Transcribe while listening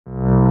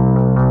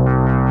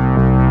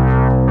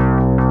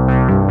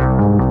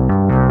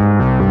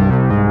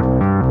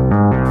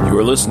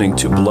listening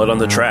to Blood on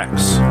the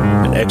Tracks,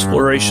 an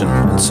exploration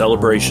and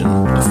celebration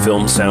of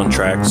film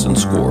soundtracks and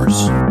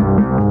scores.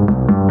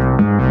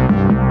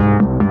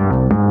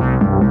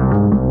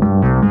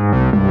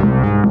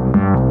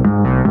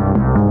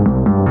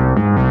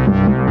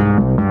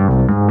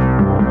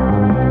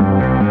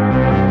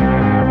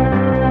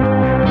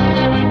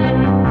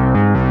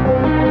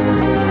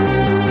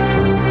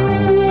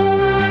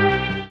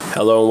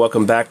 Hello and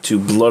welcome back to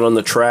Blood on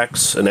the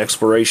Tracks, an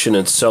exploration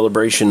and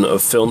celebration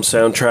of film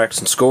soundtracks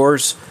and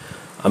scores.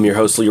 I'm your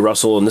host, Lee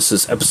Russell, and this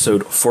is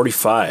episode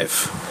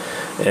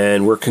 45.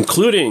 And we're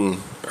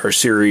concluding our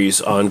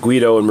series on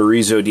Guido and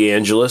Maurizio De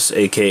Angelis,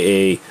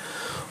 a.k.a.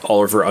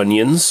 Oliver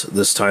Onions,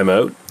 this time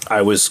out.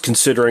 I was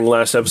considering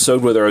last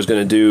episode whether I was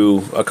going to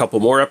do a couple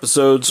more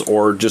episodes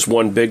or just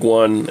one big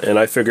one, and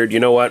I figured,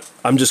 you know what,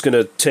 I'm just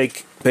going to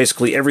take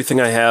basically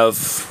everything I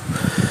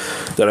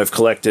have that I've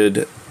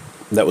collected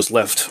that was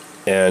left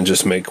and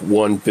just make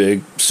one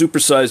big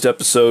supersized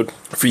episode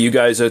for you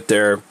guys out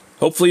there.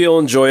 Hopefully you'll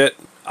enjoy it.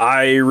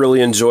 I really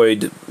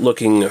enjoyed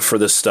looking for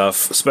this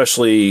stuff,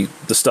 especially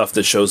the stuff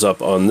that shows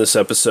up on this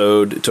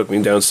episode. It took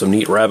me down some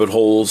neat rabbit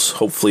holes.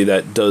 Hopefully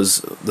that does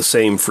the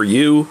same for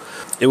you.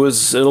 It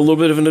was a little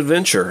bit of an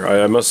adventure,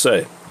 I must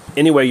say.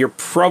 Anyway, you're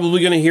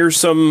probably going to hear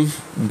some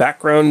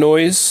background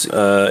noise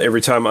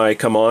every time I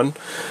come on.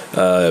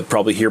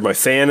 Probably hear my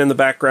fan in the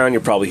background.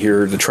 You'll probably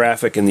hear the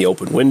traffic in the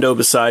open window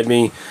beside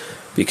me,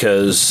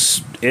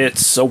 because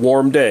it's a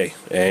warm day,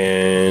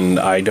 and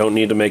I don't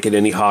need to make it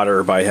any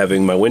hotter by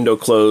having my window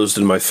closed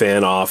and my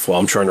fan off while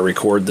I'm trying to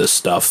record this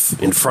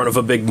stuff in front of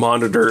a big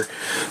monitor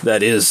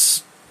that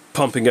is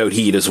pumping out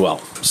heat as well.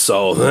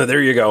 So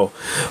there you go.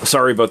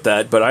 Sorry about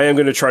that, but I am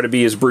going to try to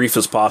be as brief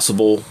as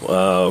possible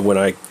when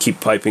I keep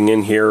piping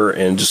in here,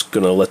 and just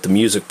going to let the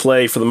music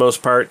play for the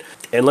most part,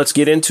 and let's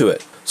get into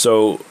it.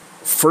 So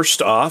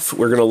first off,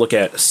 we're going to look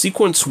at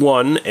Sequence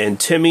 1 and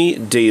Timmy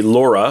de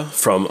Laura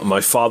from My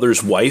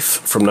Father's Wife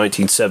from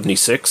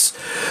 1976.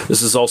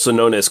 This is also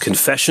known as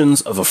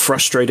Confessions of a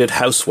Frustrated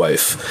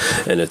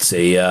Housewife, and it's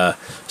a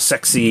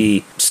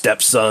sexy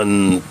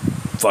stepson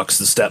fucks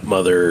the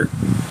stepmother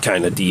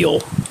kind of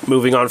deal.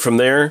 Moving on from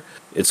there,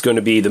 it's going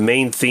to be the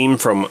main theme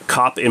from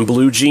Cop in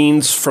Blue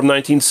Jeans from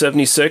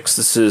 1976.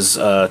 This is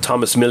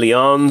Thomas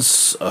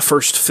Milian's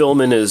first film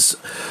in his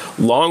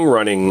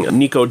long-running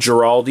Nico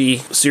Giraldi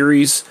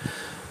series,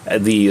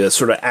 the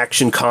sort of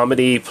action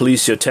comedy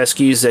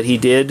Poliziotteschi's that he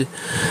did,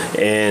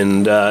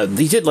 and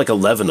he did like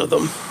 11 of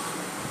them.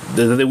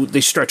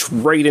 They stretch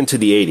right into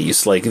the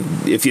 80s. Like,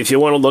 if you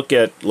want to look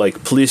at like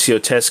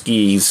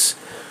Poliziotteschi's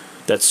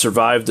that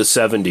survived the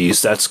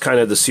 70s, that's kind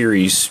of the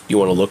series you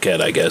want to look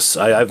at, I guess.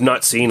 I've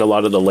not seen a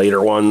lot of the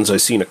later ones.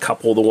 I've seen a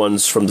couple of the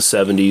ones from the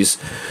 70s,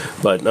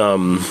 but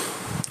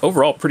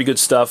overall, pretty good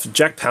stuff.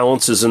 Jack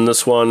Palance is in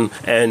this one,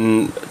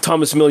 and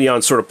Thomas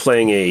Milian sort of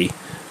playing a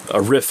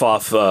riff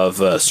off of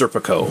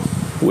Serpico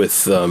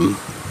with,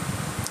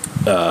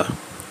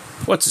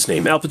 what's his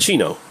name? Al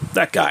Pacino.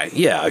 That guy.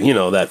 Yeah, you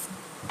know, that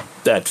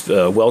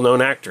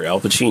well-known actor,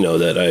 Al Pacino,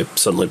 that I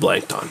suddenly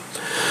blanked on.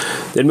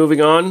 Then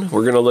moving on,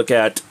 we're going to look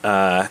at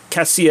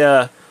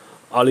Cassia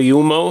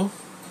Aliumo,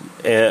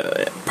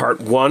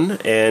 Part 1,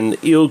 and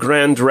Il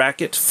Grand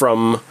Racket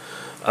from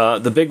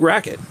The Big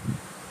Racket.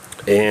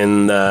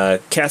 And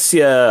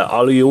Cassia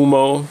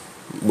Aliumo,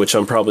 which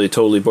I'm probably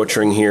totally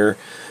butchering here,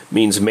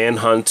 means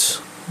manhunt.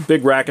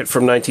 Big Racket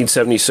from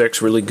 1976,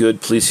 really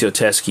good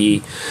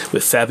Poliziotteschi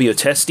with Fabio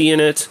Testi in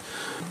it.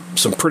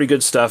 Some pretty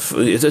good stuff.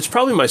 It's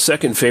probably my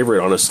second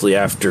favorite, honestly,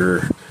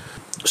 after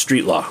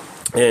Street Law.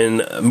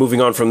 And moving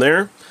on from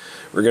there,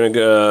 we're going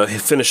to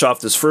finish off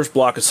this first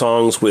block of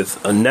songs with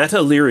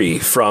Annetta Leary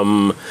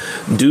from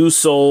Du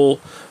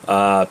Sol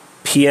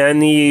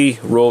Piani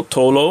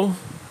Rotolo.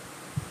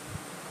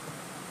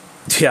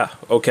 Yeah,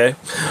 okay.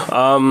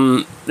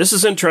 This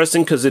is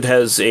interesting because it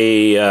has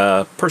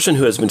a person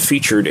who has been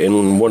featured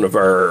in one of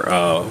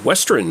our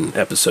Western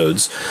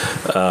episodes,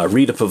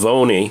 Rita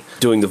Pavone,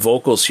 doing the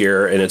vocals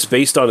here, and it's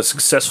based on a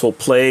successful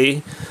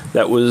play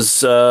that was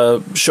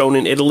shown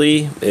in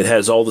Italy. It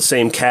has all the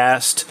same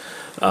cast.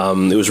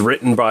 It was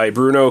written by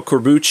Bruno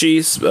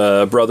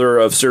Corbucci, brother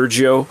of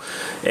Sergio,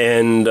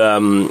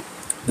 and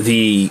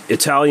the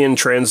Italian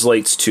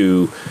translates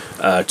to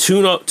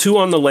Two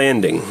on the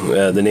Landing,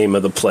 the name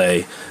of the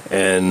play,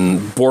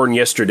 and Born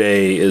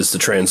Yesterday is the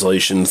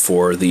translation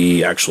for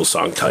the actual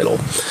song title.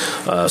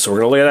 So we're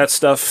going to look at that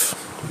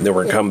stuff, then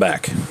we're going to come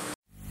back.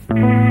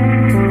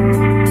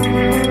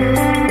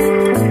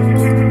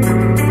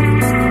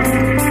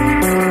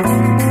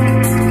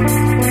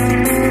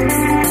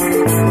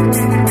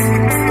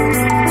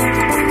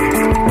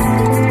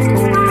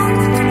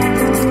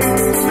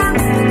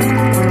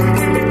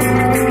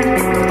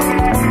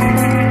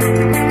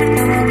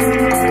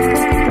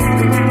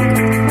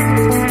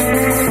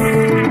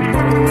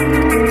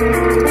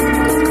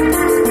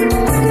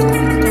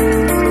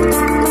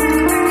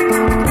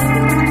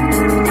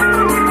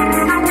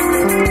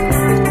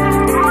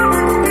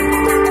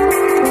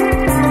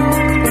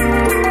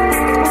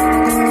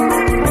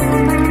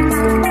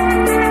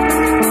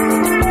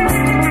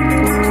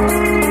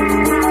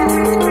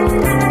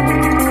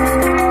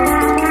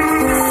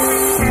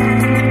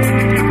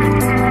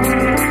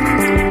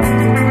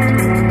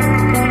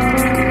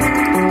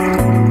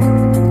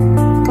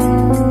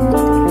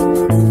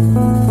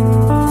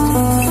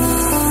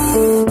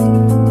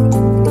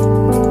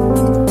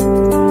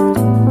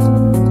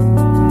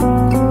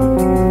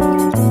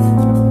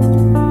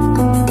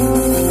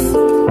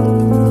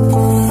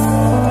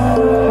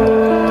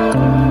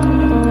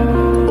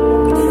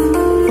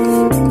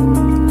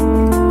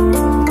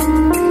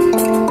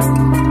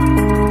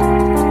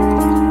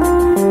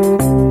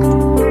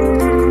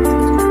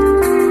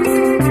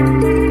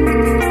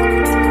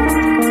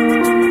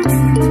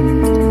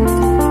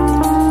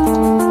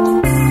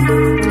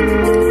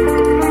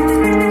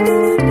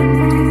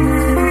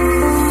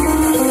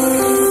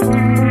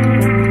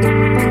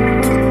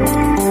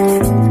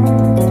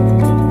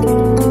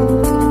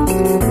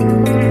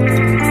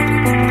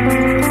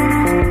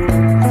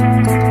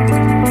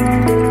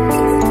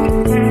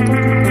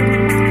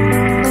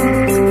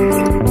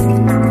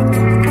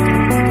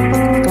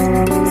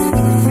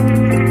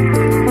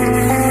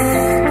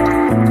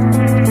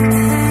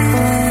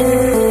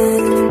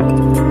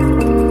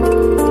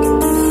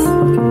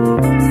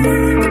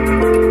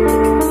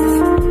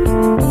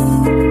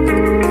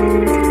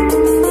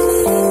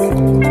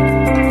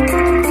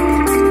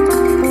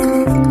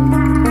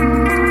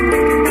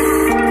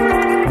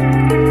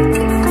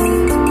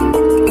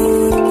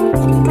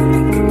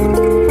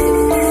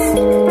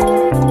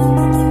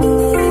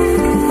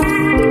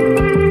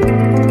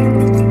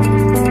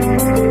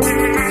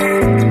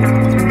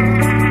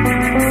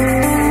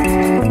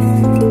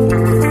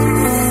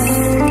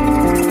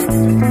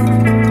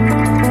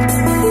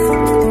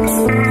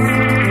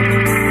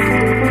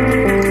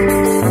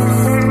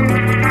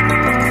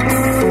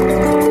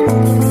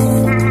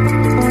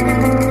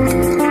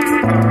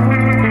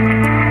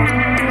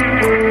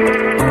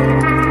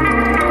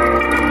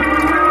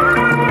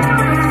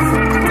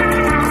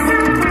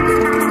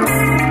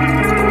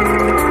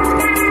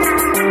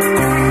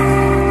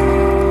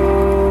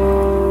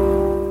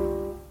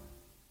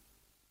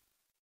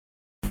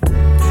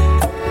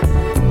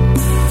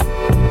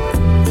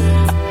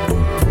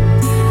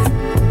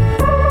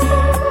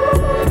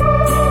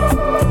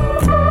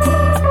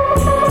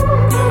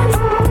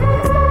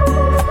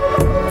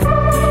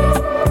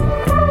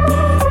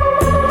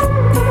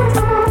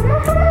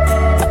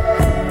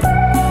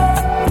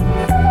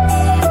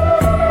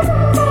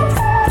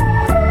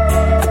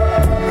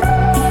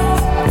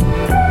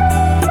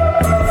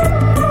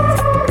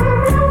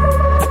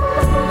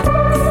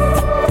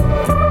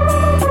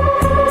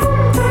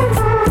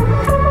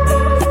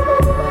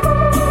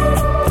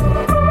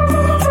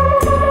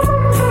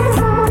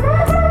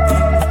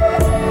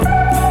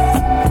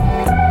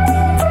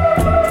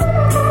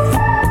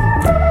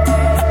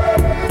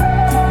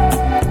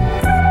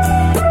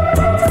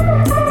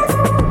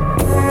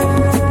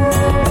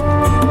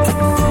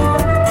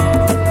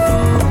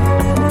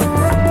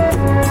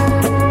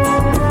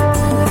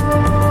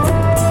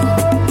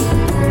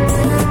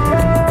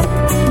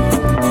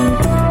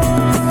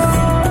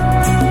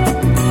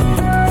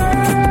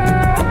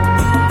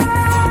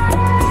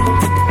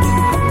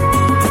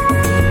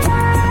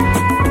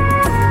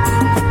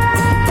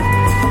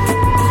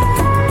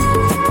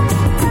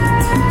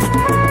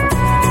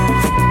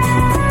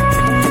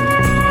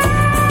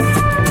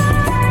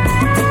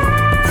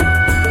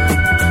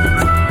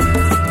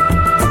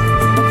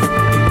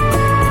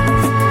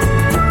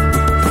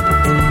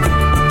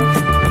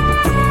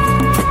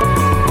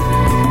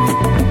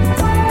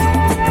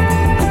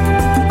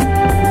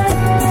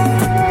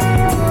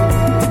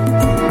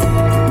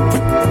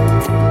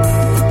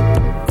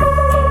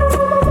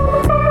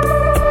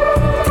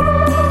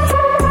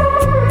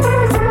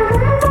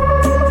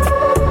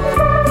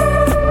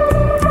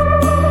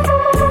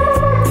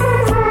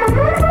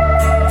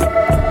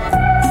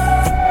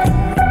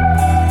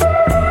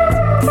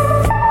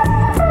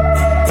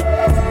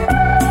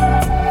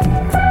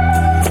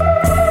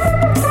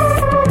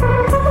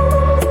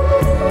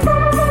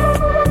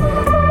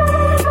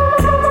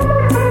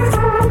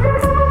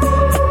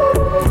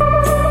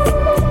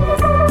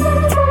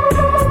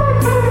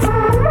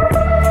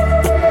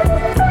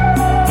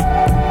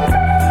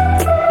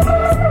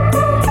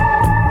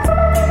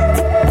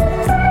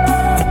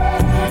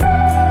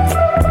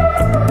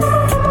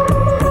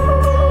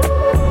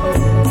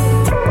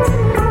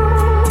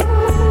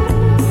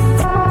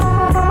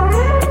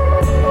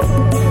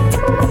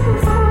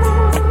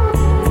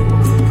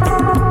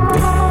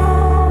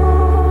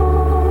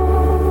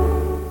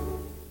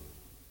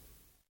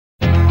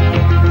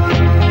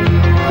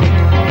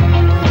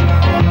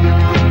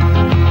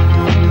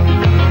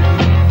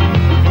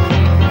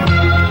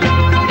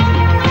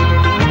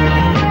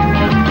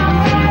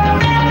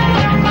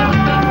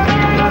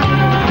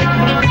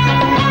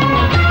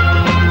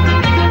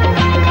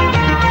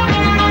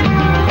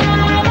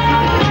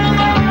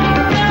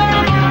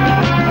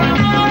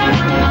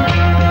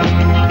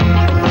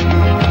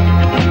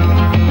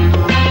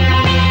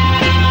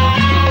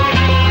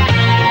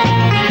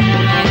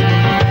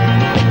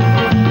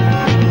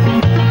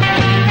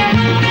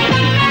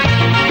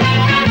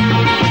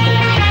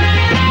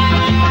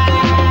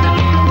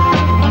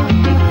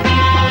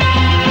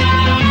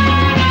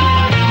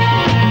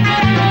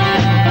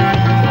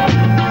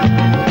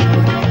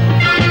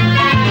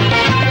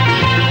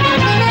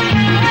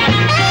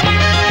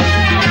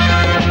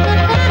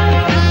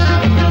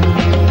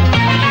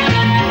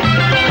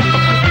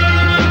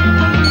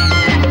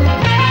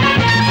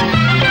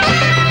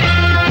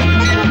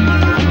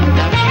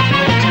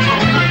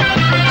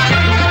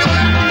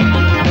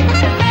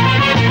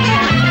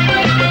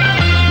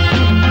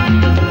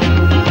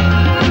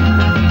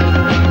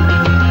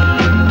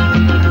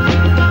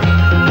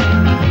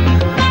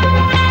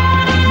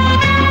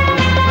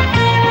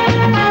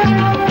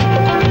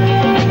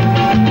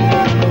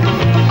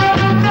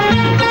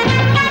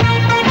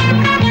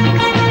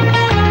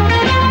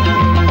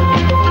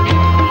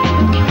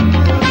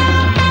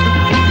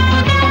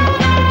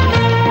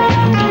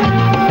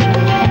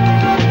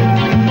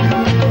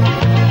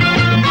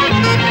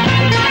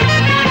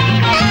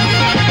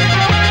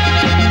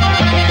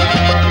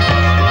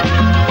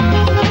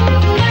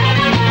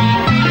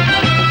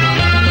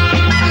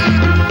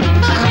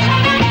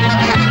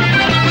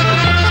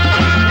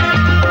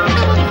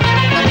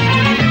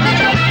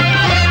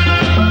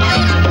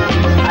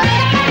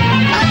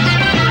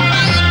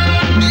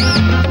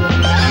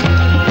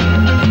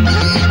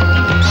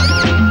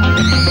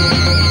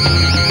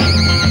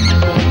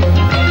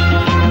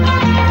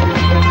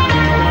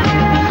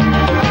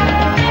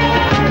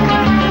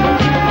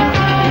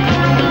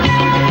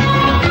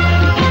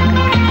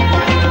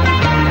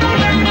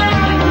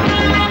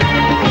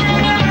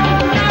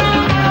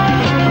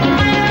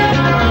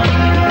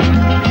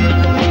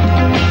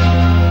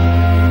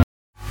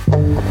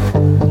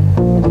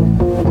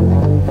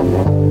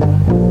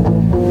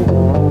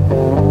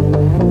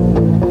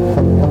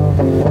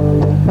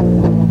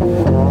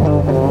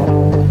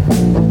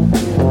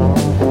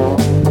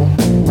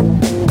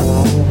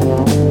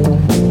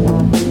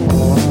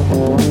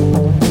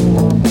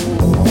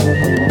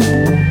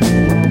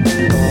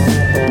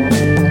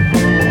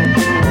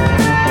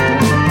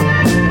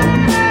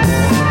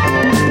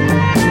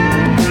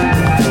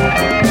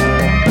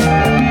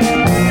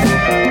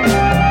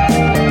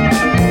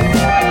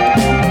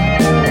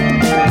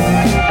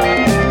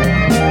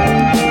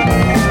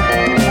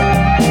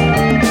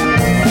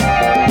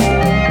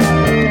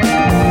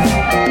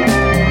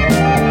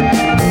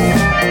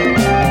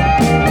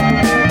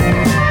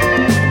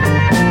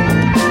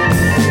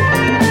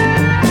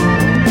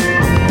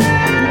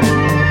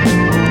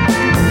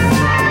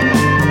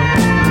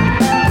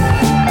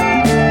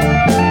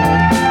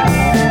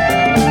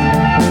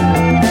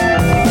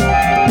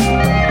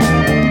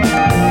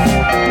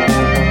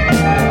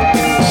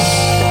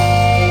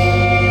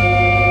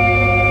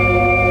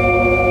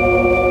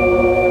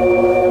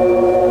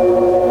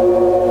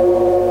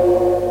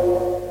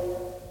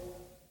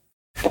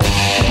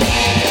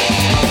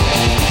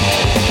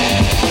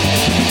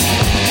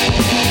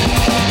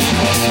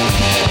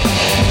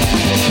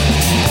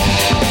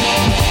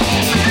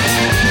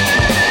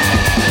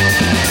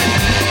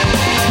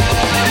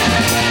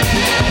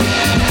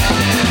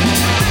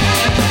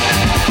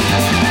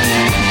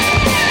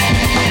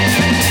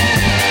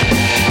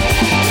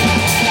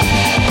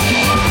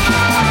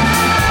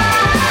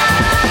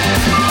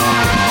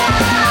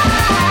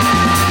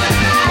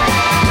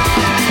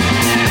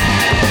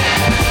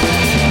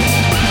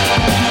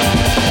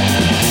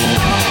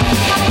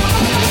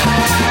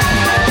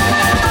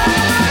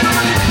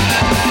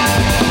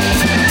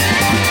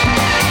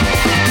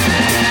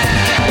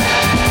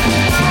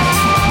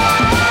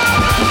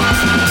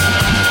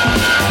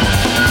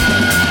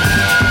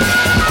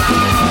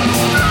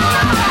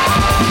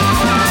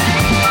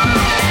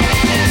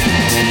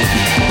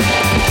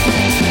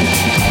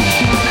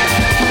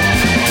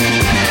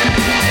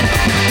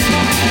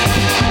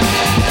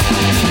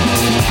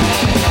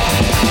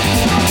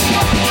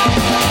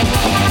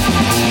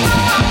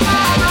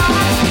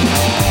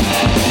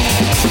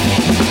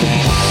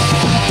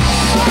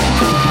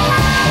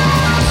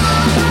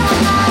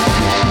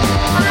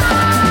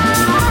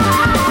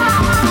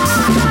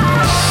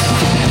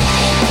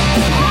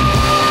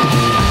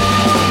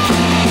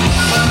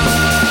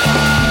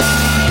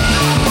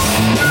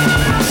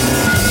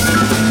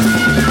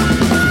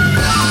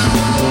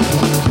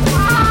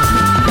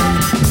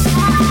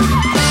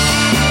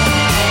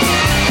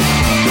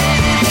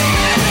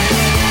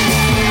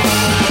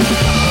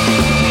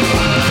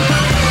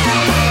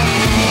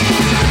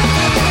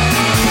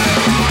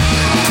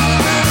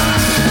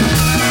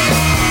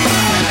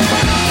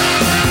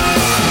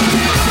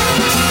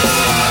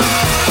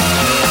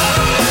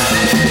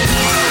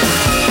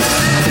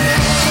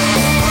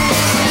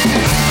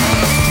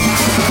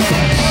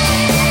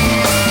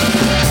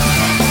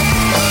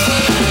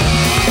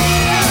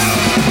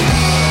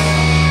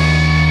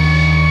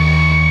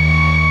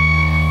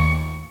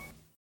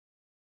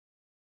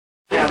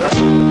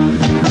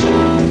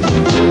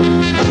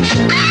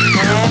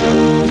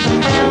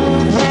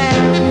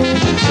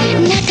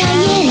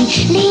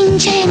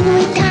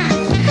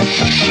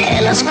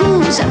 chiedo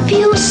scusa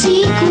più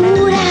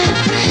sicura.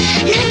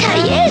 Nata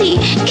ieri,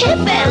 che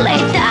bella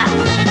età,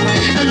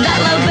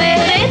 dalla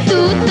bere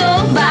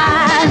tutto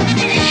va.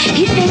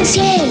 I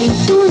pensieri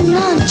tu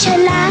non ce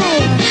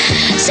l'hai,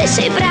 se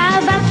sei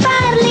brava a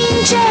farli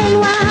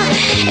ingenua.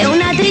 È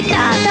una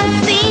drittata a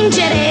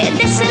fingere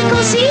d'essere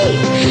così,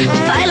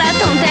 fai la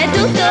tonta e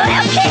tutto è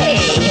ok.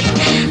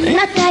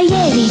 Nata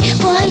ieri,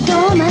 puoi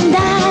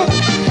domandare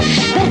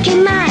perché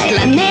mai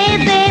la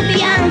neve è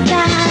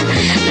bianca.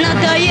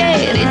 Nata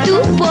ieri, tu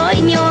puoi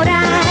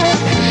ignorare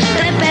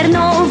 3 per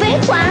 9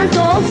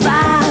 quanto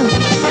fa.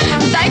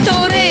 Dai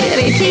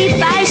toreri ti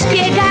fai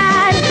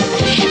spiegare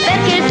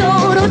perché il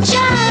toro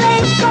c'ha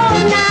le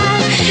corna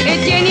e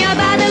tieni a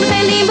bada il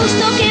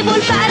bell'imbusto che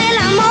vuol fare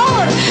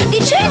l'amor,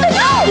 dicendo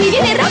no, mi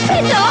viene il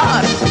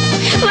raffreddor.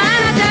 Ma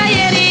nata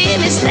ieri i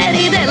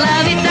misteri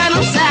della vita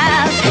non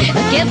sa,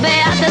 che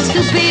beata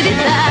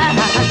stupidità.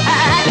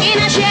 Chi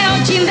nasce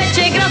oggi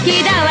invece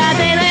grocchi dalla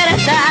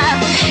tenerezza,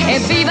 e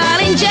viva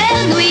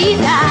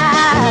l'ingenuità.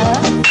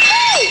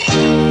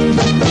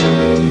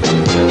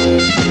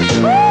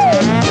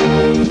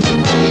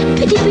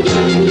 Pidi, pidi,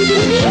 pidi, pidi,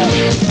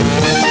 pidi.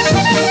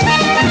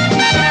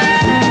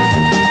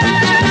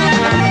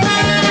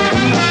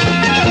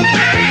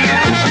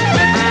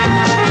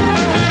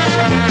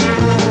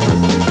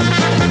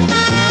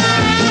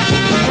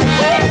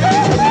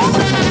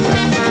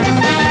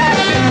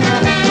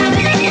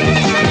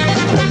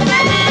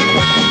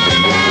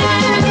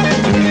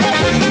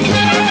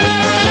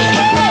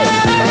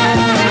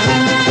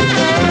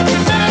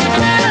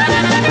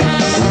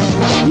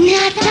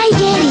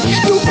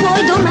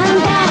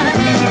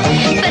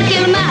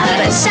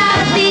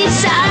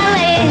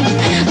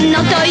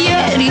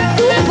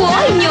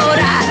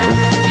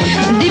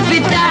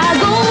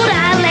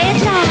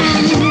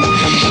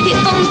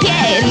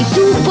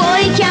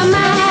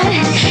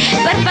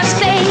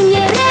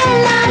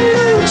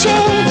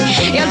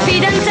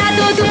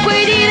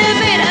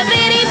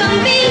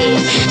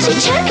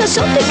 Cerca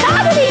sotto i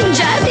cavoli in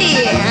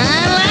giardino.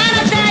 La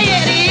nata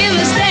ieri i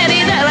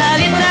misteri della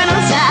vita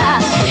non sa,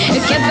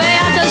 che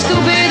beata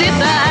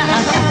stupidità.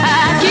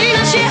 Chi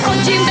nasce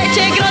oggi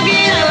invece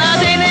groghi nella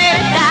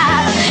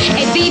tenerezza,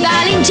 e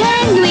viva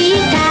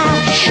l'ingenuità.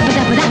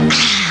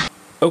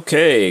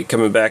 Okay,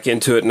 coming back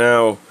into it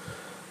now.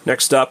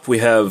 Next up, we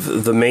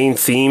have the main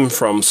theme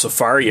from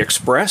Safari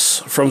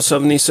Express from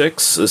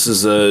 76. This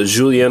is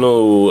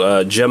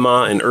Giuliano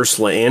Gemma and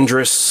Ursula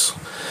Andress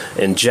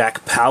and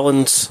Jack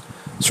Palance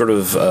sort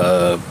of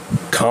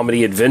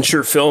comedy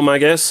adventure film, I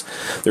guess.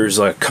 There's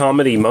a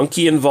comedy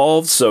monkey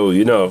involved, so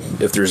you know,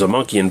 if there's a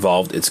monkey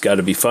involved, it's got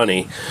to be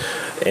funny,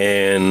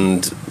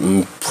 and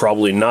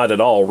probably not at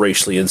all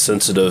racially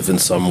insensitive in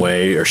some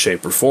way or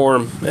shape or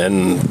form.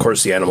 And of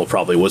course, the animal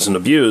probably wasn't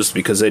abused,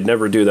 because they'd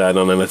never do that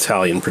on an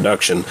Italian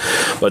production.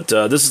 But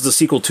this is the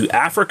sequel to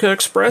Africa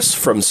Express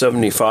from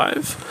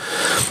 75.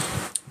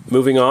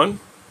 Moving on,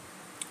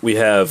 we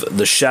have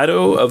The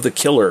Shadow of the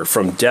Killer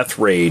from Death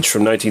Rage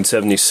from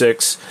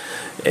 1976,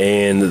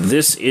 and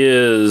this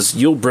is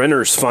Yul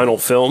Brynner's final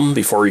film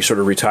before he sort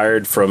of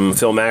retired from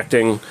film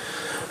acting.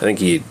 I think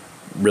he'd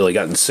really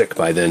gotten sick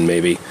by then,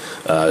 maybe.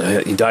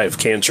 He died of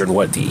cancer in,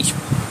 the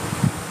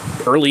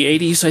early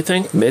 80s, I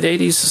think?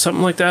 Mid-80s,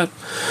 something like that.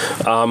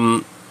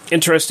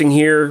 Interesting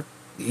here,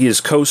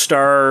 his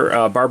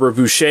co-star, Barbara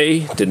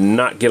Boucher, did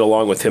not get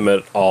along with him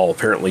at all.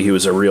 Apparently he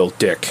was a real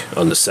dick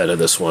on the set of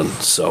this one.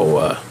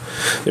 So,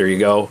 there you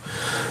go.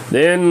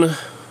 Then,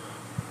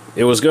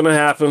 it was going to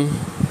happen.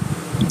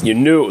 You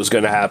knew it was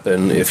going to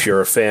happen. If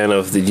you're a fan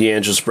of the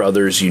DeAngelis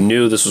Brothers, you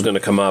knew this was going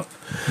to come up.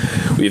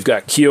 We've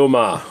got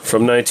Kioma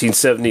from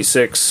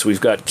 1976.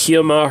 We've got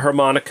Kioma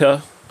Harmonica,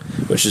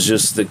 which is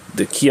just the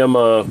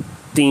Kioma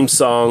theme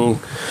song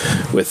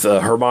with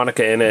a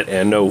harmonica in it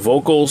and no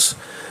vocals.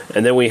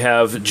 And then we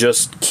have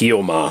just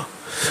Kioma,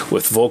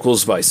 with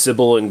vocals by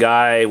Sybil and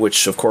Guy,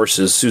 which of course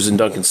is Susan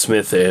Duncan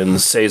Smith and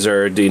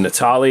Cesar Di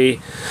Natale.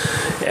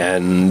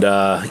 And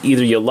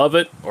either you love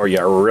it or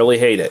you really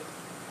hate it.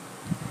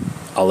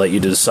 I'll let you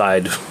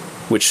decide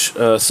which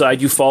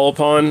side you fall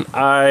upon.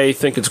 I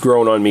think it's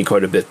grown on me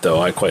quite a bit, though.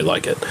 I quite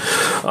like it.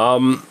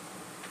 Then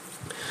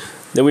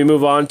we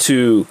move on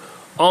to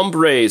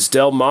Hombres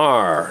del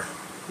Mar.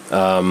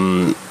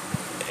 Aram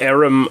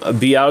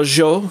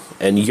Biagio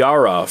and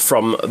Yara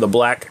from The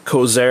Black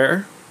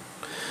Kosher.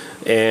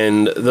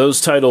 And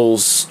those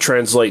titles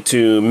translate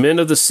to Men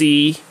of the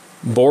Sea,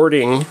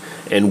 Boarding,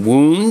 and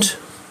Wound,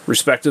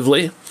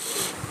 respectively.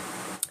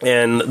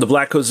 And The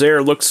Black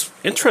Kosher looks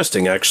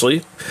interesting,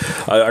 actually.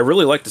 I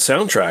really like the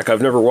soundtrack.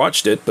 I've never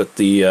watched it, but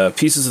the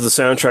pieces of the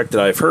soundtrack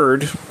that I've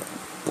heard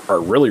are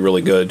really,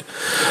 really good.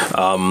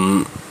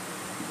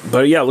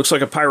 But yeah, it looks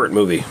like a pirate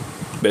movie,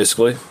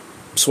 basically.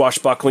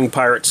 Swashbuckling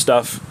pirate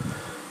stuff.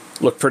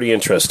 Look pretty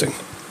interesting.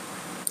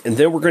 And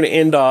then we're going to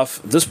end off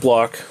this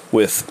block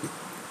with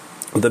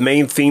the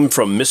main theme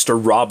from Mr.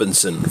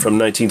 Robinson from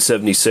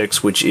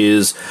 1976, which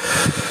is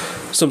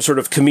some sort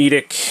of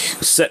comedic,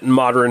 set in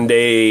modern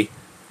day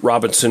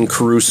Robinson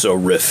Crusoe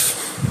riff.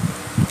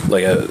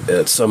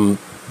 Like some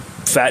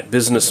fat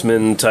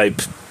businessman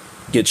type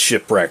gets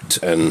shipwrecked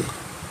and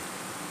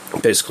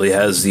basically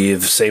has the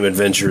same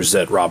adventures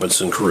that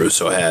Robinson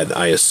Crusoe had,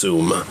 I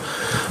assume.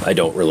 I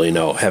don't really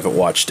know. Haven't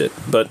watched it.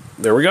 But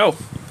there we go.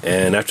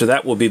 And after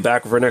that, we'll be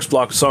back with our next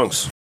block of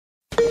songs.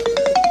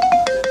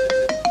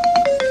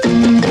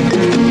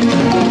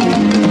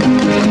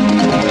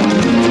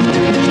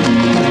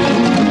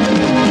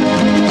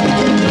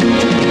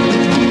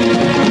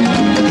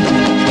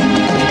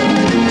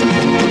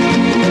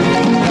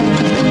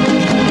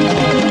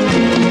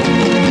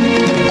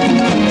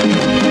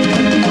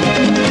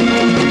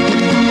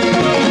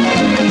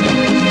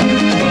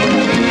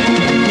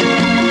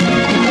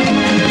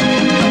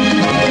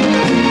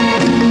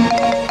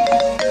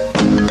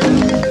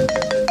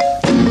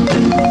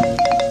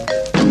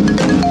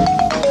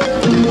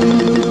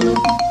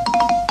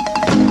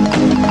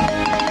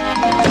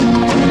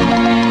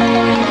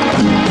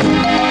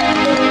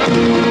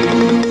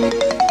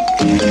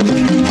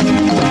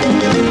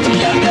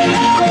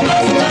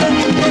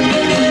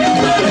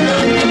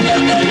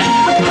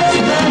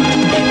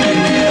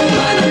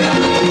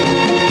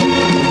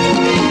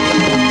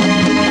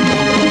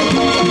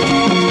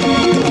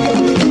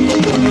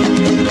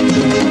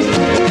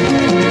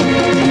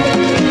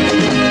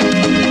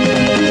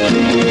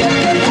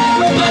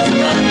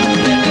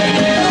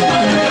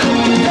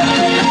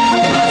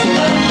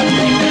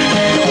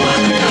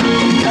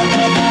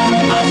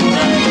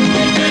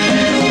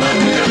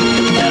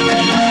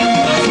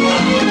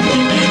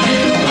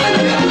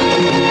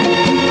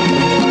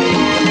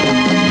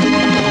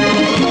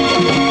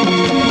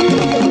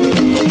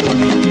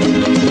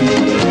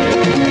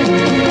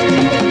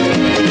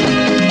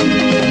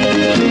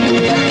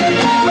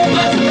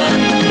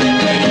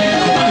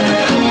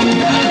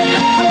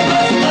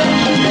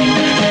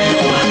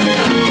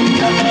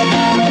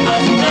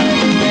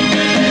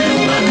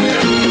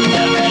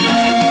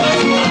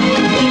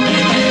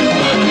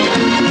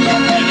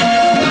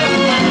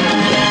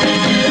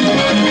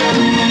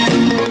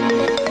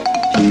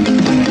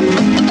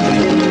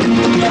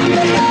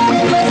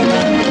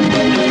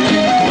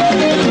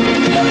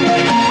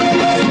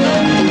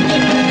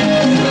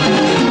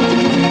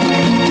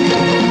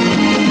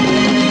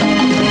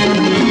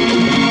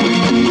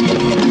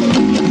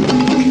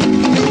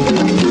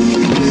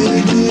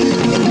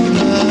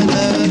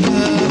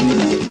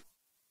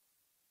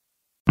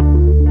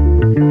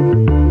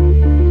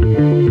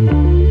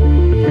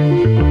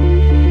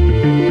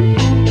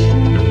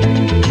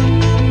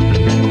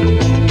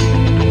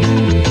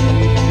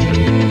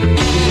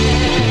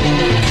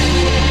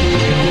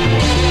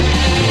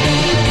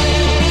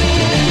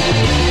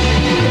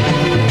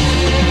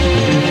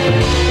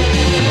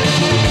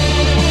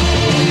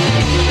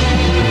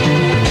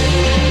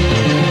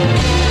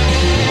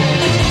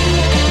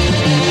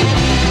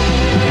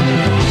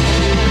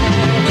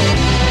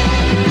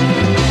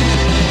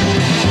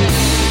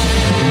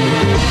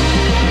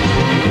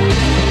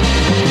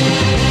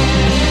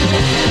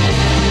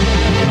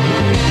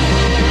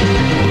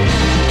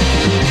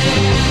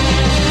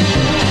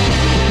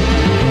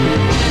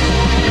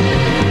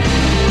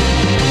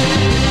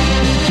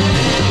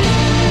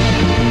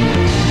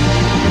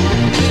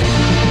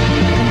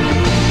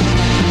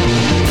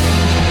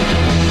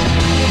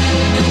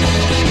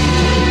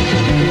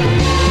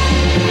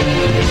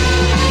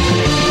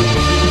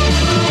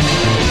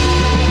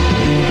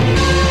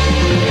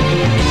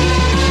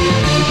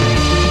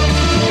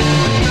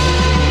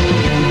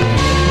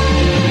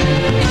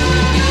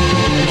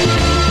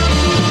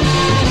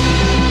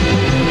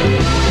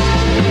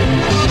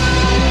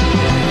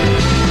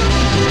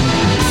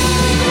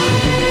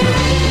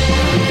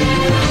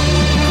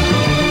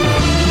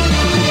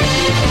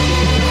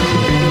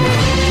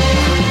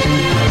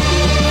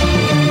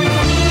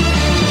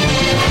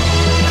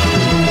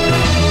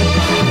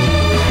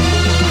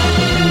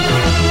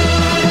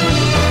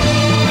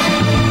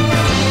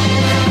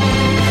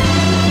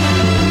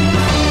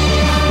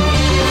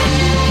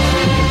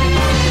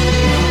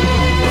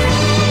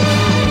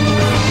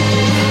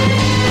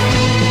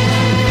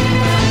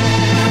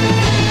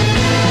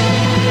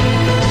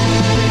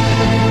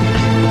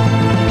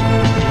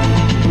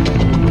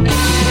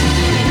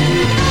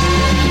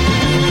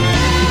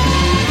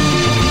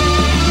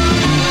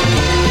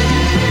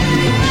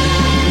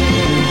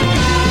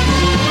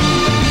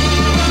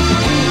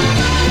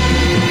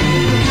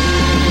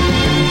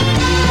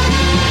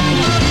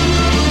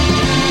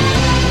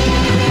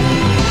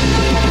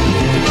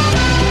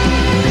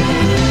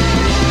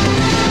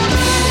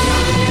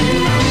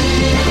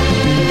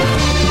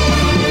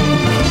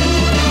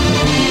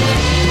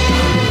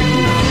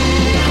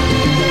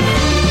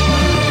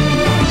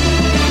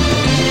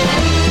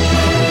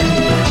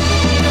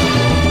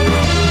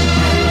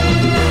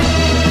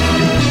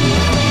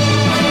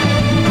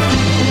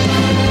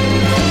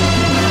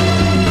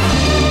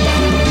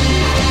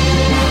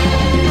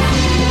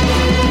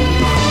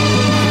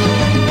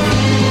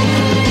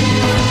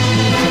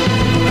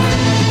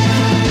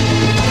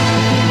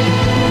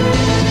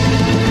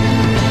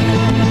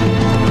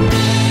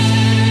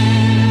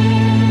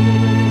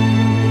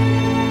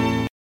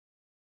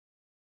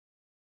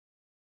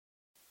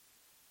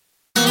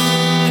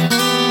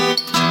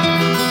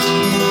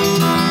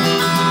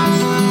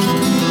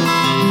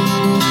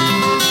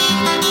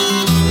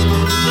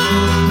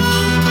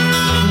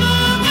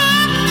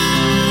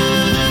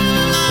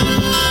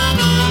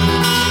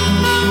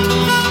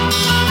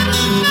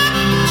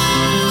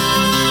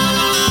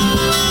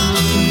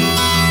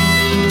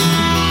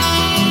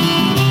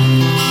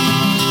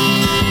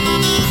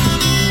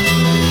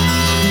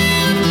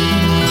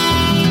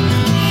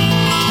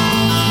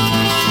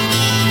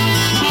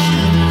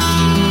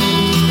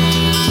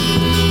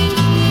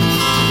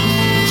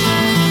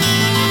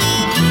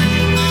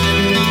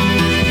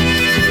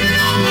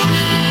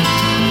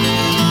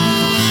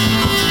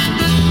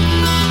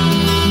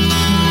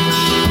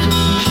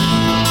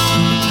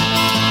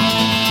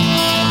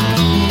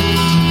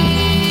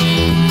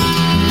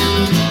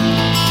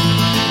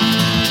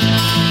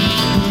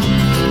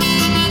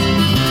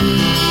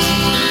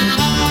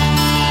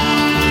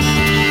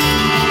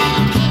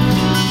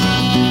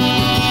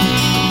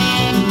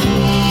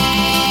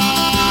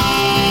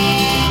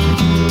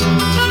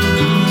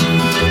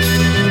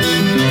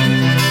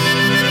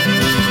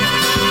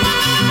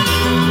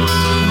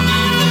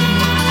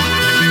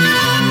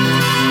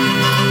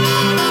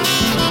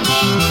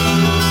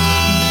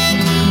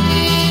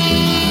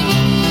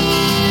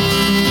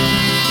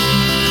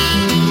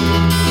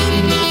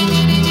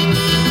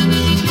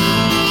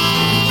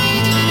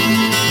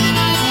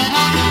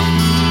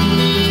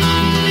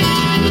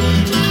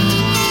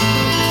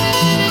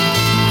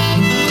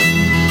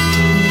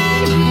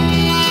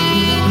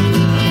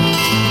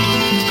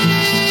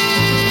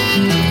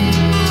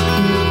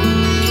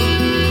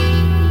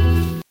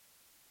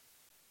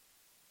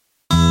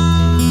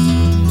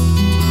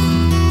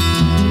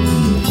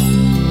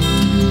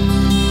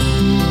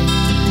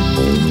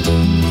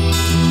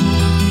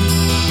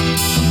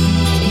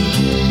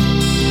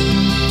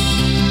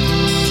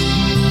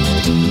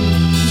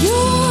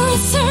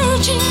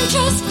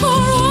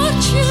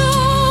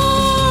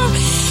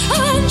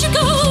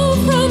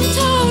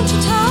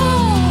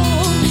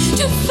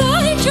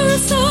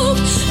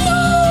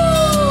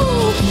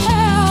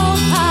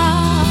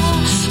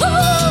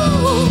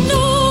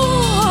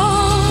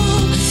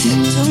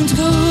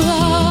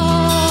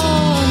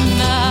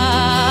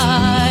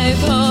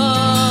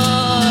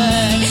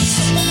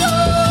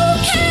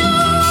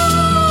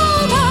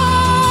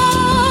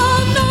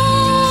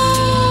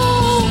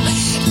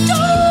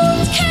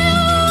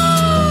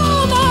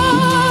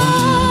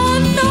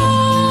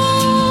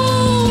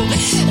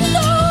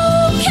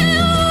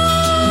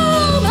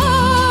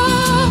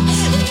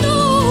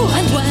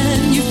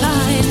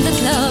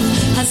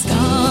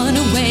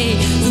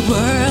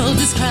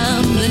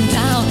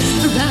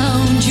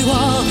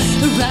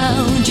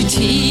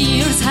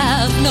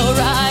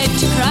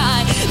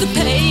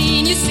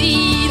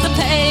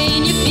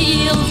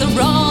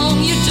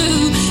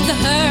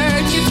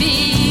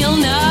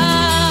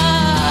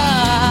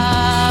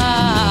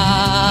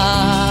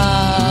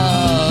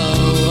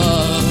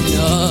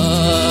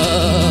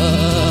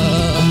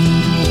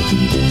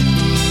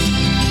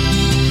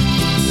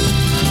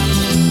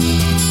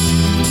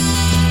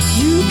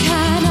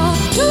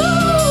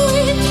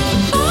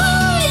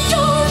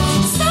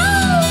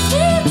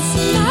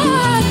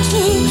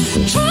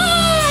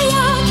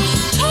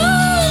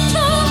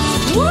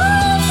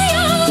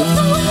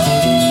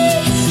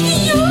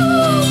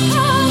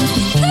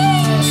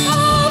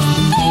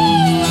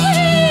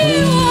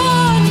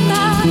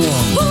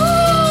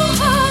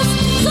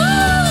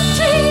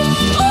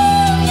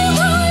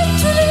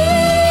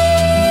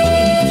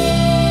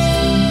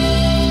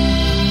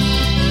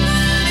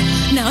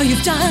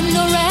 You've done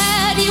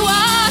already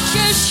what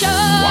you should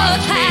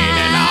have.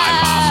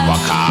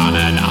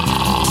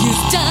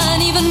 You've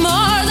done even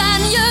more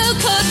than you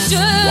could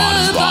do.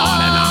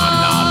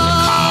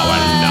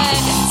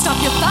 Stop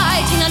your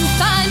fighting and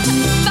find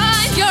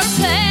your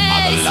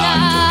place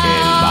now.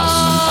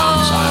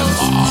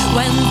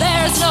 When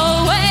there's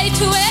no way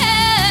to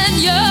win,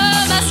 you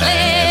must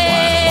live.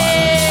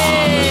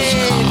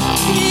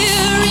 You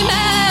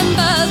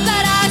remember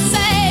that I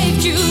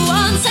saved you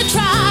once. I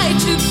tried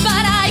to,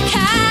 but I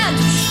can't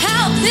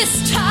help this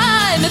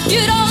time if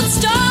you don't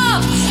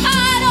stop.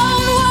 I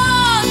don't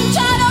want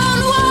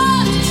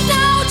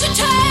now to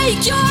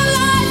take your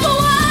life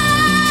away.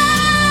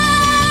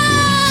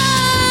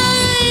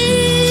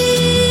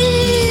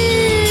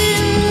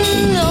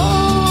 No,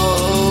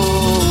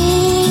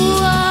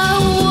 I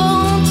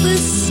want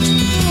this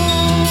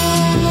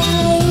time.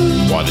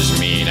 What does it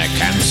mean I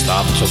can't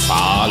stop to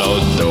follow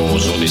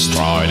those who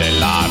destroy the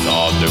life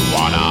of the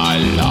one I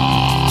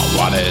love?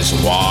 What is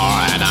war?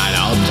 And I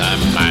know the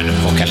man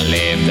who can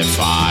live the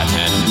fight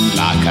and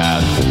like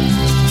it.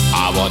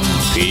 I want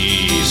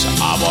peace,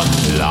 I want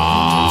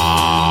love.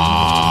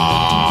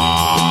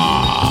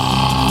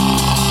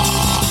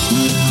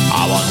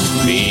 I want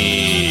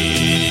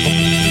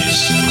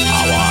peace,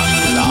 I want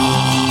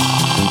love.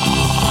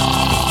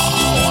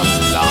 I want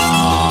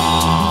love.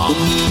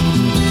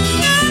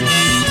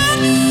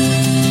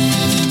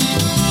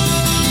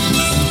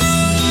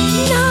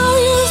 Now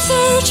you're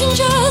searching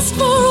just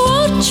for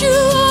what you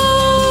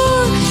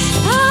are,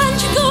 and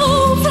you go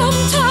from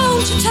town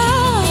to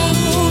town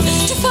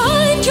to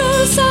find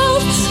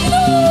yourself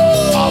no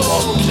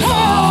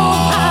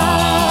help.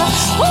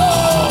 Oh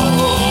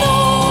no,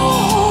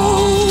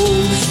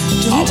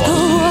 don't go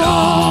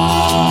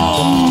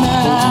on, my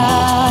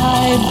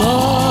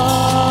boy.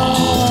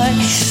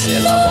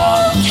 Don't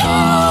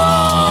come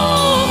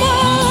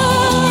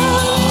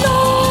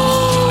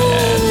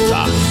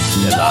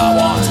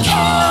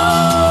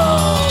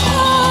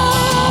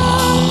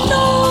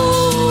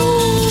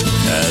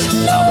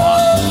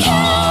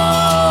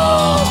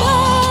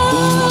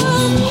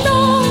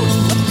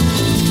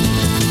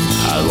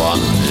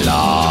on, no.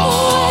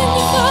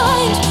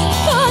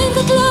 Find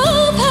that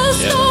love has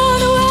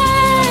gone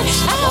away,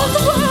 and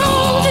the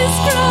world is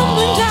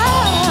crumbling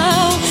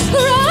down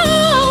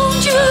around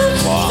you.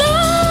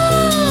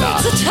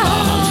 That's a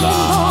time,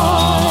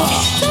 boy.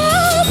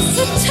 That's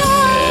a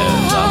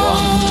time.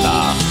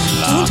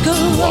 Don't go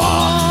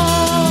on,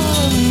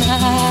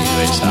 my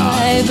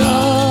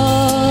boy.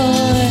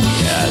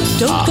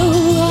 Don't go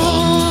on,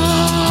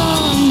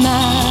 my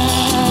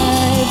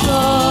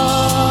boy.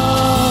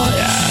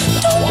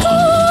 Don't go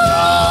on,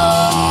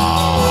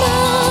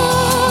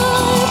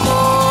 my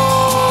boy.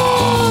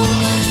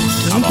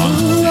 Don't go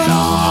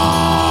on.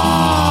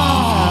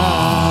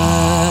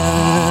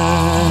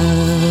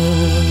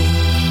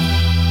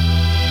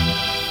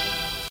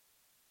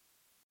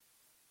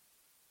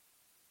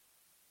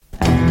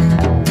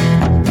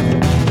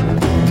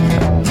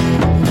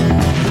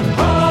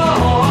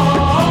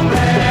 Oh,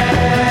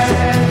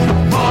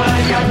 man.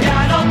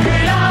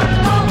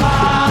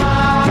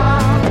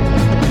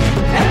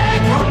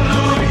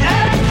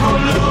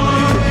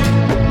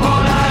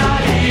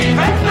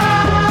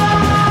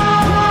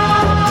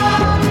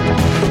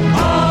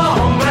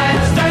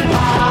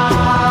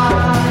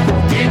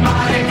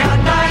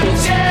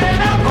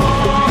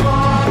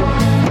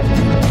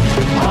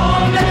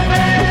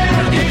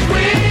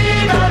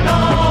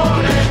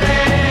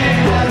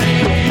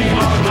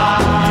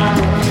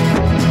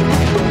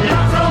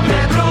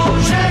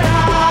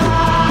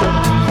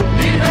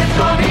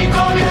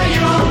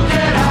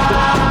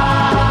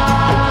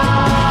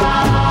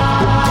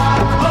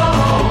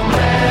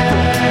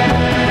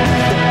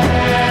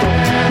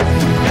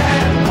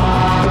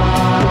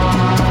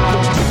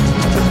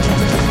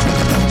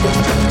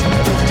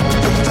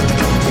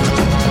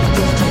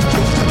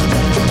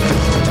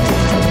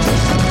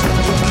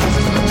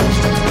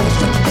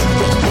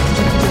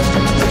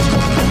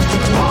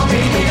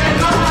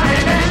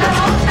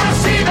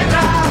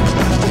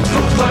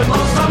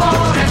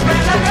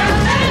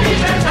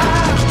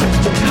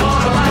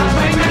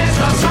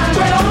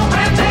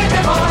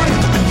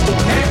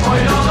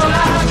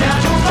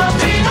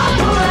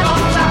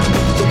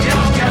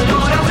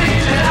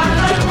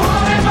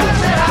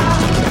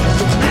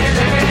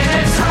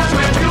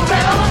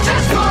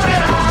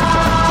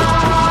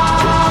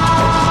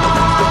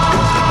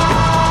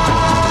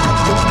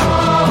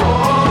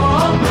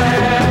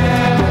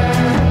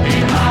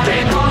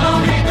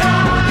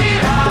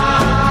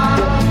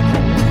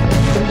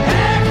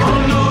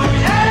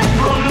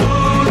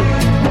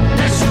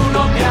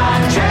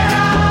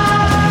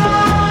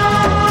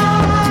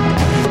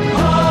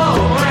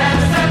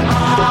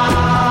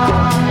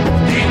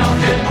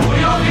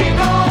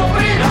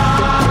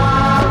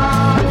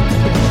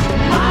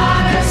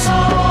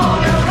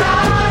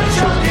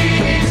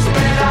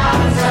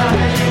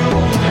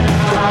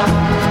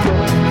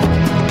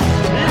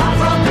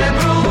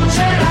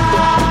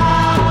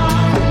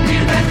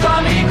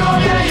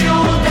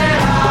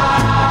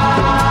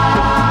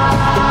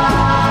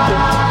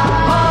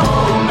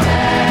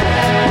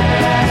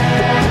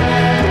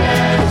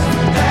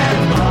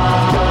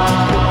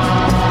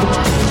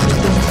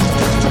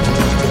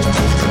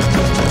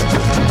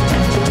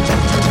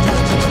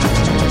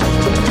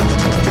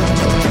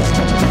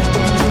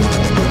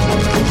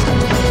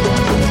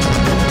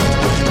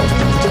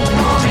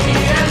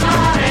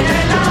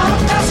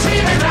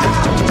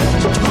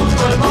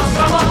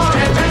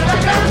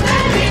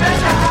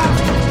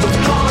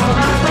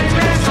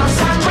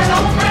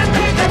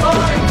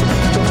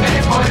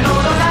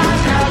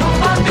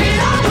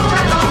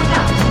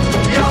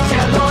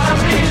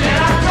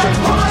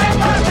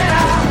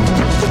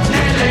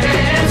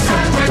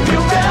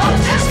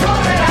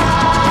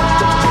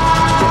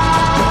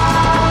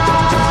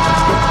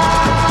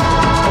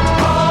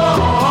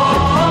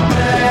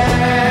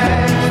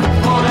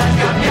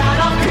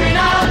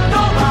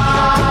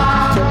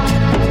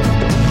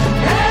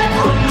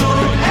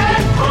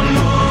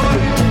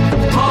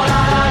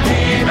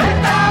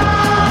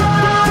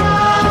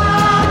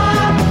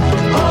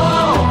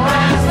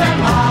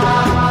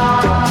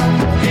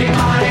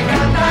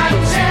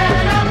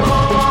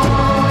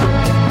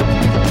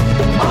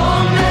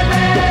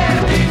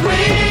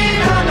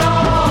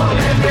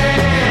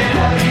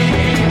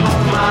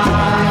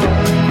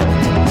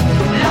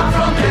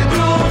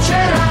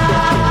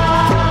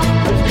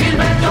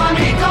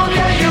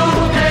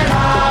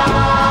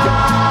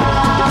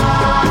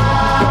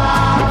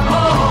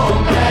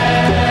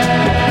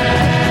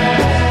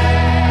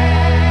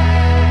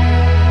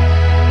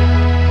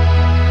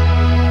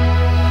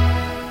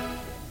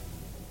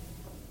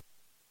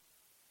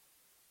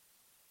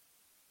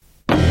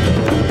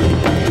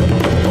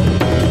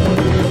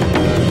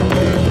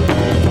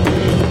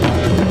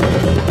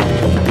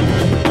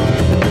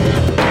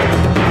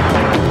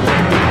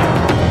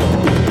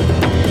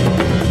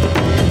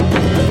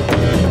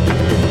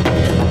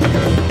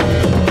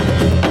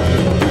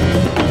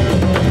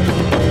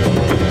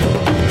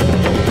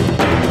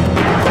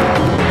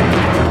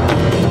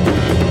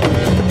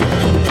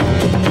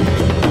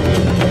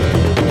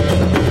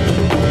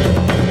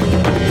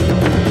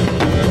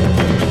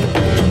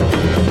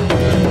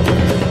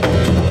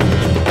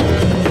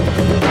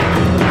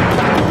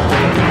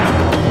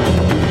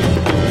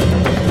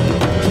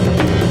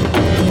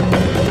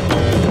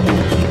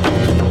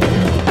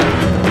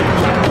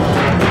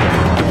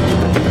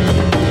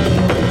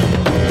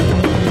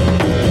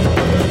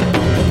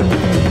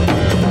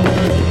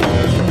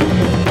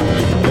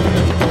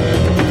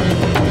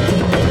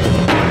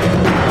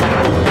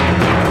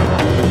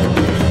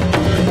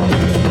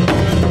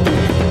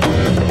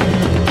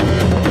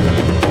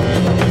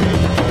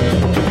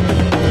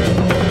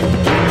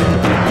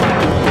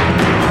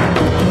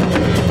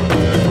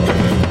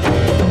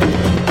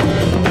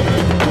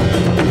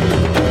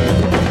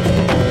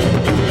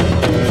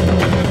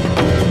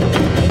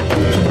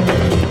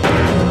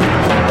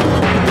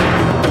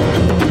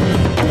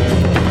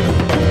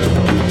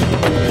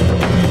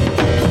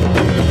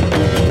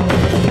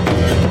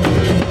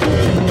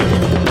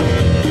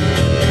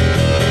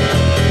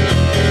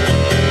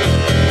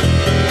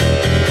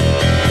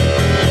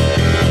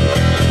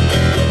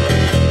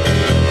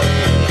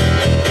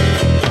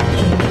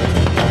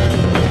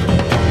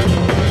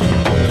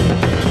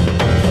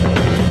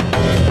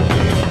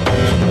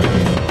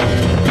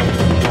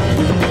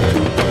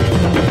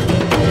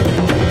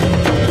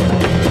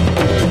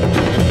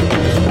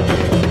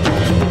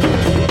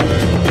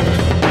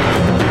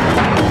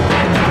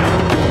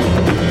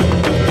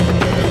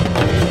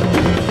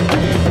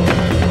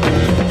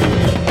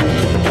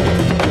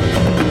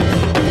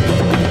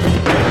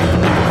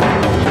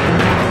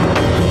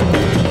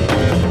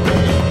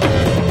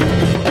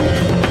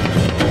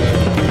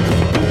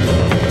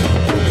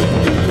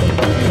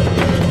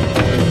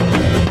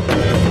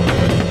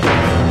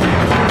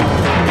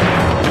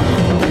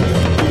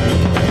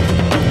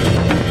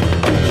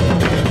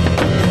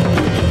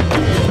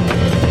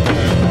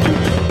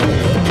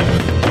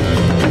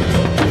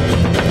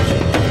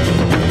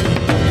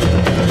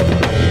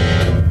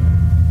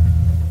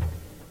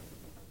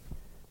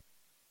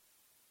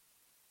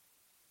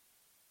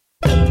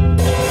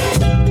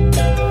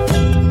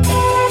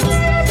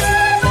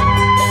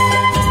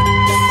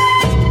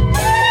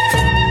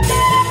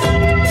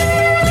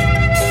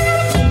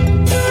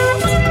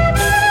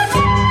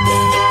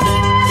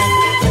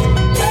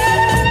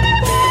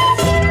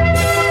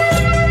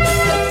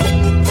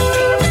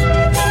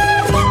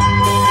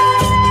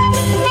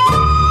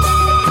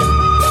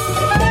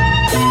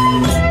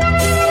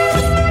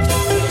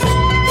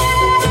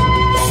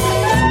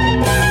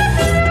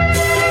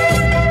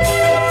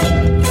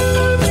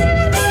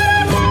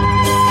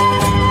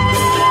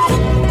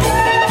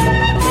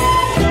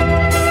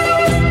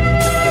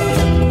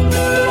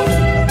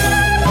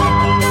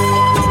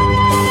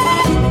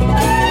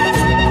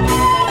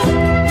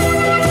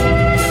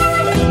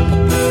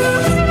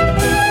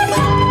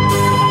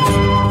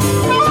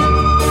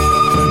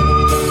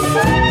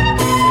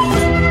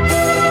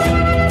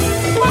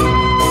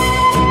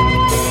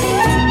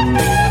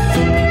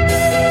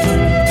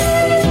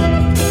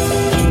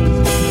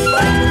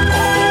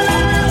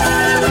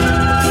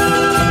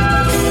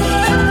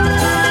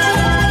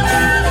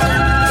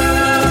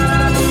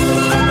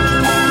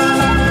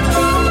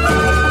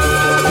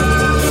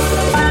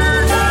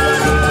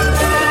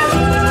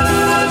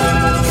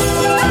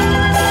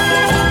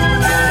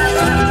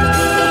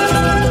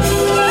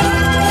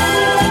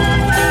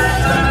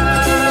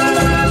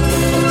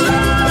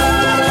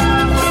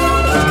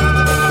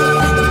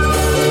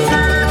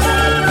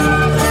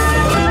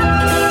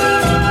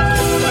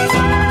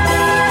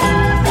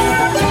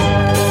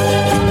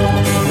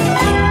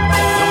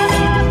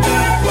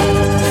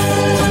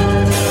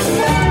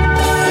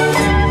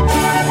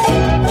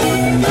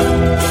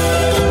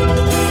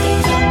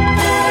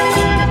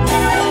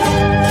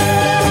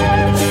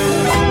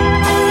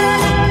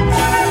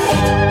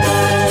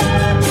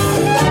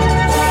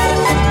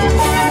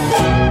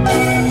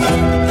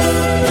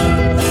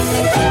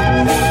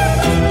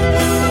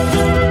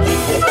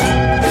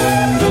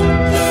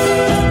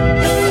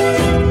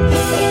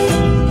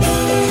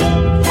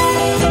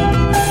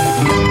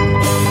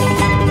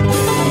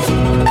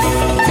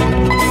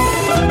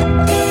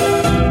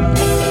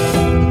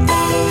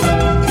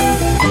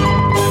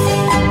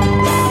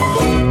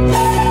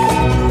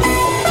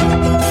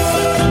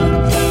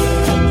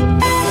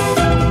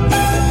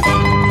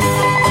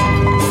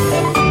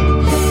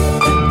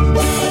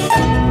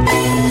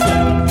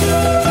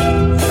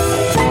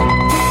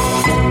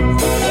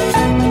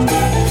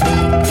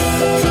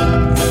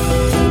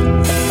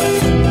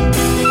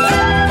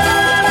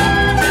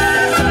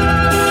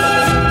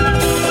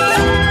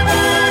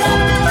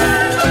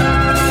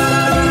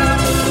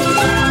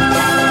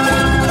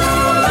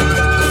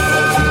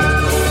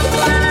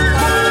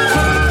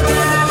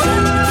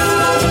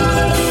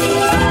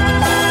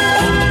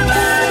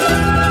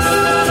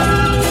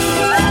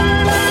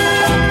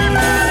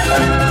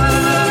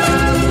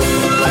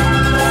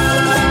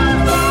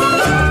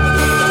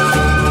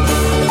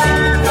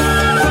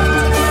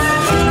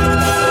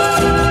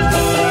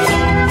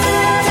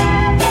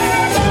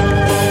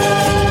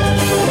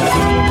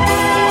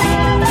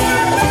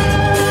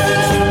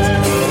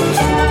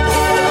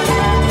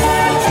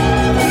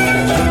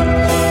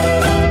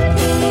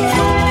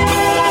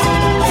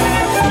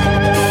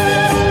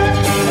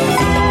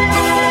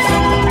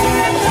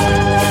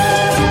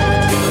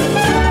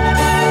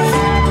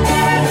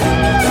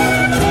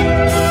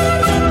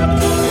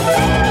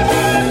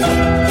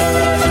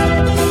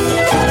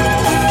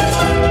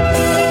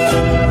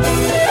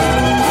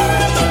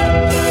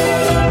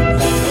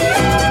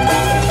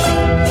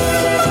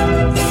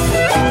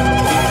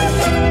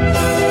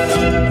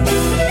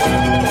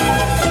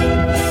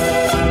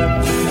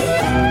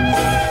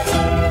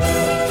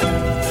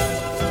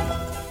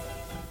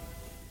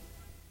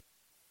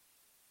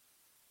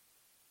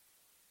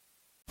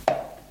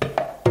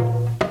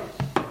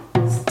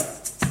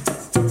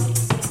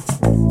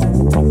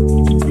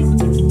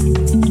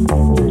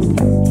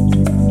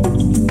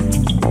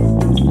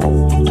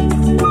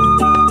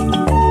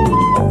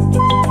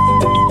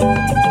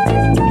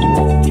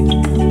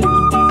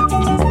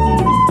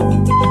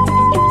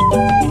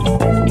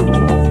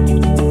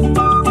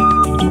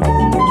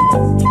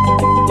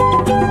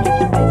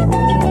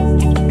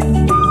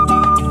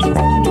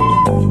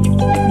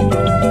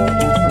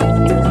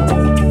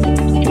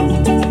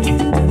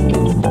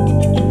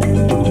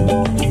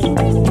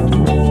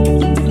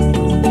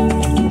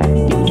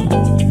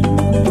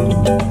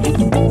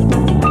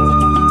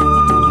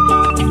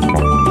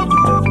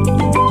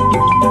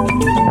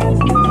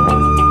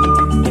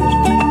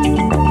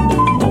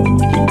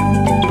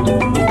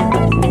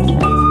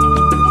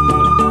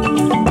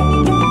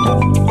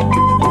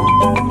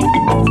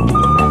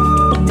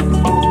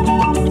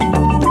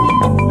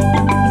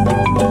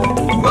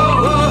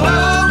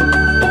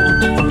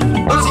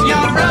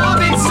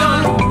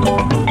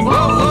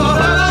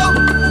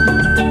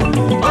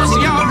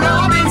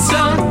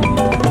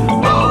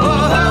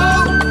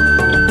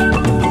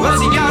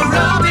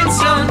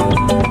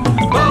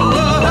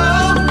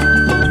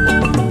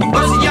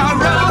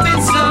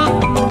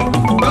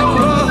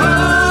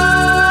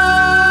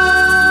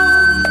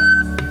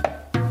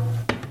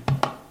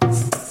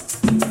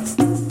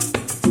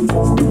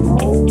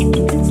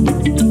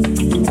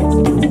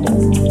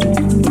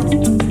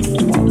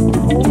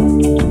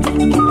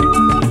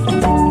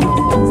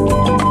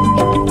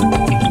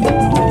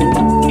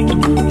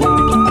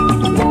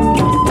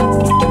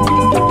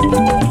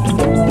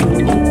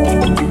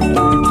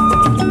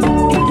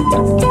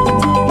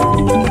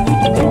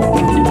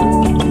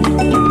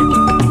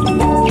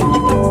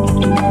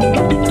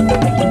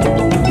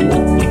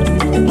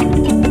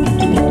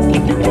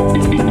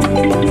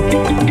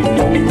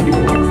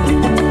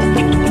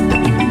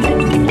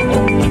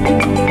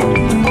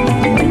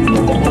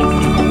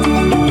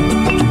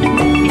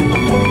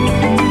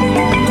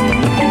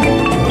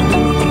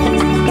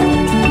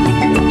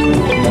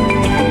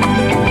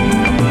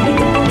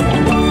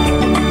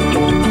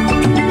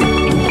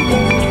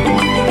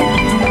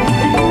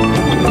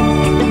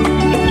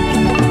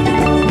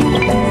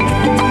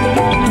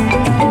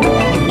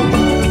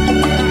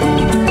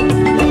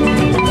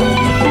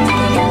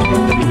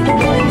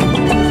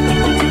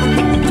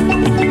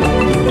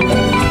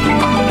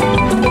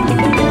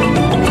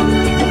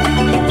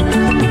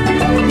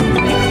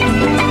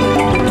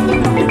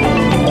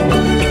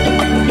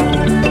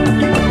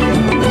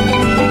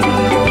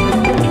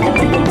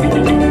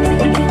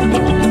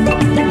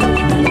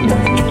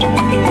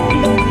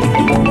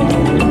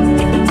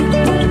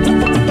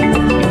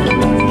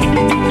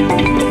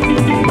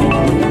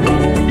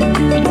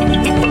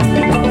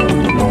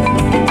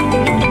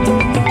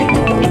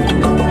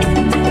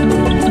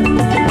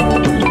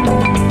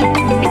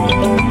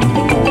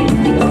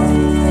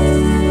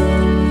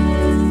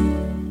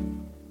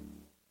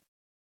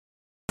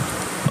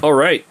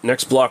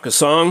 next block of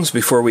songs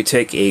before we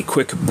take a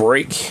quick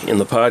break in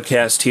the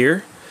podcast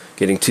here,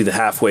 getting to the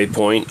halfway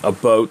point,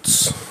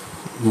 about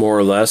more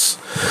or less.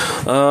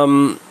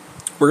 We're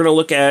going to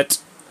look at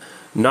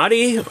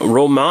Nati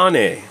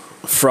Romane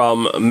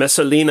from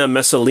Messalina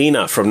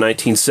from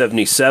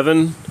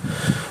 1977.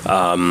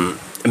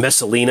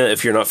 Messalina,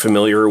 if you're not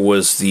familiar,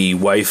 was the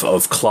wife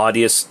of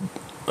Claudius,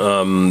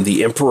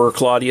 the Emperor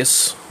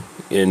Claudius,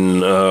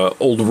 in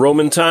old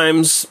Roman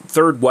times,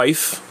 third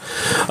wife,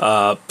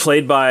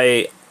 played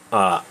by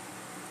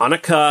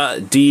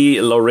Annika Di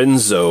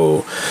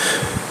Lorenzo.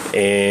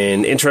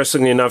 And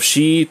interestingly enough,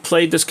 she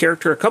played this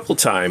character a couple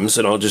times,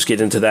 and I'll just get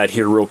into that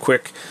here real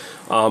quick.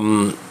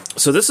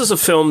 So this is a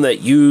film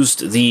that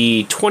used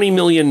the $20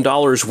 million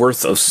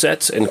worth of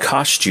sets and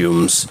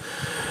costumes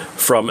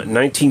from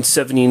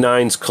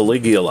 1979's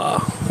Caligula,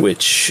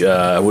 which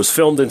was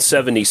filmed in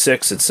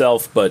 76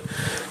 itself, but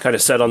kind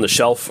of sat on the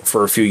shelf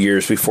for a few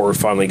years before it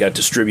finally got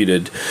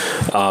distributed.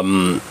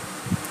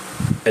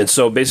 And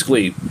so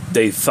basically,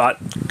 they thought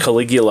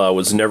Caligula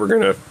was never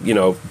going to,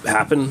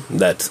 happen.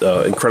 That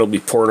incredibly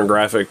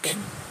pornographic,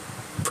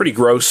 pretty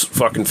gross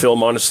fucking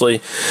film, honestly.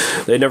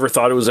 They never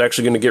thought it was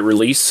actually going to get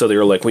released, so they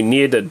were like, we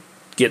need to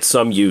get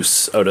some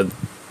use out of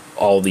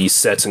all these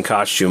sets and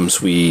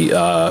costumes we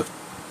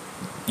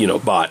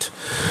bought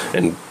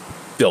and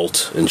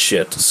built and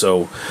shit.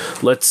 So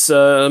let's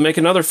make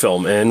another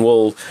film, and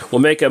we'll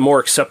make a more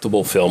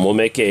acceptable film. We'll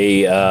make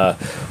a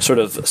sort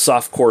of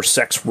softcore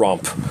sex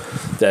romp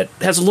that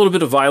has a little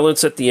bit of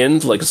violence at the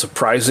end, like a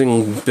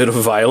surprising bit of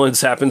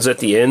violence happens at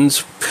the end,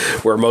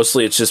 where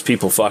mostly it's just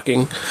people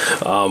fucking.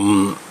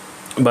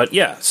 But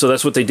yeah, so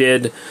that's what they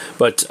did.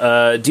 But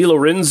Di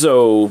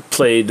Lorenzo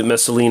played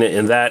Messalina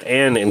in that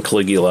and in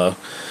Caligula.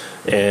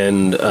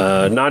 And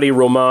Nati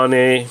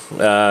Romane,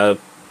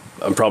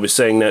 I'm probably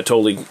saying that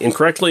totally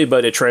incorrectly,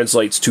 but it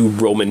translates to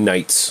Roman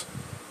Knights.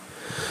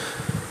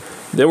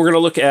 Then we're going to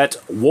look at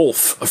Wolf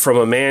from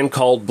A Man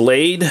Called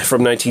Blade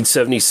from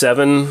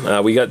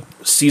 1977. We got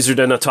Cesar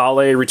De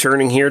Natale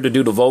returning here to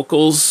do the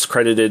vocals,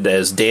 credited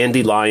as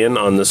Dandelion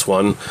on this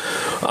one.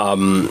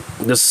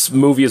 This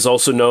movie is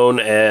also known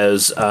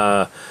as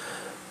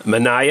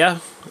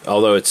Manaya,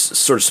 although it's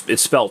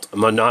spelt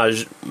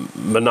Manaja.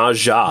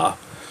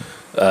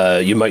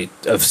 You might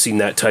have seen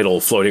that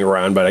title floating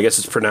around, but I guess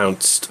it's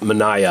pronounced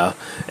Manaya,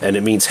 and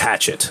it means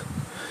hatchet.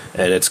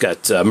 And it's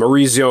got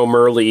Maurizio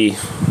Merli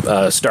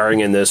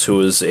starring in this,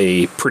 who is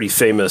a pretty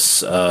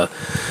famous,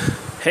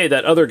 hey,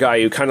 that other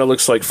guy who kind of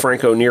looks like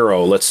Franco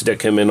Nero, let's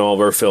stick him in all of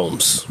our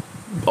films.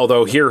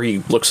 Although here he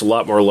looks a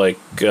lot more like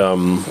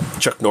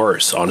Chuck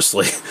Norris,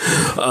 honestly.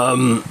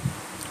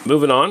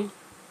 Moving on,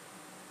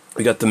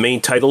 we got the main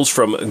titles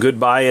from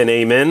Goodbye and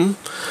Amen,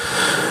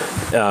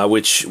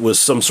 which was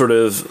some sort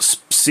of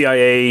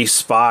CIA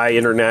spy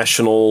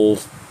international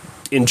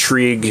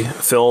intrigue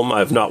film.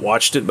 I've not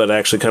watched it, but it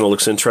actually kind of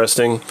looks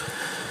interesting.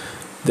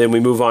 Then we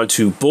move on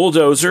to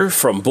Bulldozer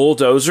from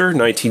Bulldozer,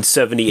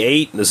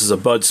 1978. This is a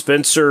Bud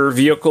Spencer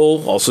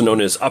vehicle, also known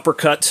as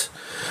Uppercut,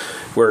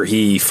 where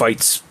he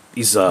fights.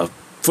 He's a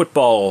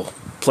football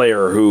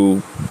player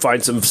who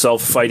finds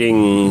himself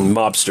fighting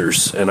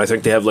mobsters, and I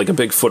think they have like a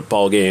big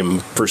football game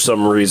for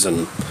some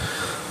reason,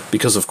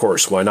 because of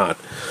course, why not?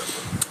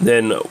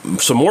 Then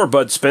some more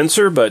Bud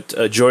Spencer, but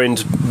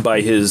joined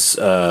by his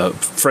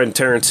friend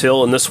Terence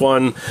Hill in this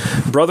one.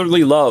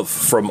 Brotherly Love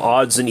from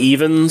Odds and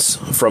Evens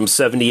from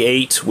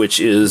 78, which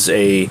is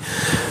I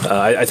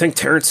think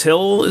Terence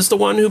Hill is the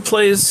one who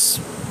plays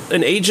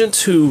an agent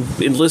who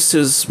enlists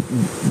his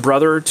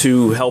brother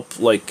to help,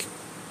 like,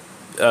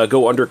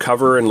 go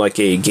undercover in, like,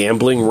 a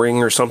gambling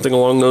ring or something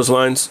along those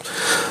lines.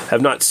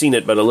 Have not seen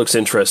it, but it looks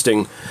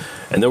interesting.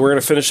 And then we're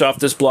going to finish off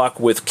this block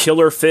with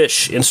Killer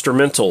Fish,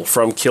 instrumental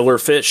from Killer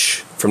Fish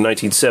from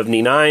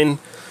 1979.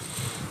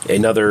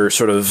 Another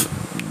sort of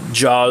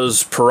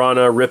Jaws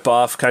Piranha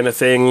ripoff kind of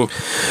thing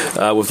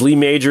with Lee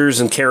Majors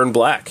and Karen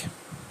Black,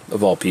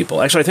 of all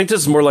people. Actually, I think this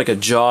is more like a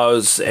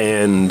Jaws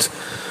and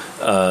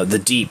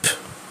The Deep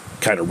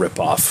kind of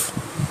ripoff,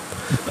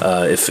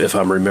 if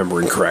I'm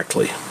remembering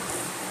correctly.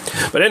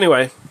 But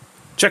anyway,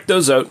 check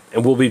those out,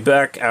 and we'll be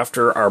back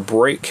after our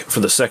break for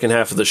the second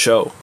half of the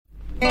show.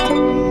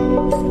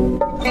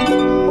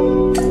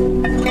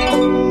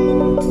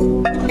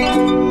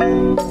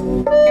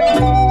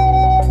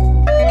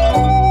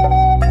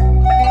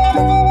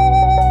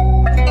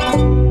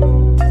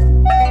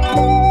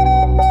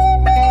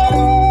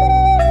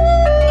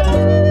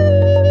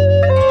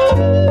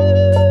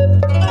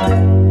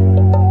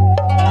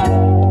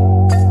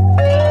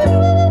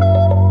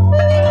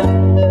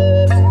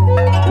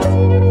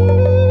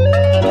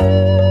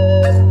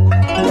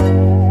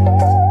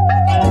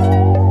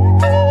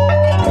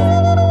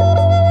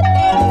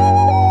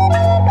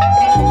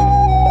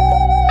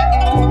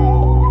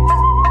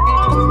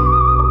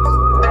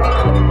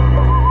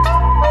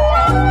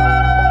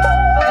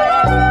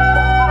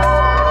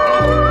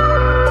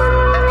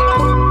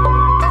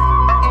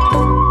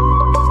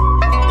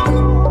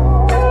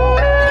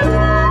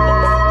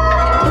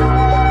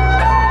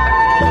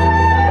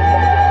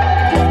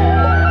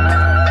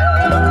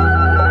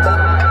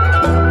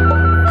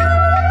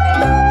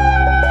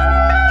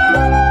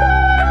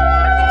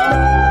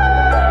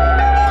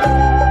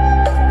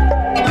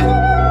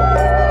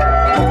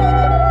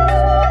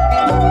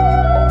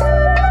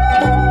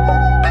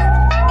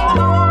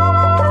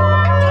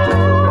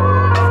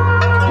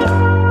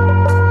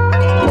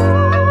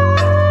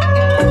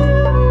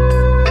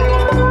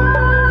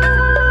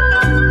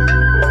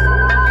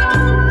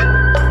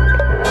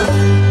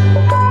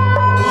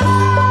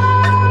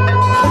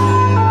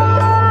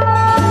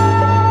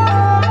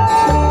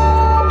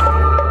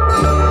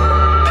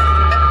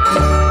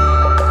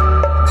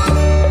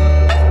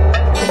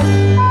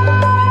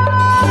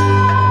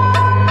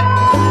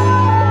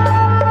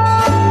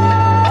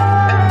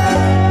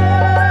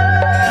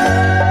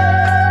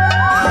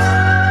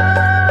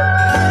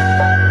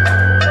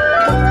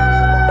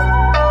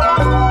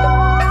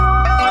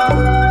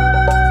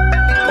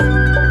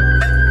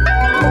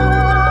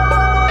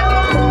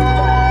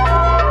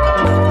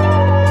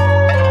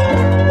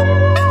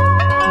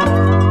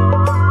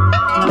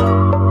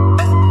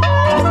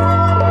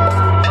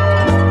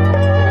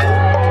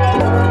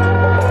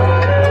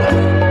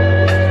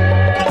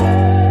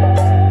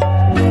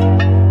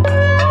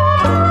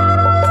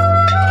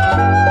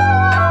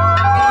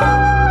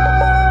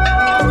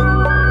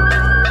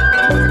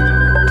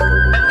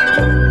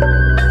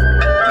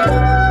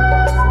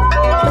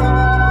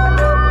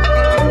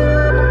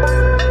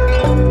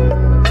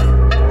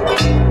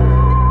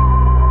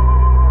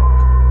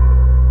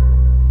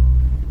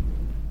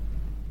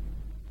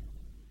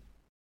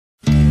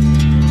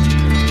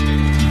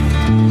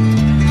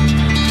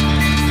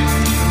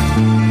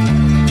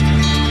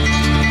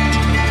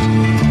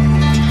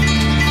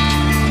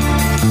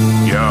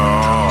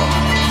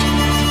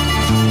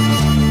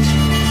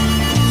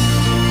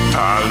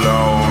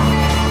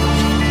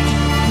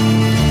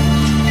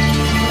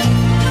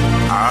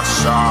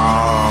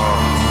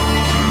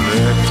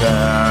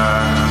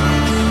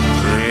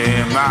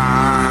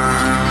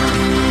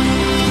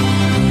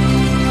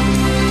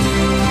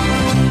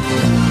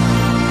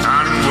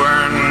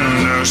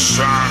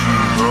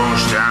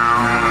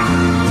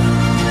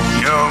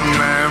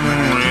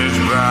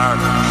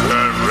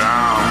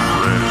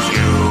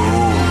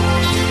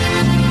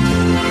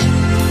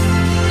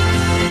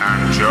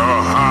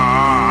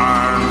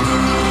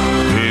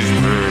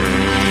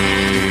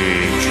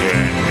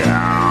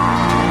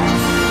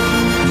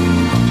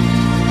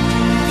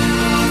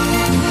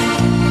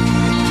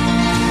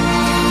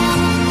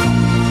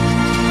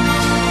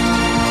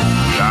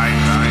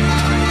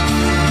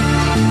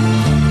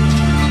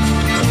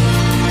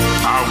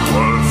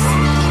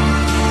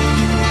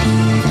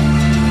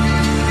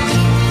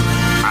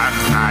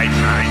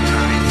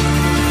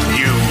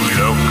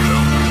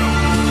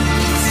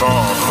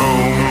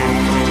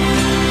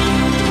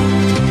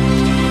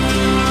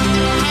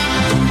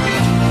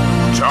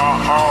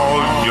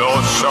 hold your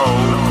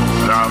soul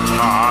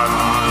apart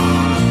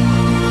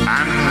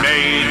and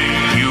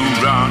made you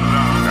run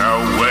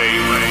away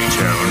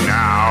till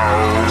now.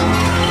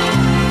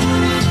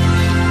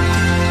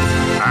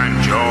 And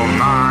your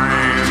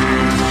mind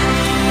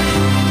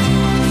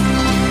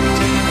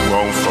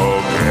won't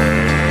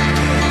forget.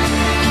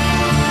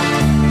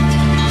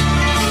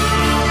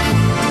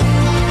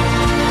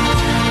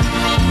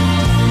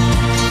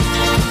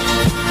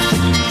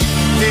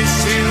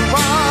 This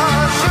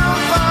was your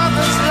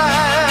father's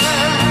land,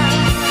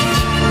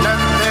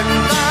 nothing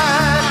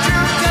that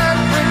you can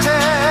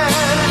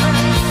pretend.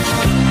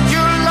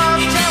 You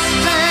love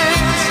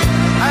justice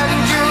and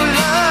you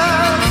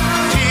love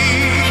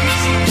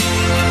peace.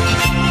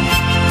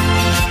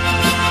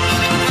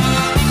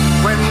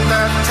 When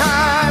the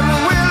time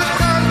will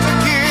come to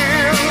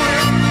kill,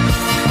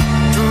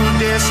 to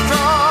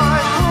destroy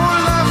who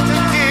loves to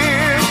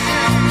kill,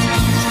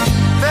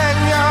 then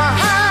your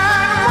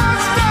hand will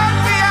start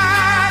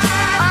behind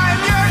and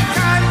your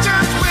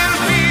conscience will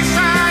be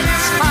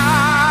satisfied.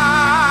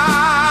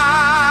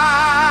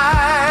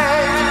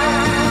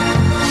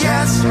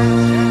 Yes,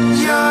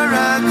 you're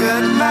a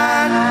good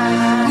man.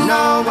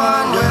 No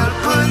one will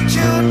put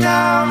you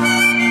down.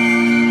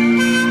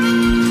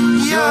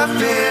 Your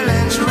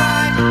feelings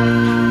right.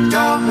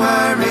 Don't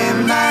worry,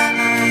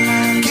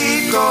 man.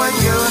 Keep going,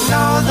 you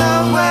know the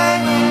way.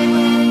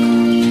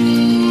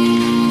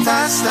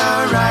 That's the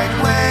right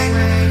way.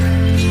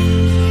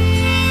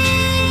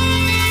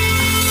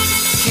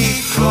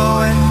 Keep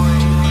going.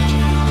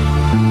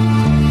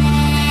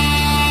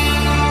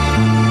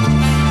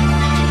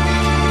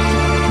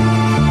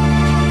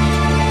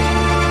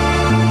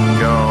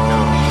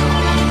 You're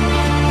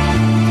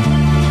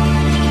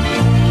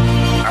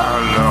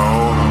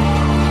alone.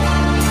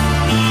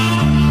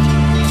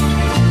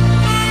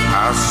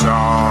 I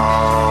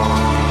saw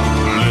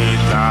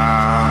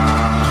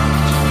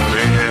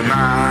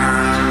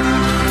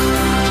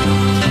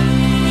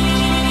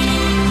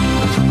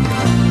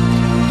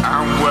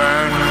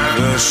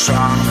the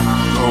sun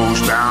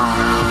goes down,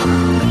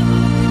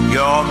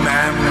 your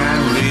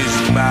memories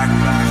back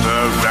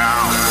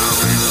around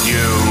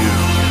you,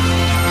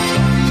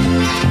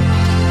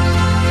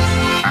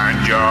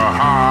 and your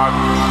heart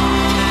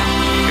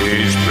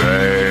is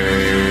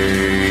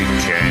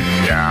breaking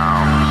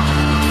down.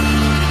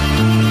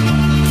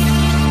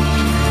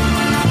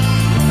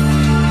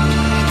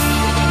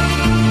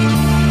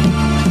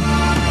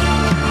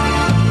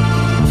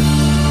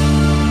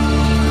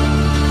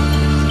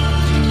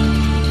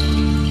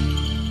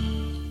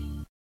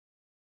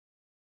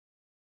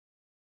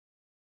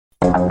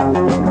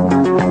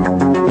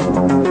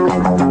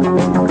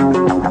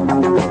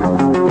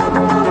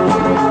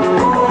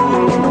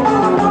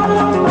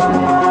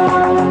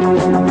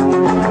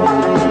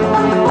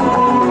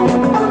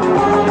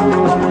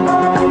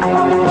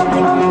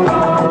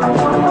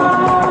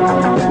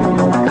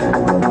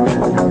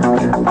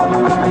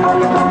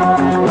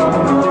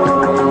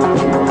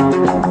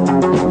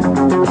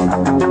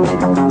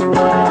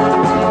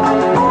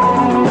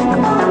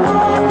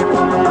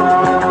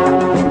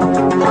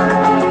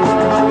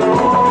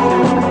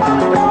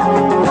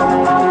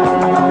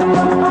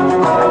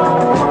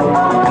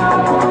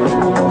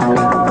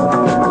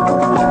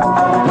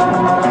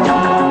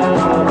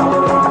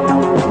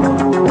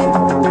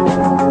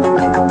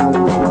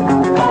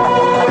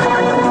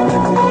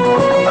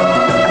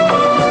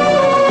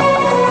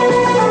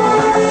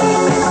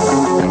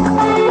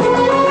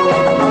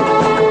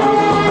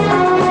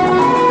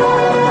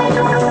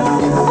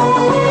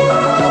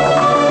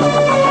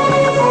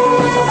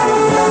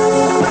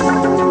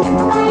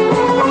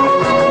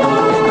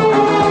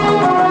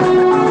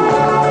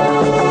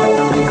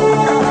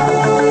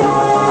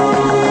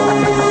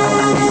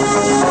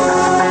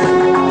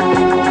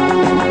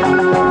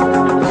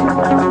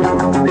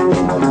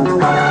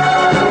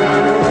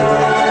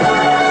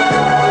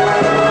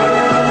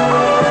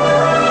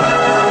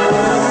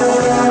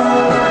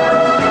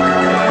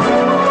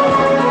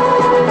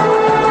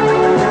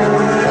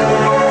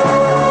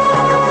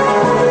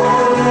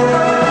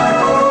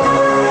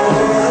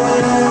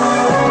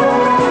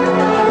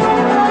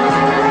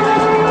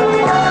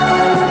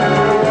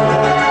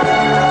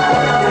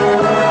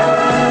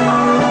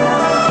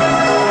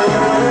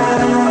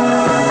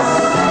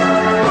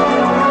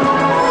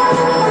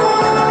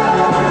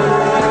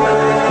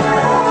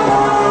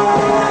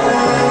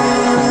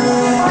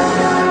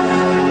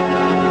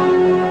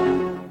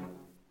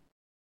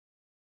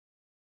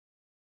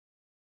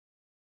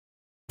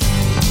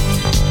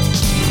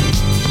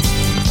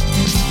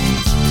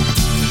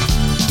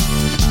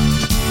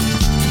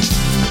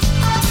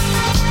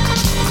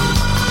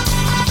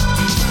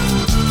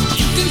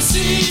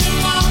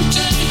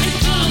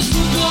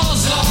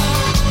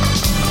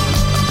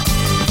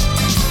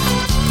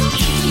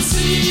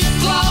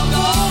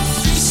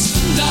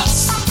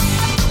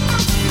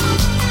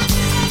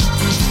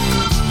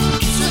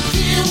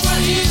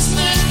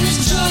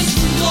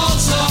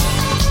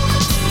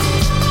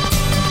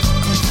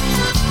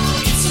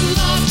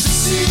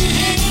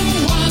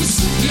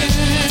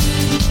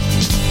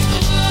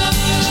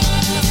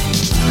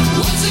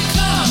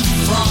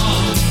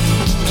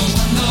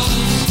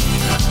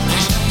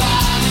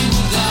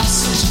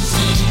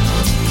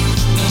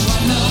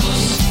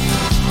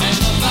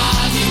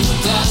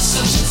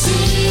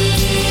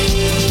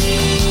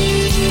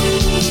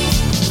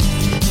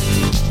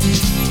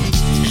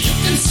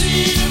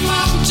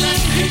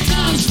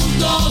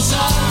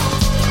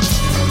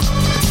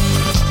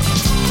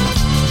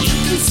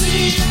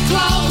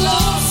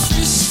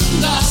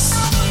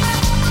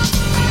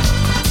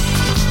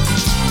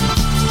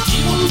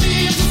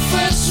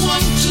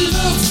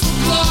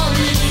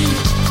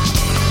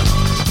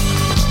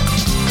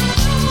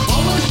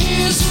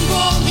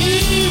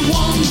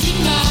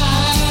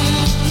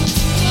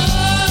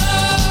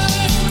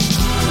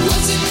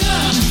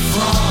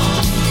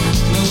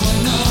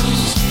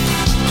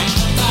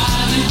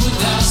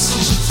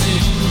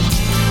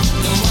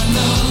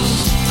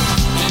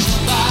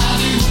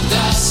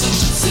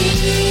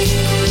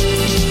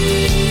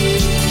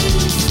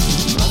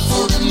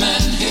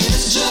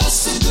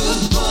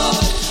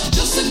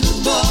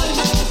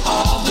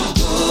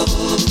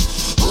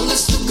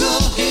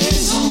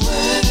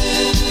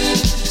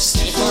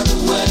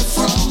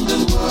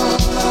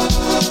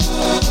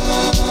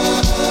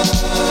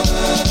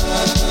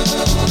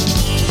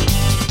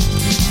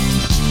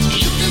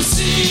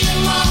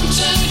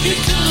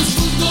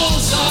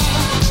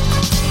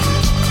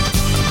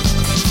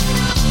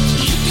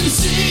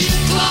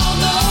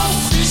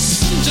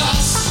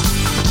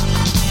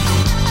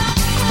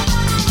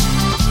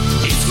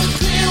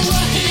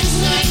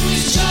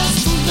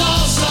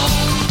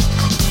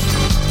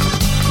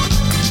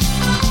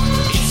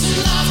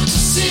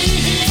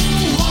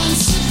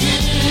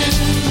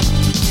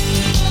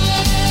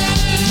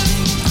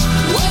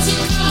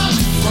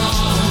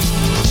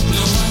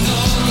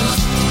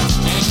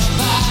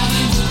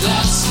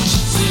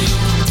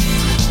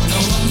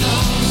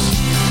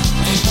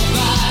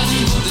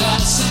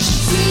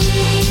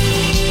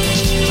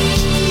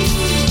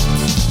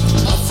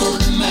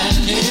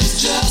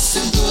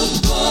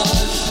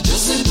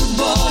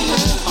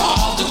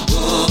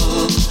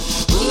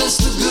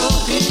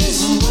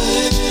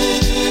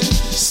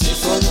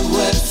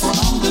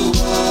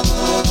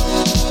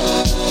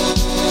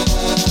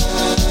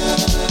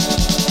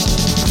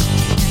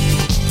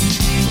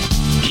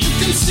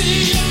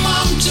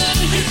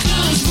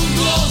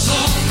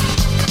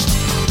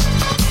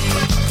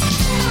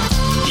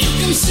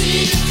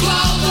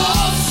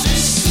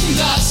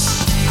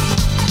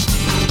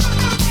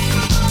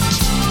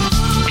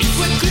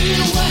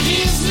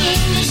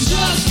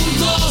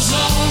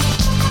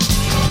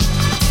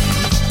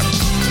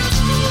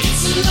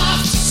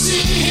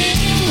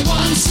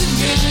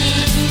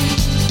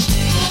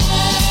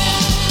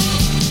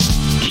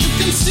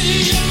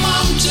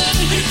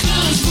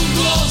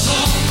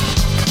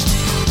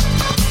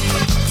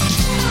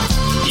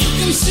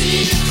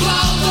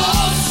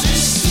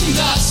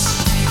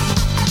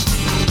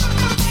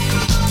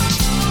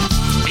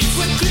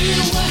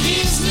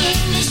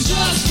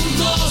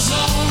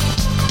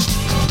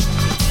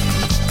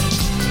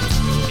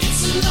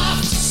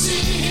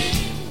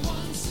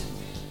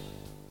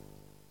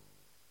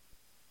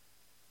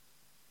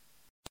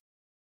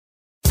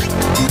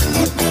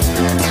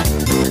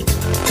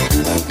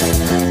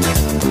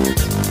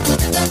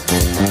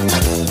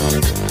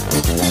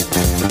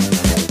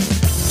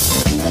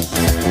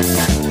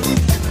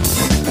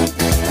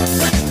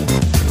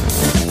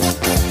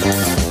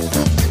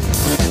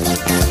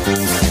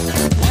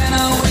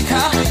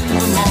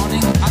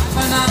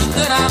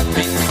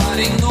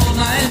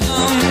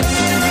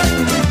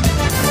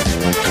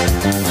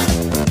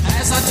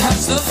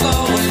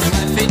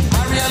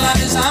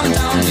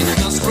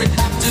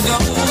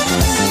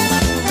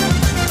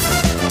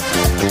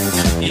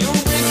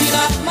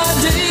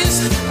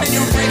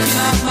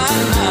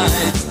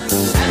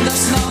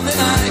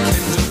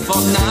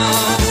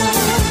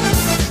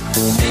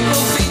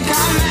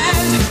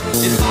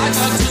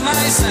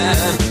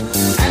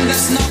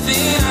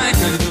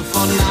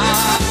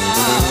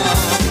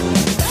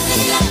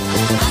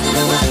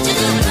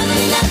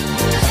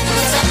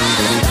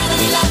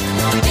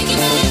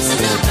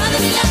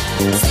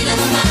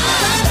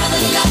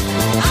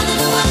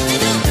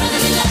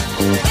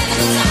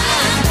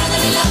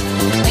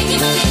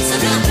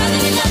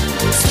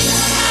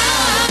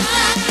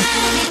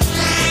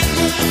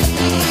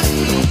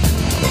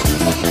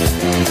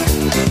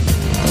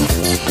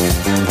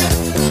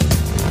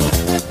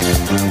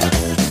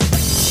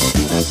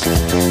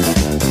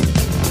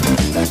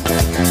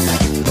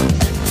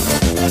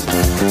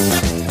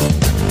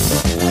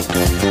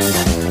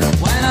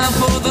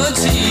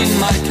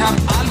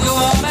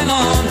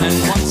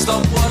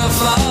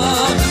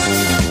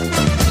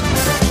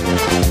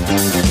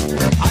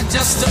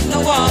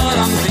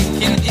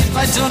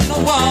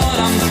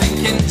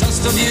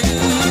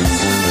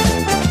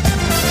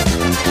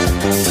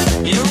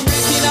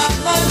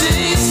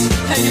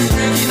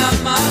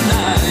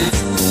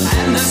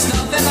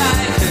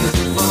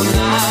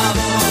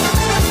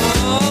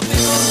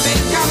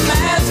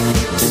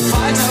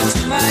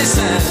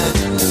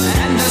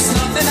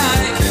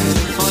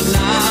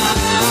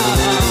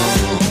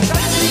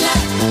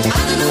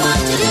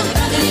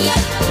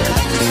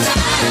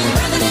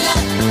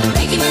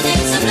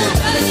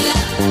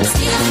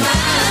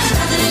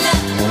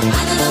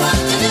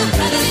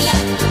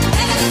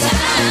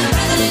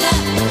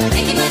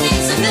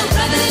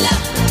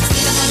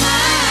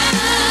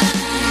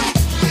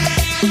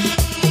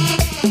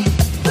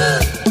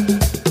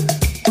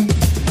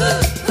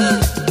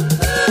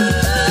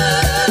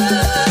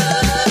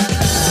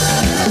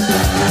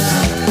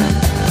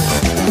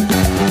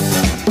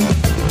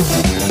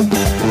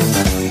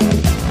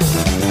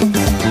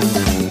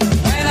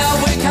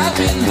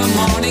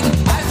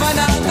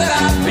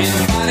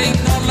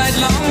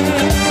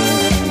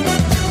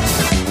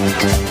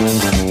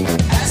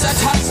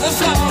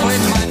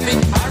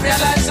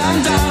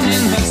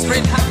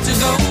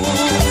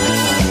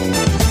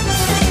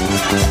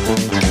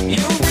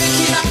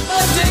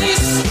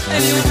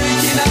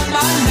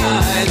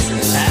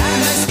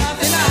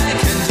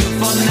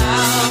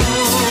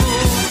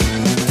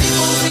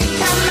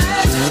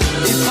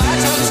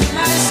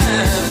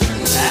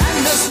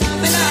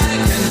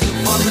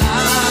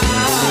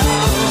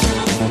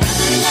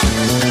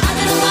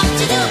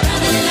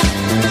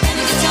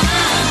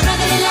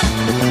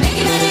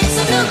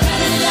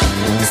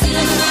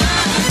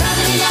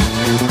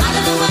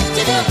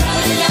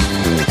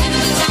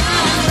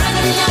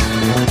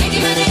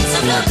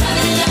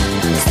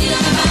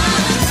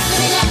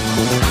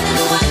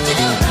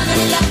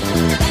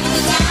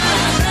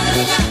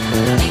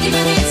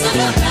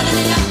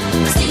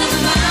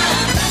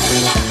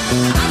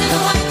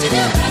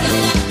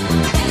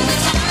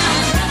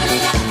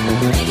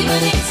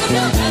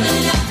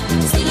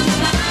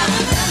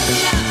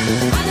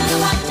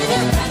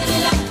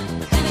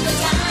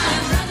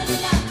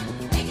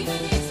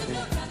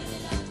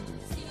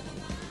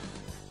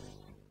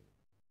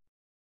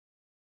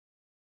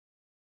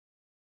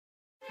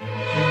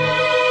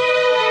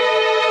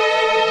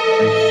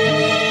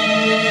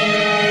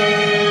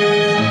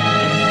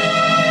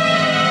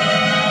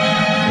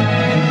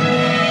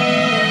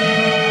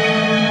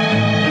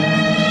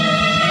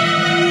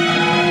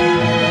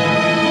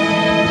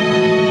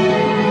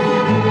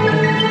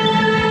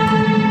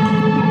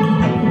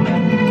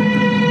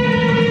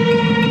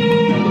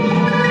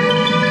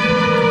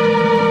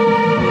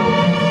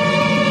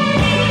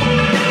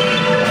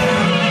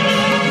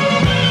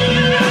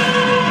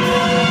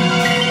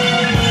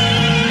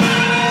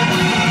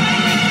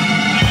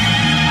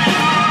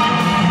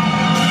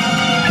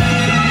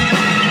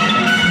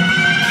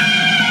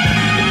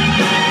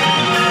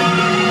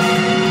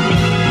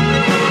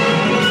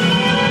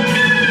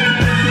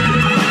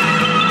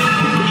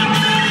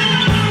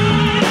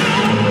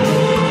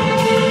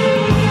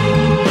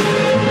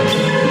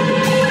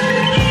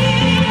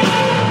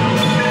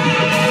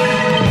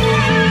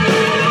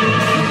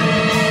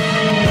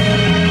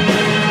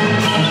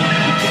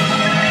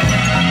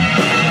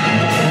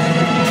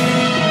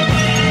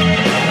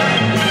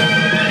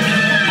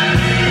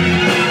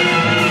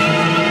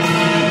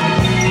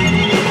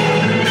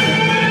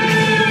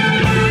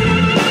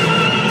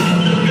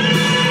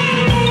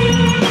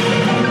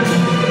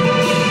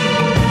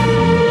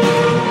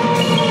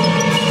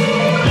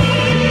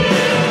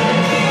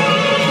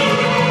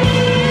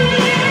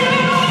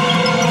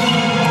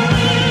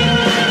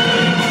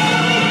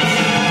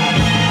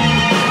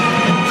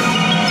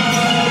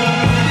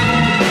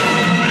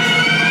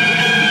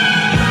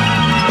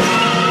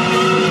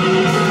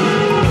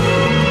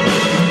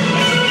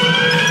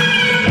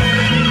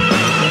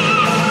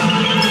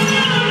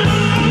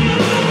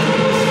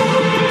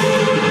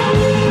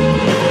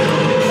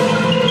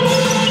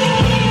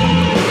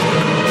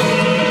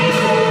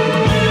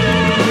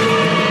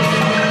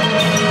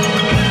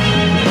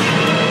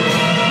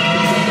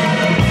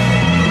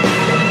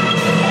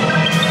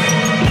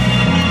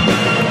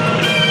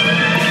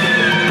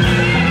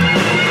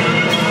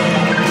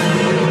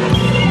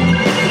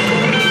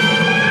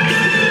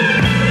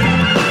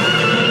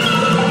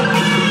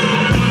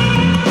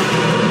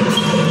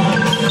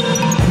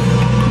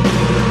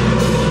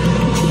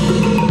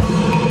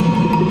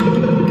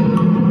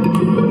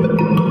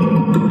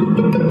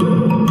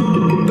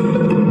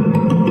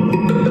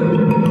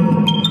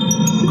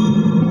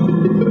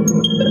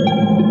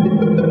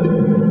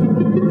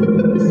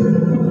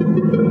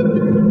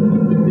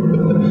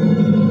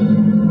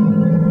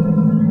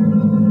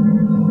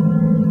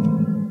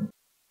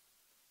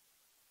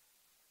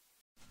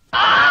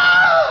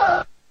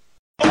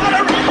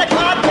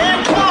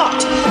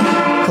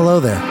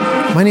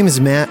 My name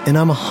is Matt, and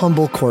I'm a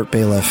humble court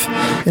bailiff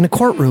in a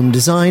courtroom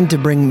designed to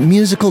bring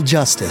musical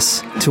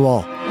justice to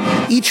all.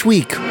 Each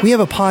week, we have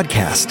a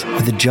podcast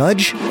with a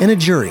judge and a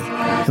jury,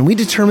 and we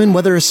determine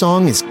whether a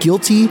song is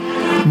guilty,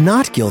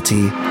 not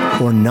guilty,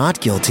 or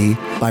not guilty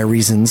by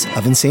reasons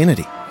of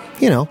insanity.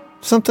 You know,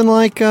 something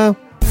like, Suck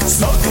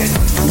it,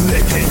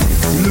 lick it,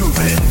 lube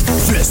it,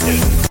 twist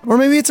it. or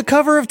maybe it's a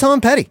cover of Tom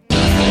Petty.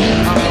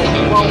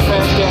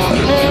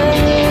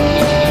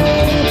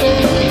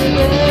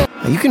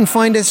 You can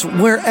find us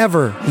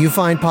wherever you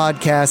find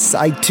podcasts,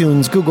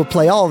 iTunes, Google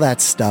Play, all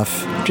that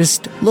stuff.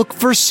 Just look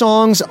for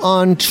Songs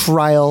on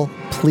Trial,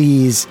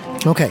 please.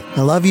 Okay,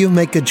 I love you.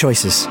 Make good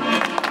choices.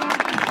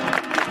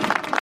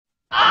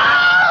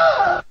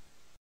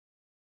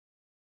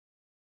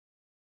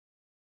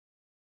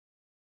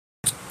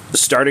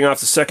 Starting off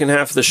the second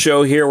half of the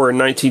show here, we're in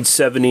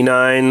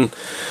 1979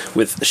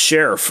 with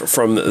Sheriff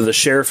from The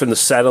Sheriff and the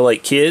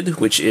Satellite Kid,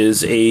 which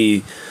is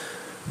a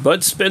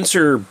Bud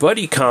Spencer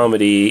buddy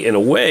comedy in a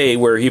way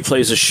where he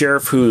plays a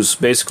sheriff who's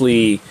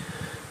basically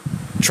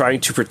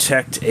trying to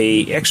protect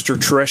a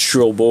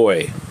extraterrestrial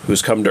boy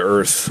who's come to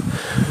Earth.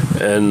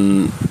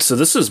 And so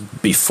this is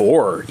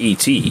before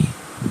E.T.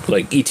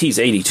 Like, E.T.'s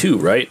 82,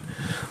 right?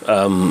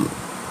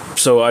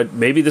 So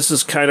maybe this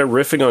is kind of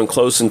riffing on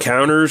Close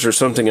Encounters or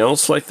something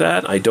else like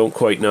that. I don't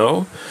quite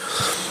know.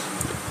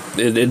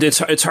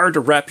 It's hard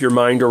to wrap your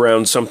mind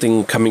around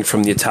something coming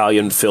from the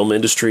Italian film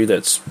industry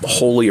that's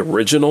wholly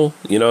original.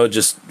 You know,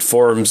 just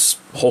forms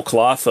whole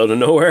cloth out of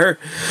nowhere.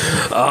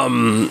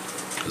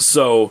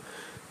 So,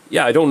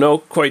 yeah, I don't know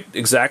quite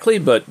exactly,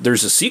 but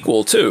there's a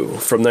sequel, too,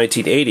 from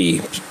 1980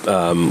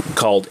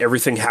 called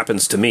Everything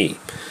Happens to Me.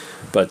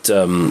 But,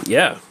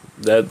 yeah,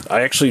 that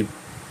I actually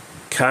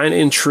kind of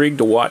intrigued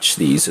to watch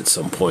these at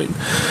some point.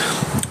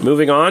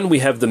 Moving on, we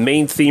have the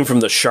main theme from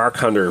The Shark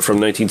Hunter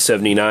from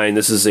 1979.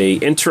 This is a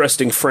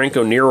interesting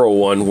Franco Nero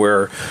one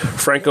where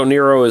Franco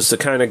Nero is the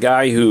kind of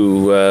guy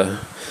who,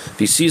 if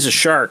he sees a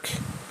shark,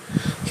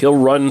 he'll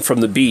run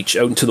from the beach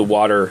out into the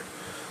water,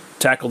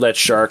 tackle that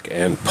shark,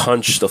 and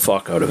punch the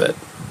fuck out of it.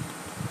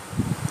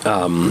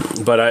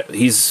 But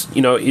he's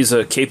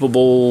a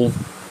capable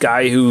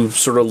guy who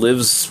sort of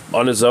lives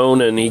on his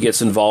own, and he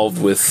gets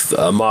involved with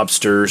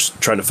mobsters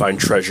trying to find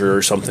treasure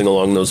or something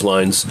along those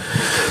lines.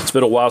 It's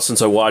been a while since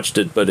I watched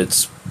it, but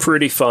it's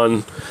pretty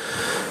fun.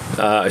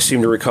 I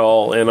seem to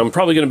recall, and I'm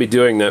probably going to be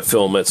doing that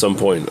film at some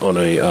point on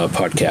a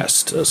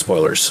podcast.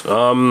 Spoilers.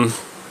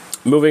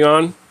 Moving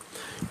on,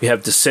 we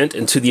have Descent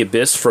into the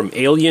Abyss from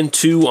Alien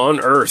 2 on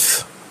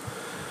Earth.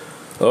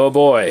 Oh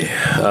boy,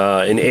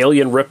 an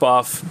Alien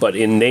ripoff, but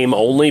in name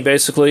only,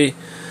 basically.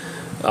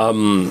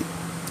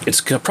 It's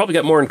probably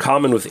got more in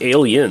common with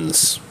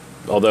Aliens,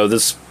 although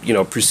this,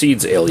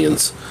 precedes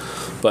Aliens.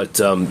 But,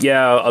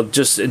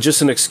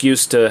 just an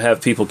excuse to have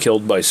people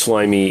killed by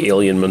slimy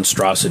alien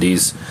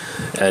monstrosities,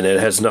 and it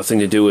has nothing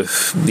to do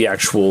with the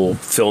actual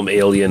film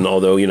Alien,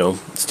 although,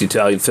 it's the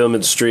Italian film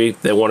industry.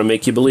 They want to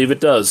make you believe it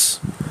does.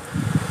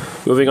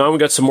 Moving on, we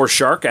got some more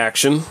shark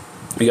action.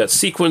 We got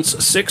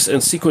Sequence 6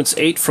 and Sequence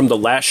 8 from The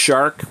Last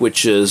Shark,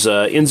 which is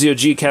Enzio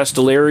G.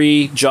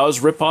 Castellari Jaws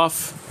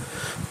ripoff.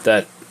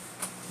 That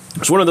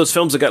it's one of those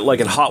films that got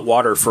in hot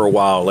water for a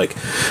while. Like,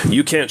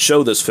 you can't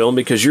show this film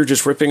because you're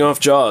just ripping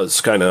off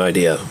Jaws kind of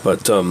idea.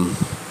 But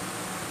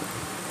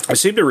I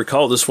seem to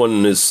recall this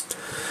one is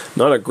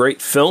not a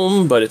great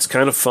film, but it's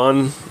kind of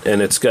fun.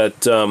 And it's got,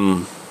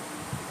 who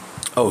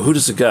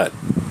does it got?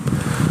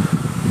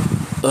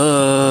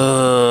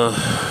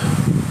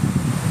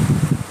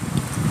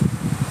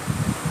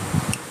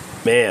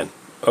 Man.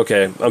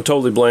 Okay, I'm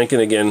totally blanking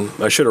again.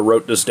 I should have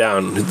wrote this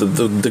down.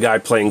 The guy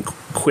playing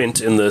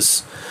Quint in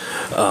this.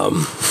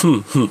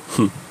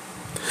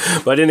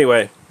 But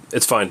anyway,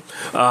 it's fine.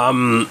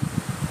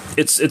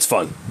 It's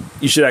fun.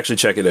 You should actually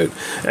check it out.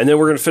 And then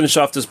we're going to finish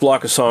off this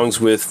block of songs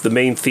with the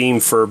main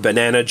theme for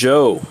Banana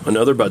Joe,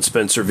 another Bud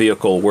Spencer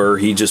vehicle, where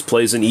he just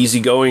plays an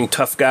easygoing,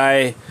 tough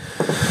guy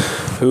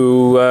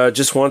who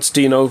just wants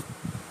to,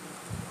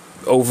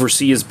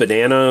 oversee his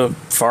banana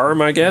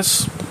farm, I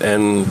guess,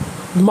 and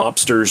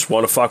mobsters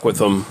want to fuck with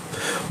him.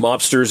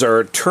 Mobsters are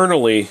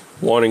eternally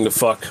wanting to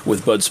fuck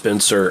with Bud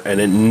Spencer,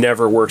 and it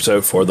never works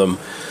out for them.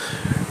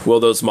 Will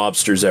those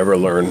mobsters ever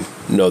learn?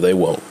 No, they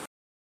won't.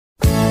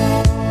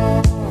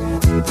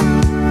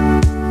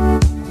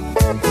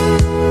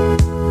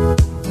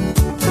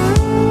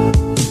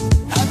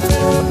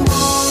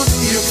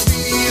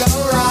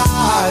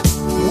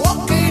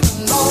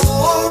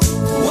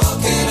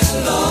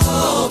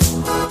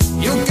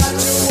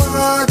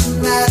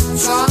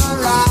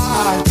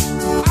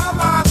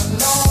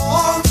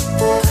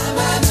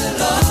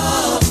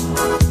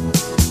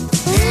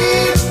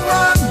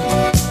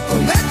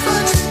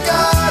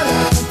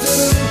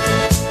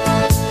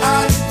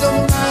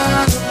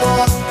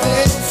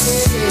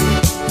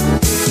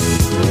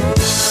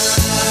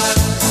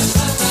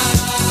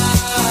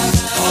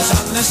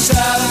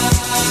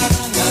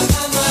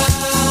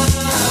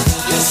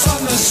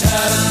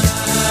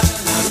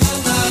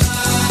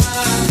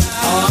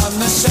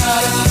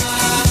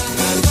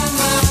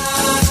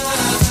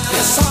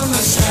 Yes, on the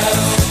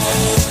shadow.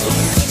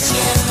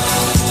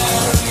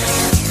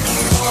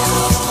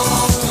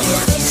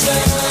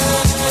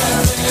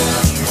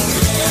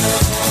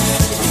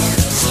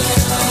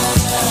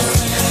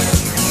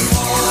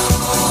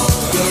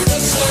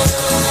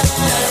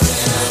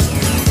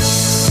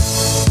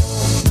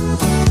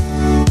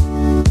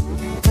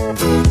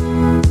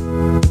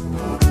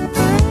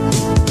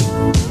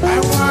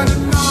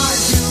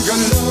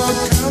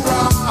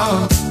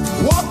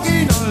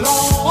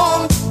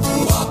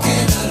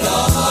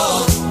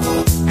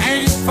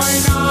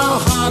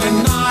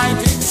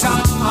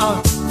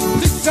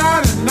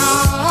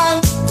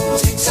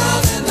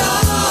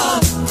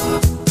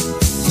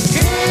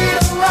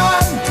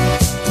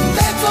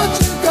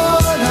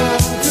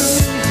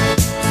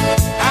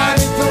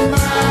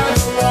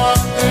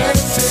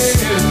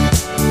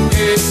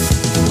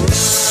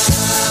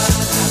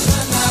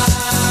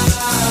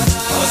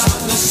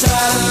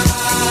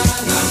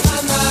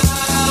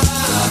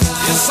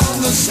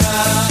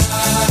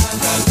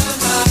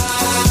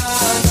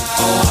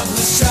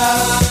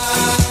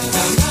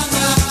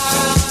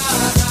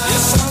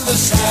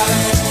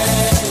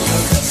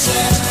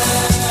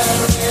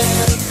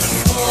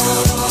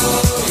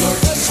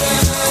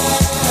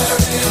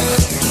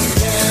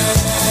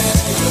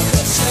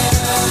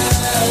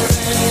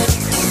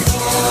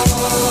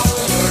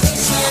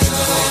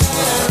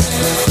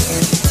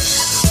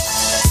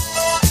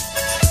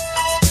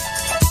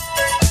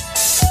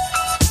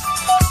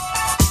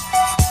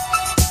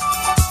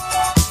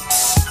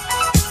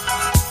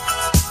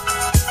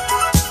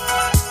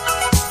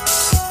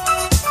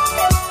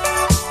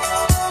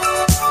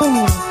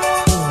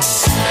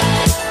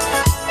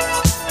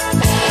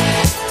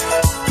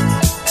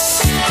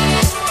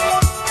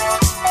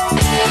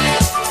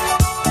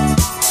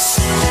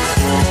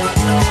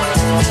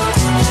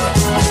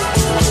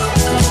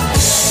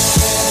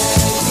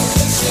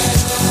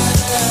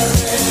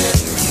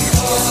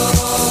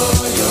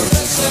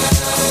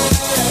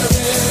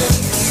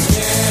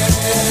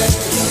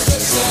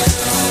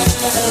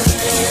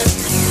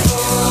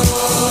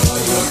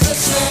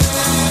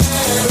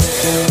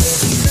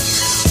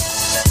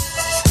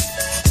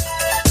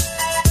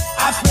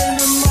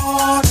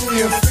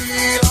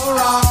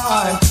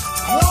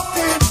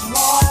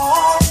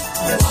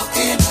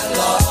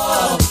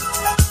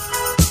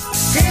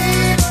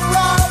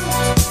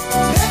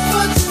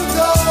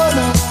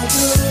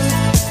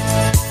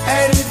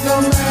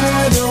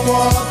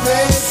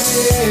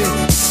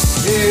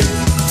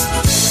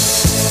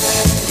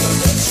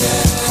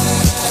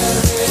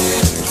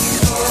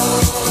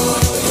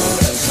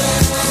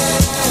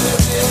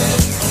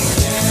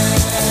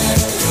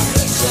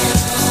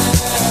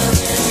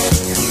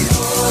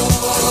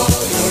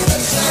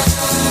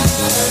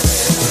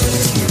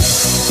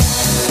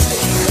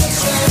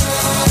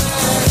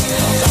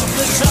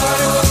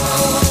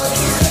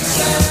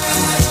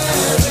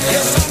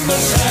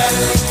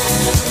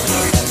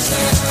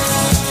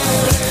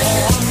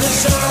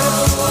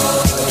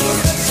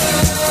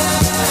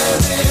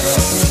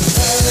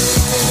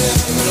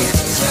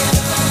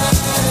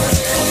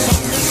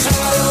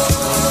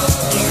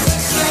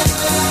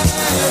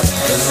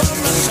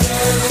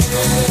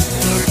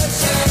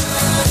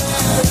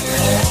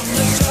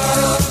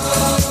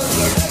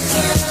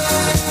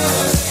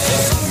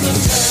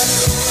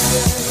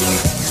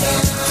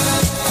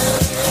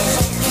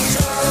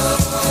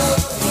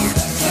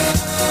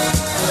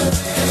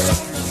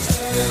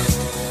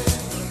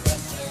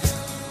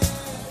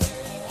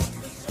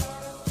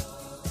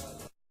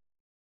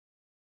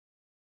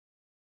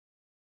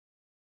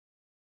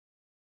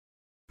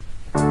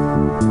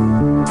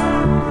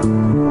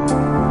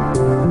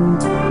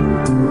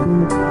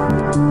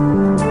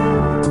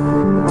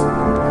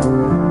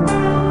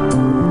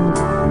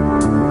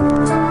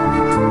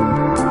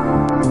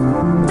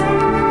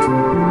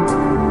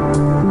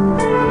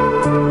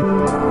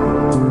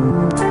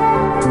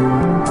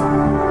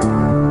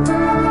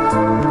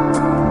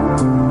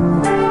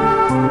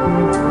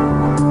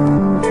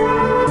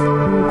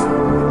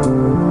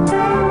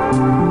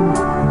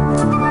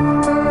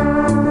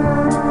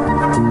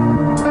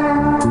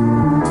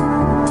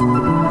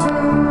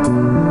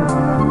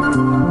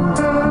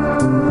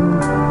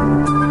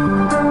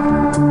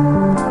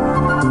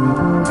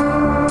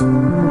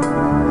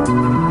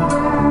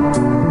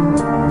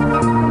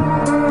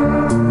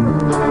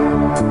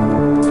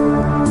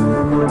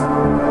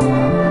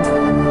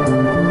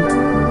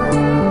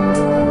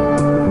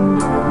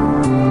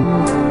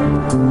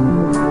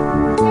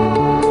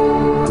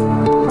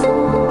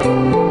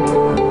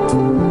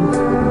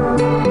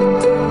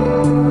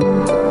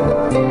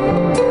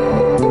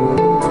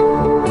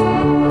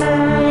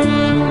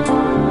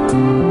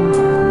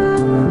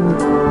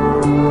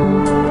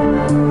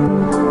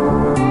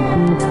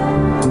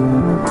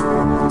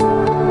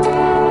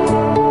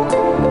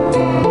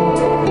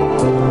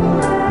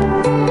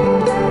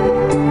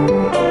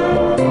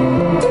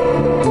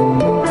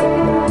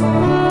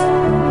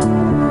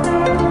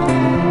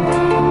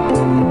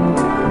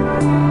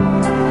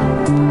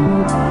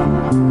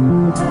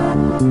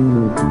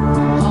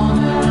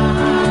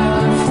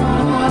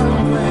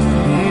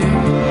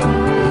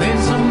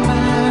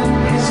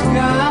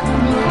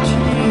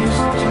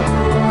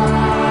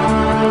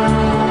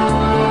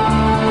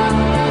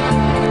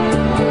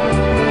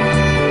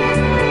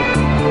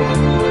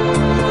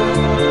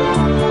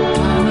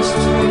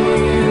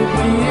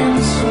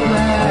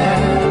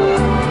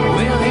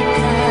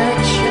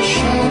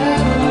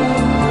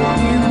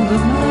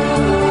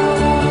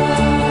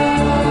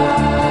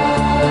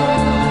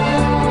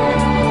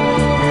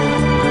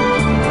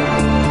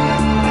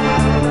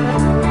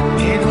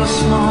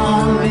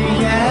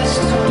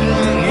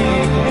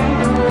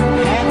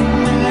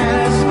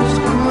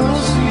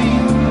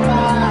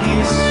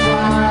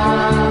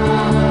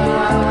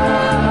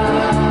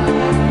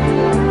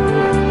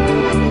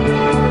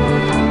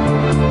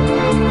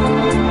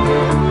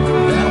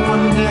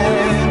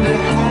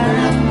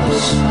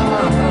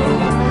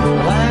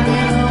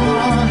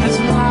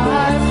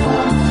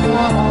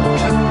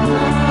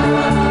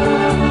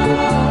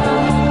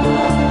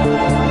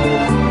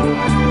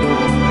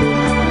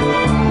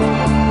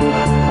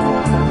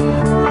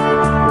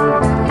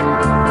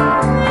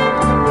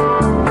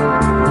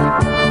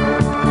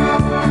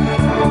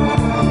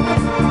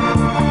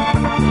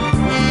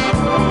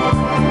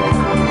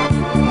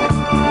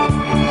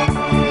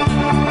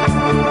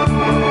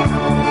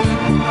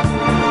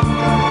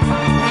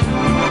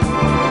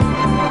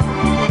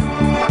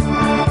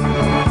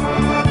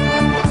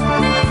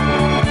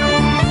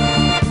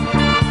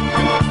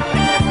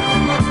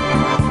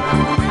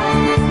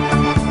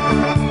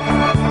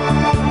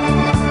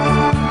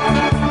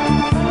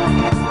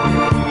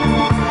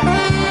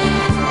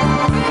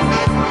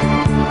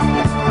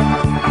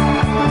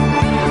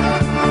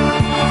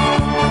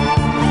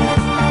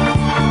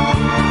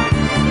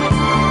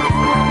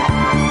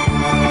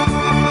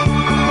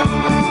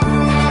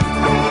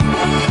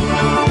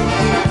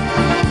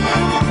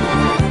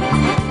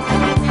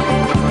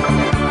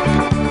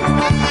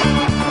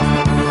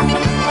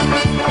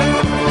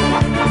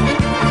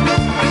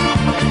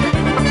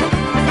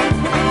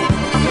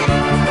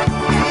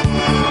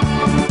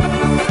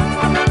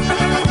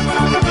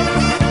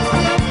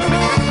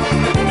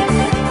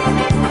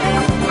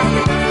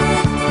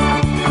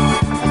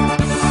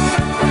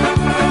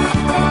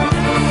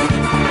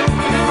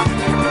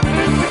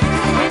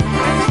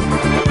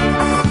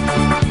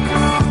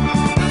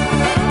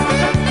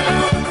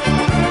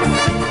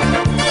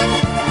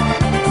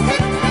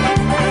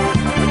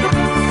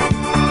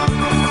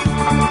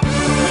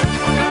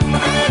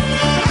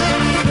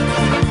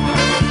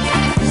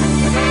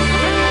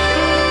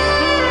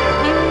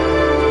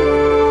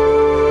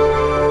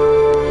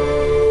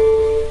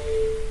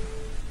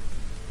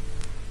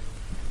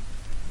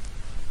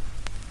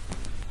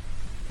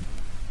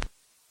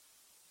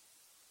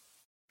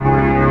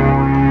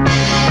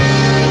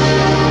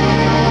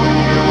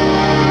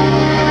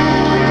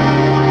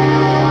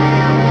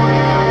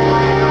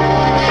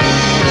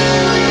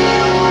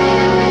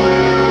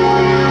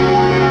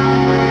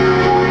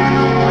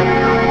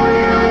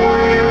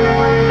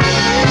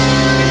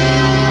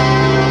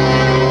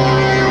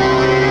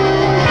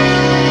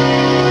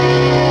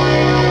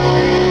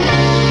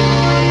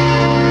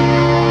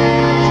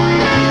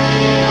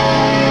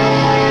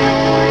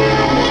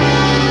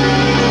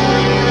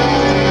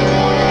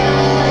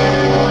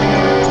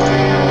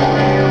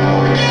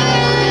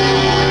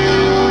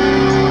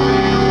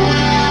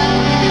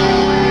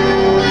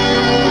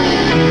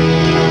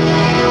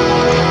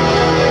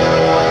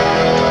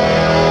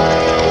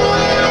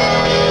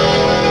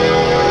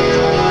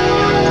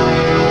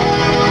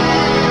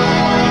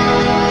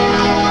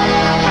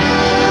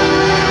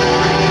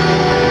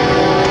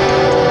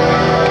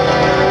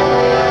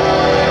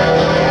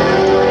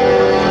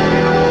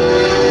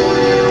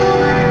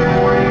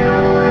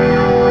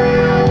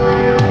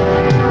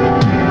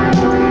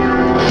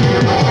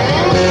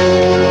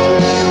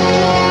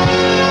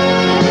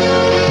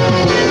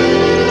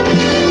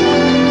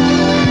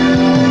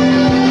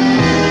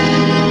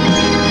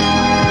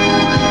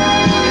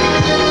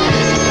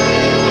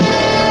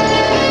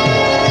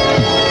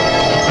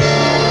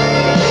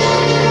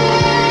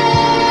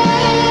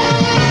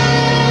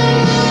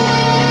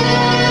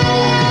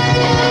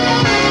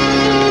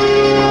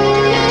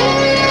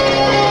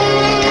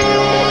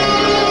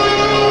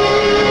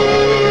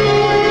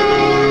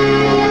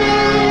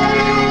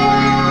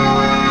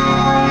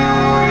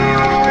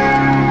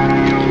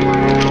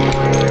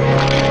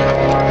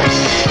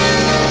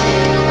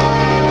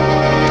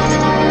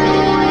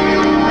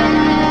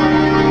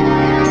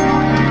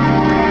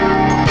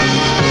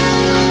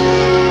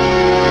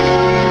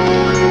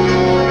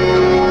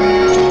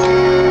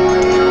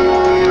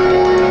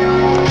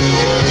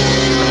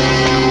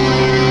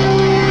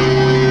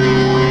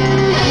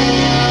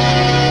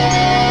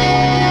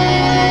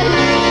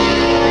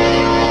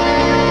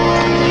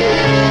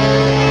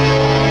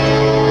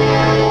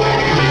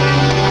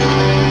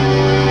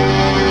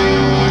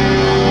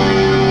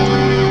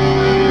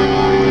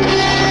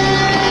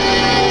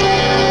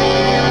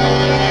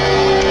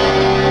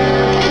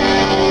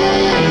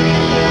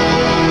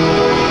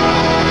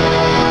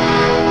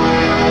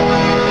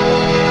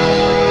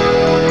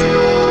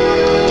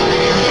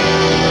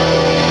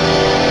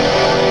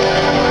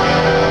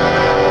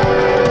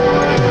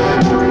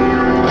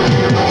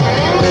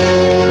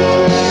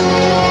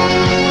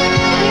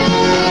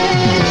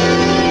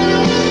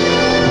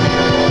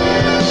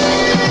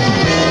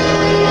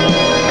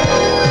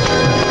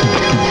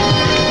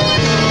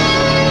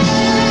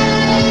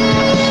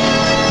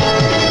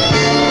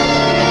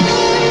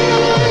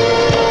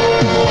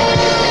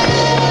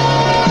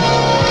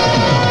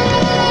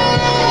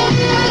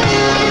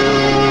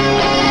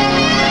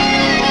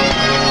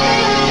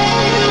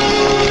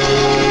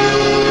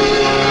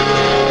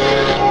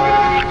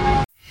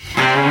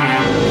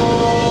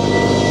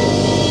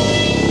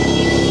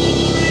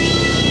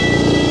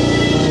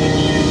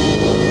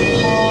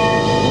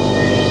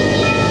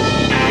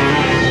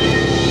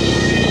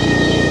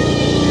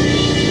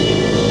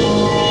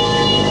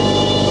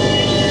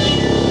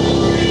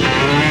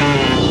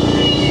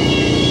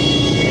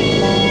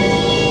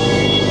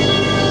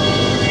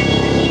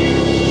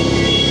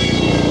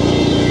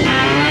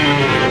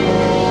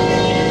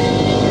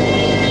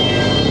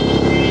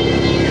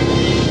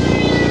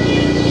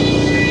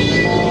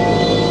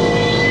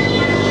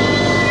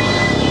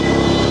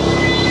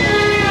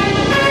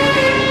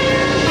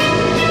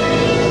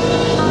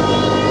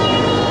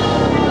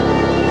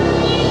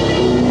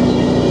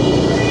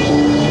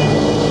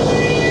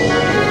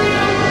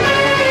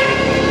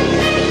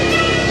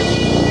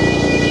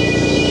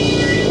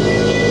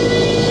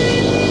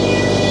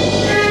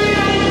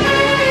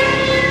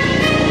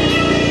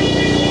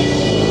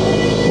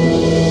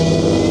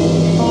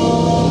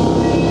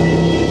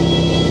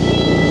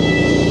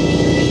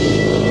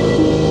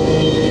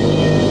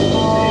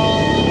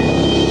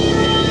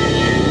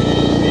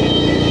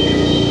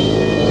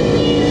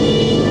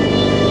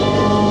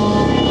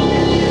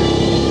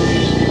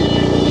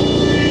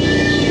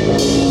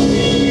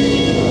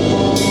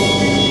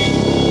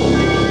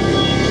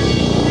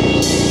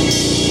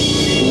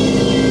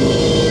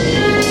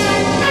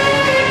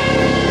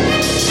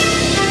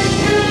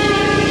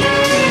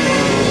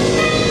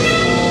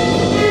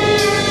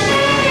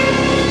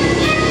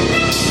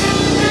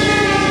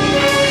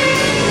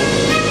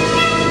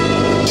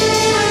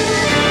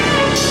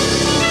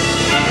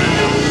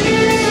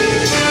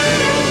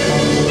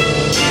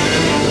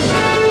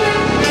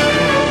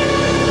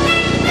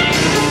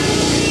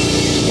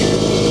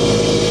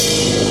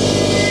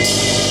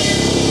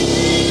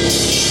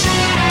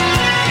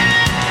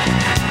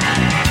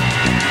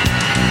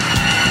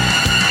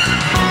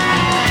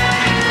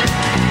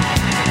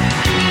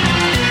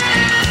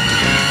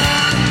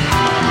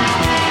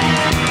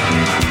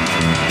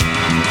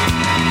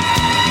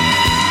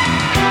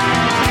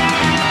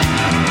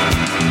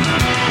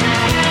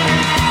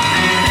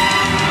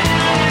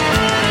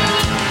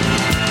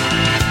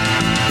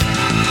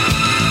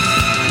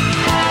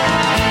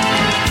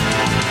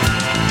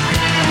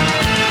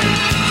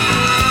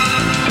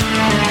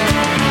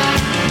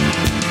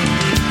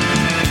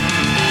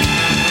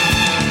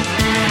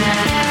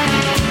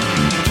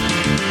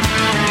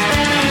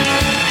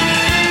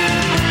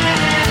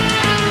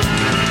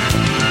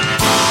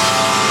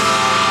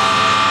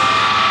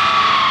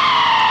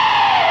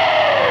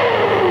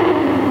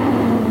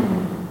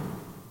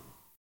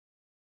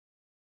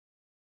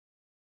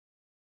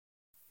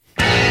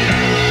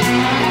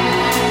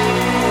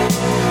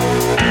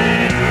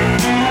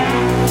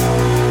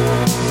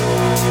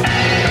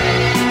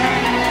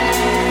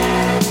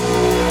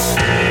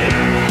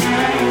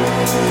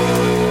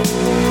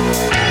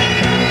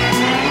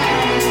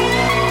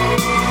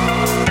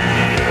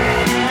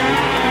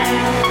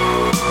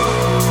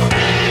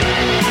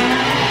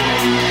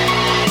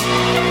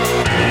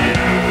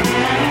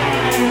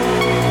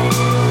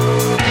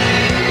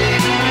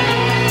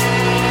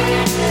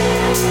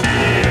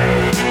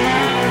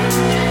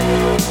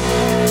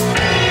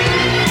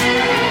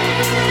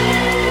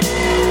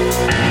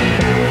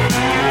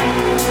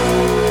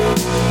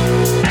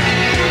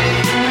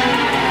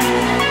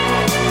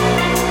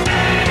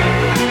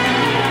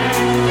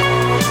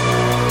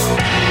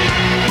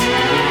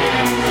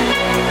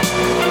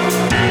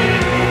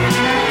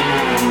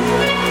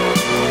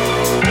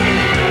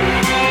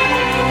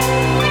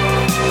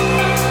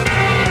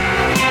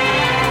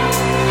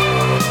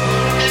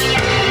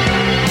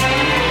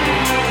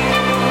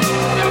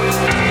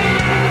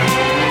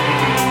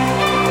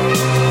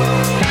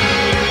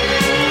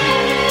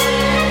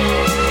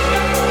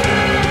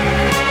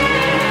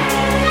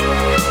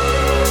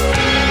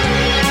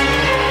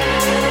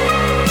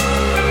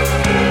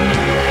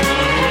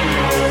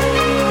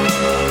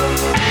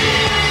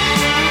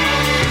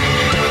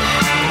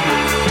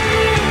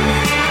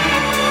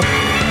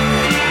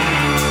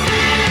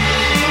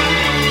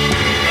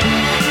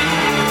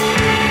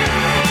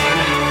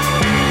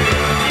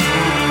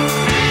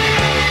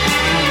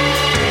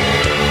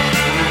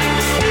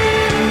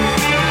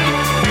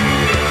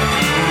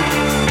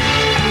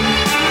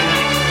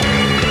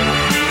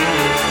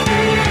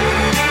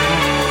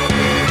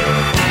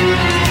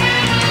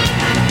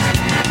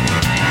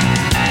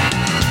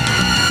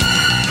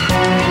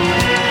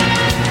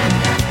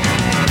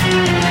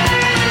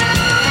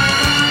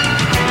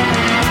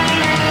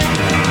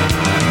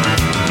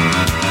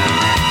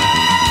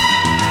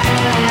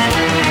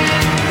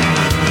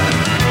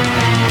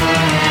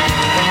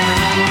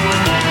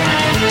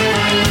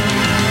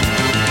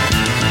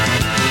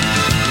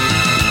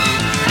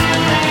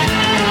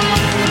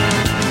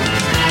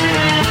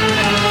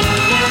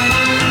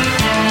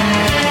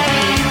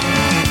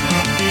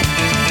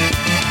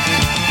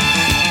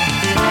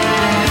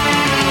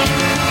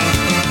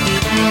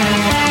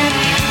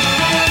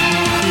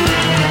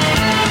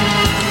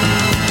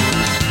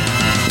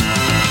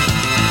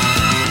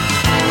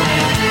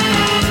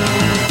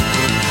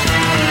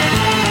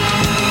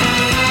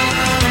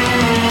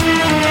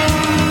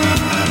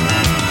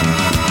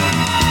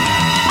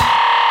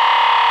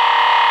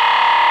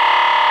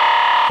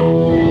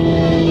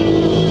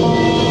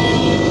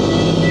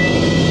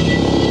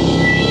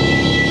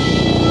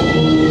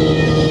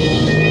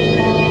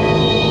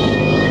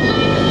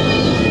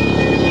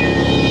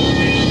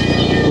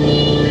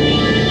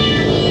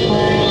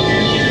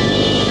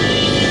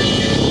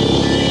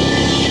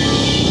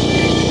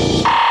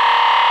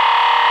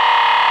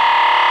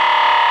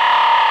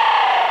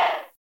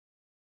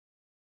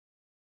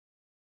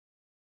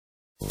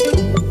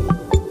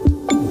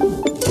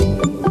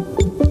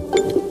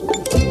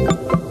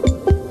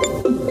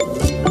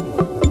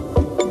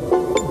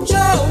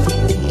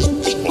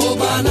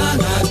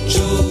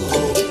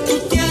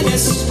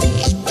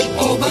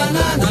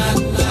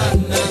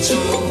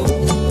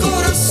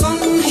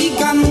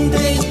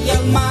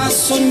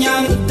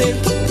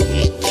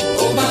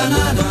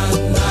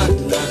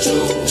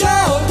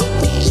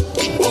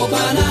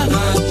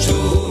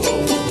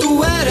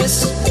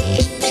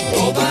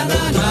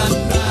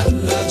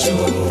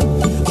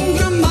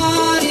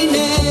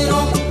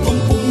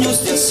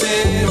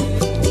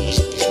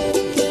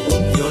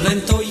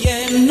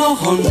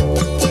 ciclón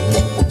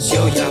se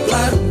oye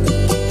hablar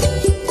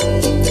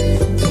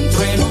de un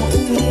trueno,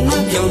 un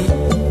avión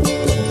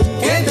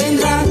que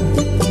vendrá.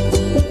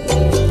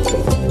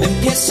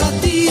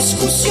 Empiezan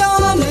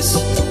discusiones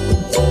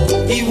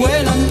y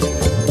vuelan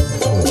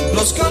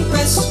los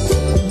golpes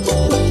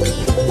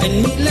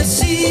en miles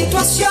de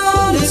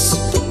situaciones.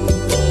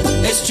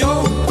 Es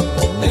yo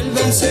el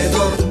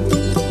vencedor,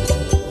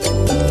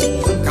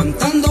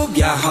 cantando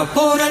viaja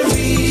por el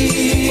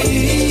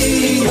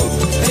río,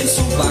 en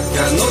su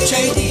barca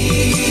noche y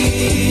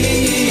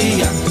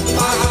día,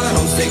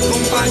 pájaros de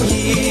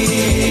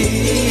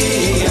compañía.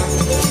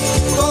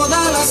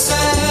 Toda la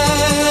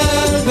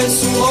selva es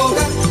su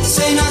hogar,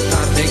 cena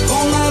tarde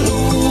con la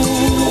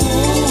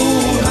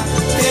luna,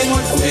 tenue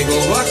el fuego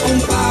lo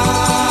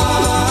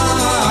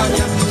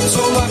acompaña,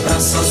 solo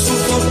abraza su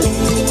fortuna.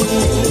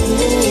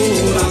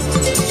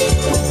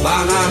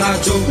 Banana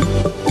Joe.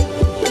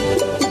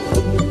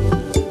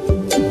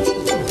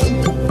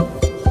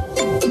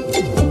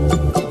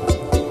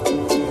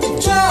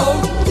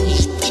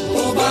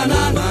 Oh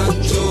banana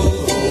Joe,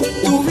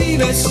 tú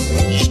vives,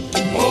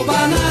 oh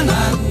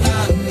banana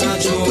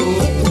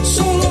Joe,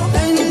 solo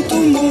en tu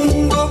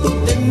mundo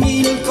de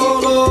mil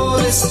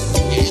colores.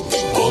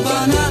 Oh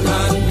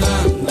banana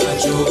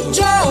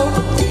Joe,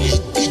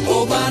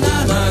 oh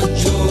banana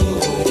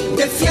Joe,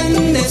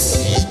 defiendes,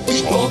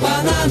 oh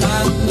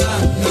banana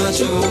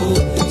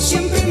Joe,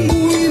 siempre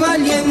muy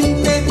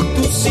valiente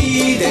tus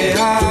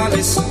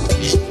ideales.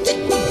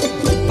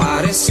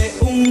 Parece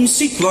un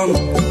ciclón,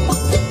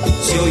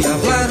 se oye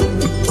hablar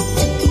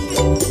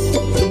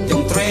de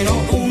un tren o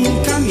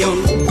un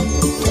camión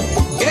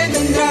que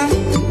vendrá.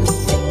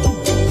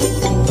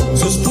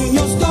 Sus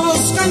puños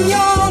dos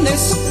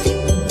cañones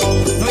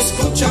no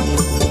escuchan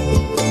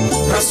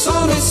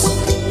razones,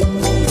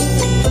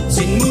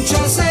 sin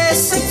muchas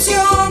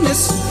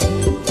excepciones.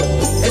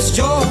 Es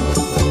yo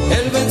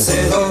el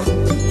vencedor,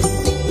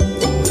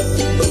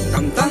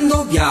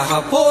 cantando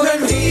viaja por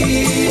el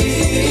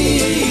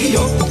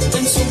río,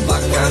 en su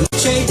barca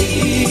noche y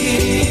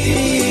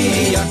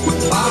día,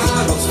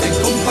 pájaros de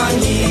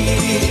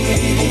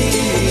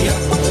compañía.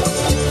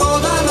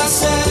 Toda la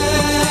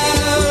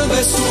selva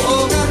es su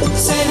hogar,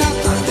 cena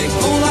tarde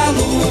con la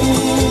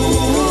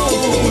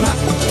luna,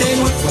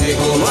 tenue el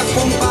fuego lo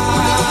acompaña,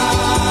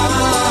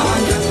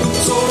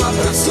 solo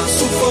abraza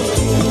su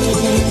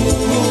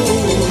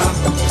fortuna.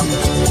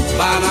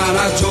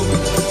 Banana Joe,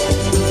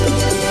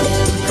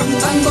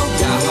 cantando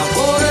viaja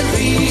por el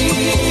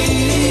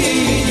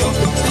río,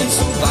 en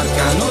su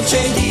barca noche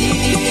y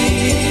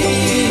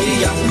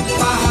día,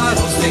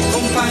 pájaros de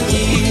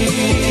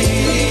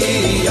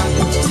compañía.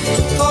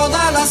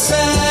 Toda la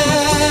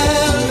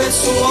selva es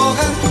su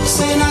hogar,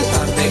 cena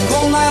tarde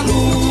con la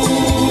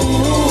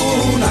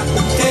luna,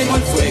 tenue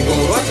el fuego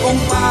lo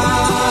acompaña,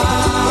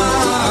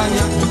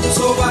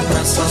 solo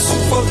abraza su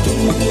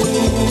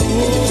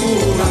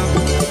fortuna.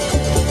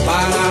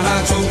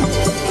 Banana Joe,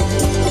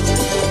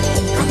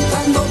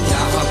 cantando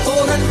viaja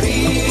por el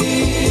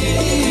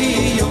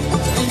río,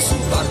 en su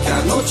barca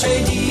noche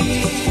y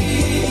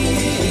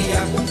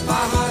día,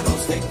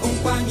 pájaros de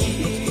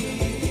compañía.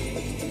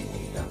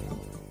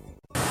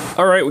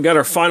 All right, we got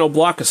our final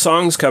block of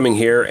songs coming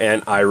here,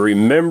 and I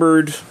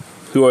remembered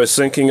who I was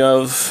thinking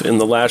of in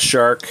The Last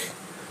Shark,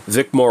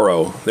 Vic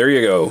Morrow. There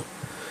you go.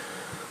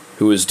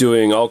 Who was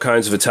doing all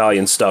kinds of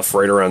Italian stuff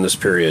right around this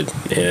period,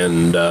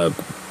 and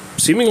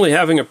seemingly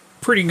having a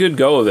pretty good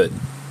go of it.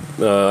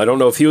 I don't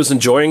know if he was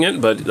enjoying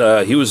it,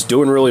 but he was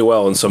doing really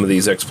well in some of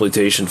these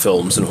exploitation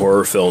films and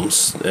horror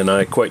films, and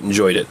I quite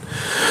enjoyed it.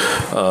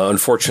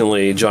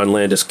 Unfortunately, John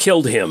Landis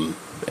killed him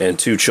and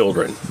 2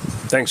 children.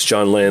 Thanks,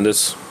 John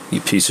Landis,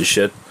 you piece of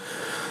shit.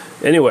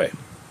 Anyway,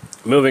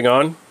 moving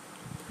on.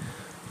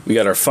 We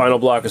got our final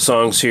block of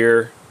songs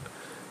here.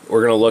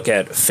 We're going to look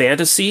at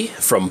Fantasy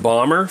from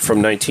Bomber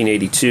from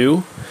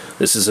 1982.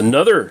 This is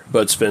another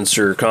Bud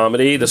Spencer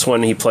comedy. This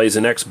one he plays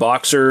an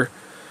ex-boxer.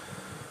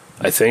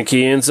 I think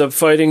he ends up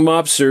fighting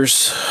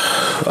mobsters.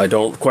 I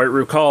don't quite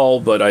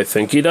recall, but I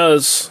think he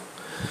does.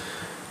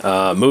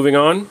 Moving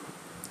on,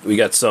 we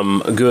got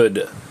some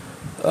good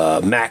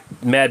Mad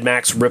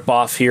Max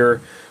ripoff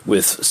here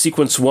with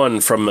Sequence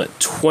 1 from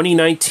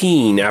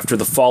 2019, after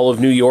the fall of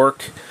New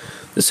York.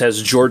 This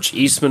has George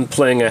Eastman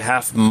playing a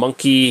half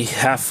monkey,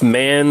 half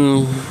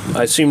man,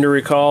 I seem to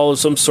recall, of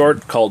some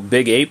sort, called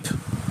Big Ape.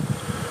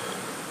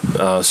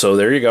 So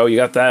there you go, you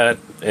got that.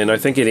 And I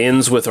think it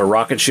ends with a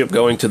rocket ship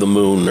going to the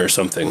moon or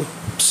something.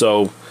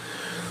 So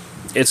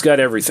it's got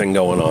everything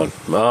going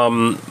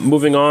on.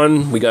 Moving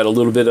on, we got a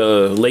little bit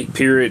of late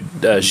period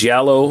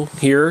giallo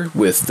here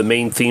with the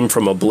main theme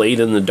from A Blade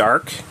in the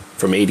Dark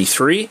from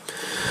 83.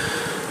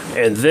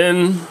 And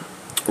then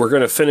we're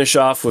going to finish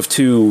off with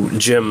 2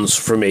 gems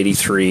from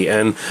 83.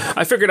 And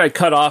I figured I'd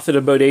cut off at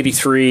about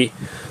 83.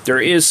 There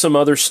is some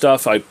other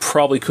stuff I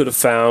probably could have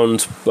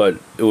found, but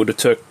it would have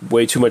took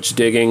way too much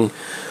digging.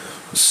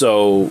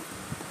 So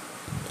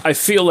I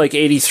feel like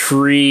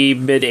 83,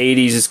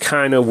 mid-80s is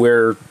kind of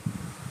where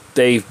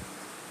they,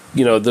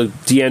 you know, the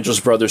D'Angelo's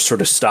brothers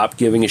sort of stopped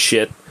giving a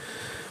shit.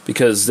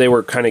 because they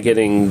were kind of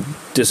getting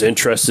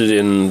disinterested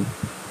in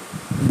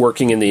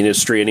working in the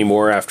industry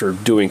anymore after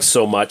doing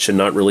so much and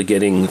not really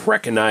getting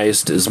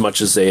recognized as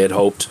much as they had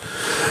hoped,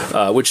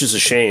 which is a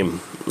shame.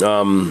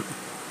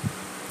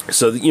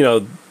 So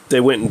they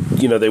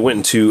went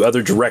into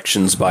other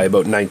directions by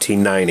about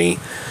 1990,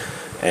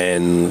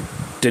 and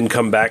didn't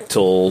come back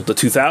till the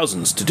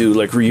 2000s to do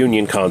like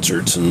reunion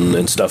concerts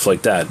and stuff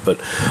like that. But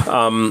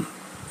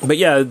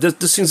yeah,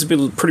 this seems to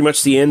be pretty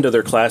much the end of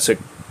their classic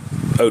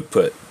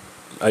output.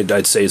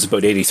 I'd say is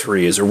about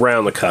 83 is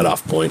around the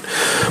cutoff point.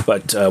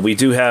 But we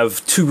do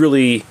have two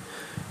really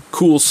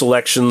cool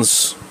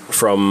selections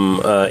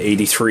from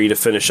 83 to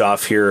finish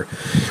off here.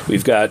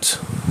 We've got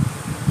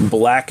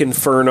Black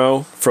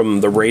Inferno from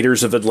the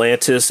Raiders of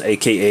Atlantis,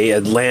 aka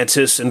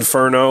Atlantis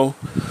Inferno.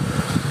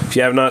 If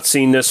you have not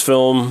seen this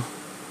film,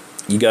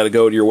 you got to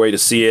go to your way to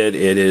see it.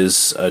 It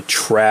is a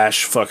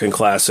trash fucking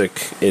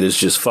classic. It is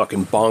just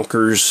fucking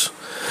bonkers.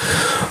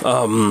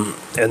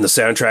 And the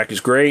soundtrack is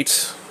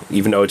great,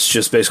 even though it's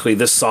just basically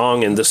this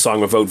song and this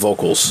song without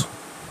vocals.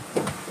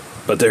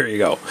 But there you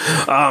go.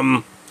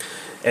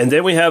 And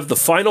then we have the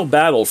final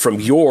battle from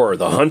Yor,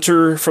 the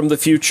Hunter from the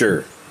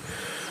Future.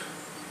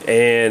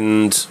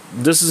 And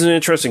this is an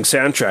interesting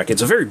soundtrack.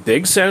 It's a very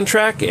big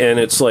soundtrack, and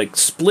it's like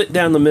split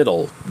down the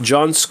middle.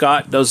 John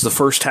Scott does the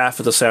first half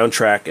of the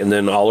soundtrack, and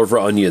then Oliver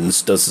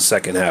Onions does the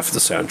second half of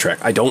the soundtrack.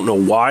 I don't know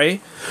why.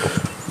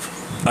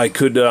 I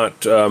could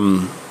not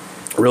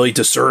really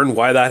discern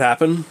why that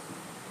happened.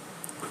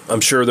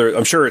 I'm sure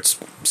it's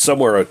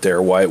somewhere out there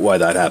why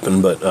that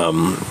happened, but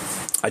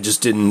I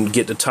just didn't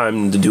get the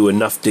time to do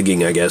enough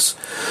digging, I guess.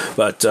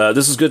 But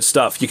this is good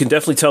stuff. You can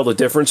definitely tell the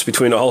difference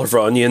between Oliver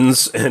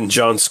Onions and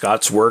John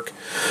Scott's work.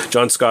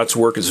 John Scott's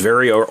work is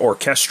very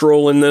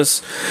orchestral in this,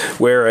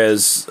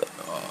 whereas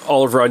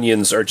Oliver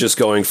Onions are just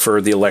going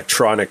for the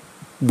electronic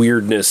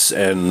weirdness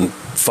and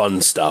fun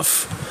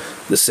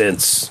stuff. The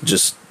synths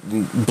just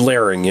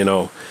blaring,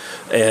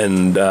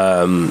 And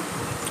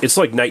it's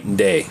like night and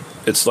day.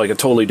 It's like a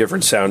totally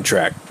different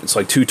soundtrack. It's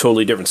like two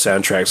totally different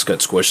soundtracks got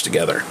squished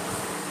together.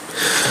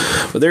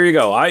 But there you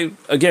go. I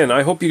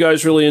hope you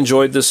guys really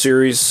enjoyed this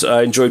series.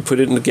 I enjoyed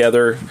putting it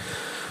together.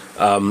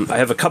 I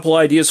have a couple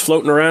ideas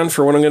floating around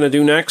for what I'm going to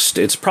do next.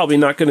 It's probably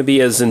not going to be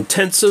as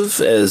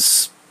intensive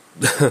as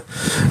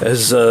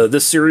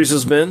this series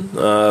has been.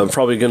 I'm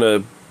probably going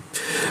to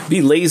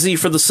be lazy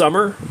for the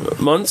summer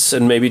months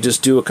and maybe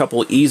just do a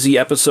couple easy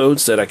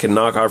episodes that I can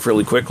knock off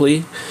really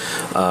quickly.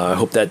 I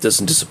hope that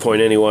doesn't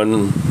disappoint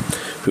anyone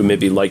who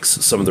maybe likes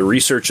some of the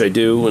research I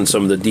do and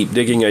some of the deep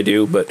digging I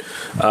do, but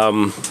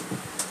I'm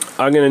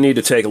going to need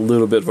to take a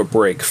little bit of a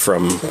break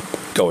from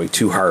going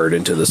too hard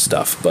into this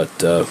stuff.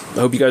 But I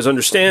hope you guys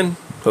understand.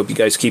 Hope you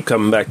guys keep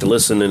coming back to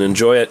listen and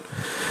enjoy it,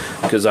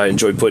 because I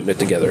enjoy putting it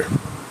together.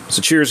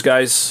 So cheers,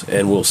 guys,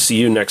 and we'll see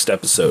you next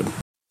episode.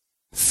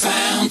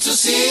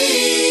 Fantasy,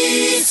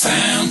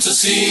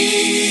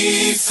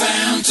 fantasy,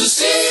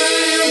 fantasy,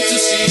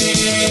 fantasy.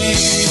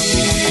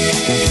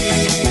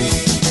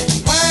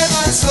 When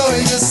I saw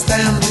you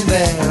standing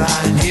there,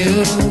 I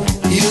knew,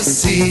 you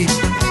see,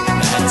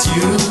 that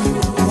you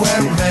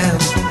were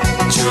meant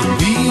to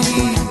be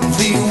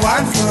the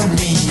one for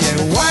me.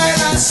 And when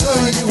I saw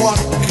you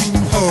walking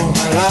home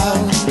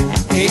alone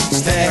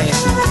each day,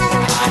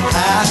 I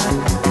had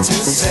to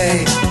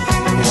say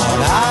what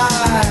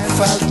I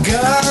felt,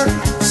 girl.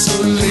 So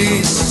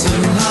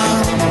listen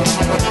now,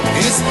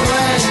 it's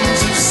plain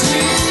to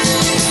see.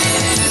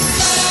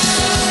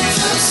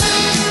 Fantasy,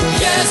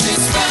 yes,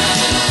 it's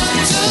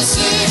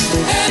fantasy.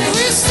 And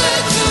we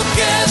stay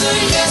together,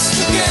 yes,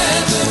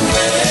 together,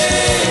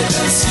 wait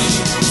and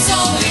see. It's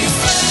only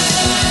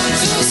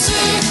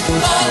fantasy,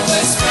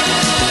 always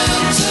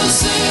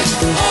fantasy.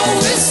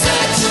 Always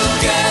stay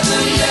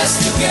together, yes,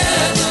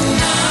 together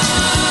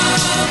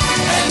now.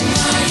 And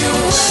now you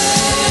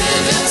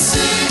wait and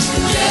see,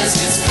 yes,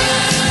 it's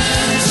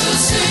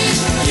fantasy,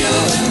 you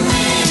and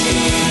me,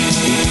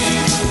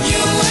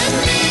 you and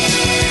me.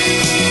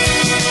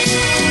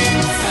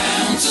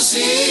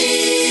 Fantasy,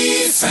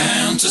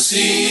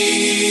 fantasy,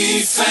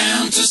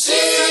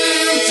 fantasy,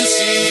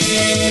 fantasy.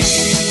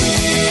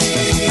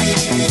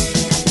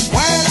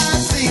 When I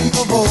think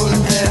of all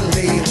the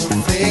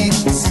little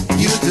things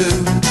you do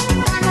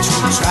to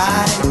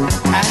try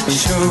and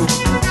show,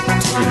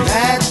 to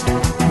let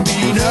me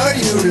know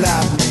you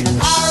love me,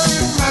 I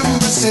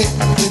remember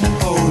sitting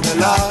all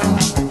alone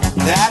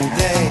that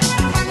day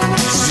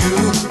as you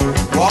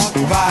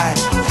walked by.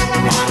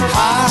 My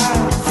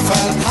heart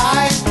felt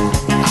high.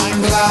 I'm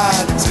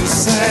glad to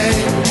say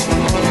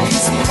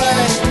it's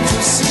plain to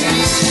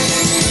see.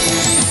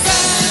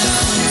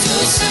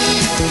 Fantasy,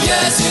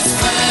 yes, it's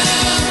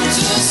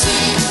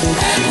fantasy.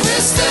 And we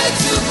stay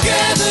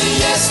together,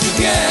 yes,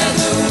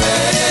 together,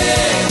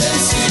 wait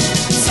and see.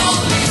 It's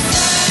only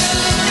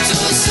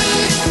fantasy,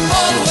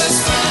 always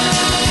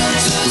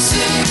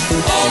fantasy.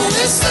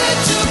 Always stay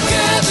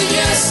together,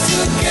 yes,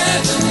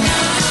 together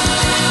now.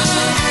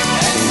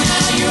 And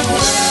now you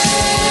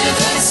wait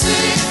and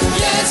see,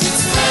 yes,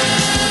 it's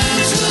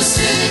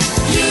fantasy,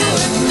 you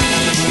and me,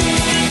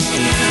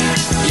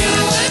 you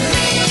and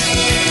me.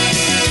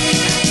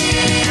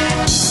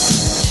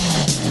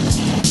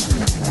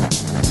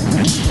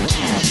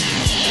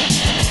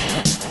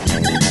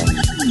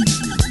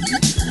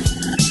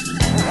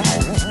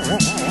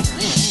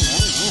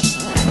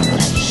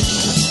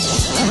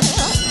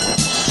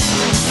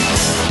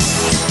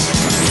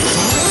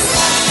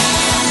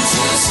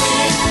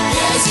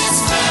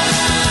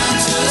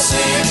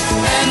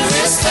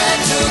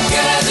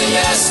 together,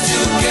 yes,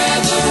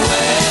 together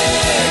we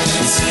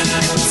can see.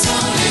 It's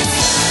only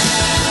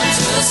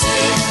fantasy,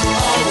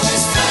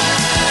 always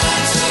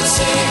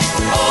fantasy.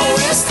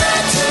 Always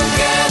stand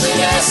together,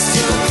 yes,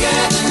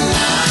 together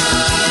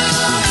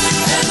now.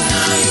 And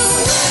now you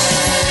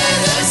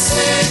wait and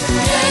see.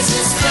 Yes,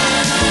 it's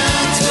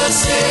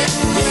fantasy,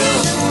 you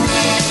and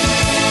me,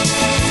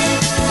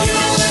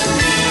 you and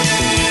me.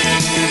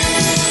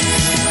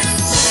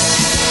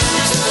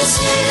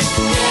 Fantasy,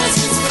 yes,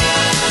 it's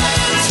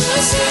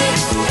fantasy.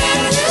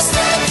 And we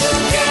stand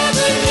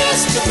together, yes,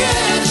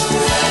 together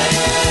wait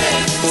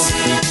and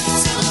see.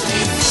 It's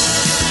only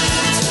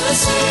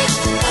fantasy,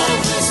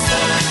 always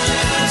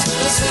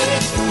fantasy.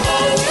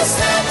 Always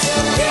stand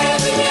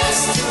together, yes,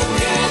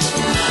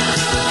 together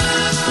now.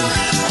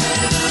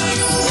 And now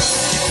you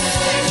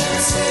wait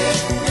and see.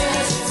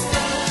 Yes, it's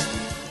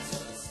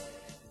fantasy.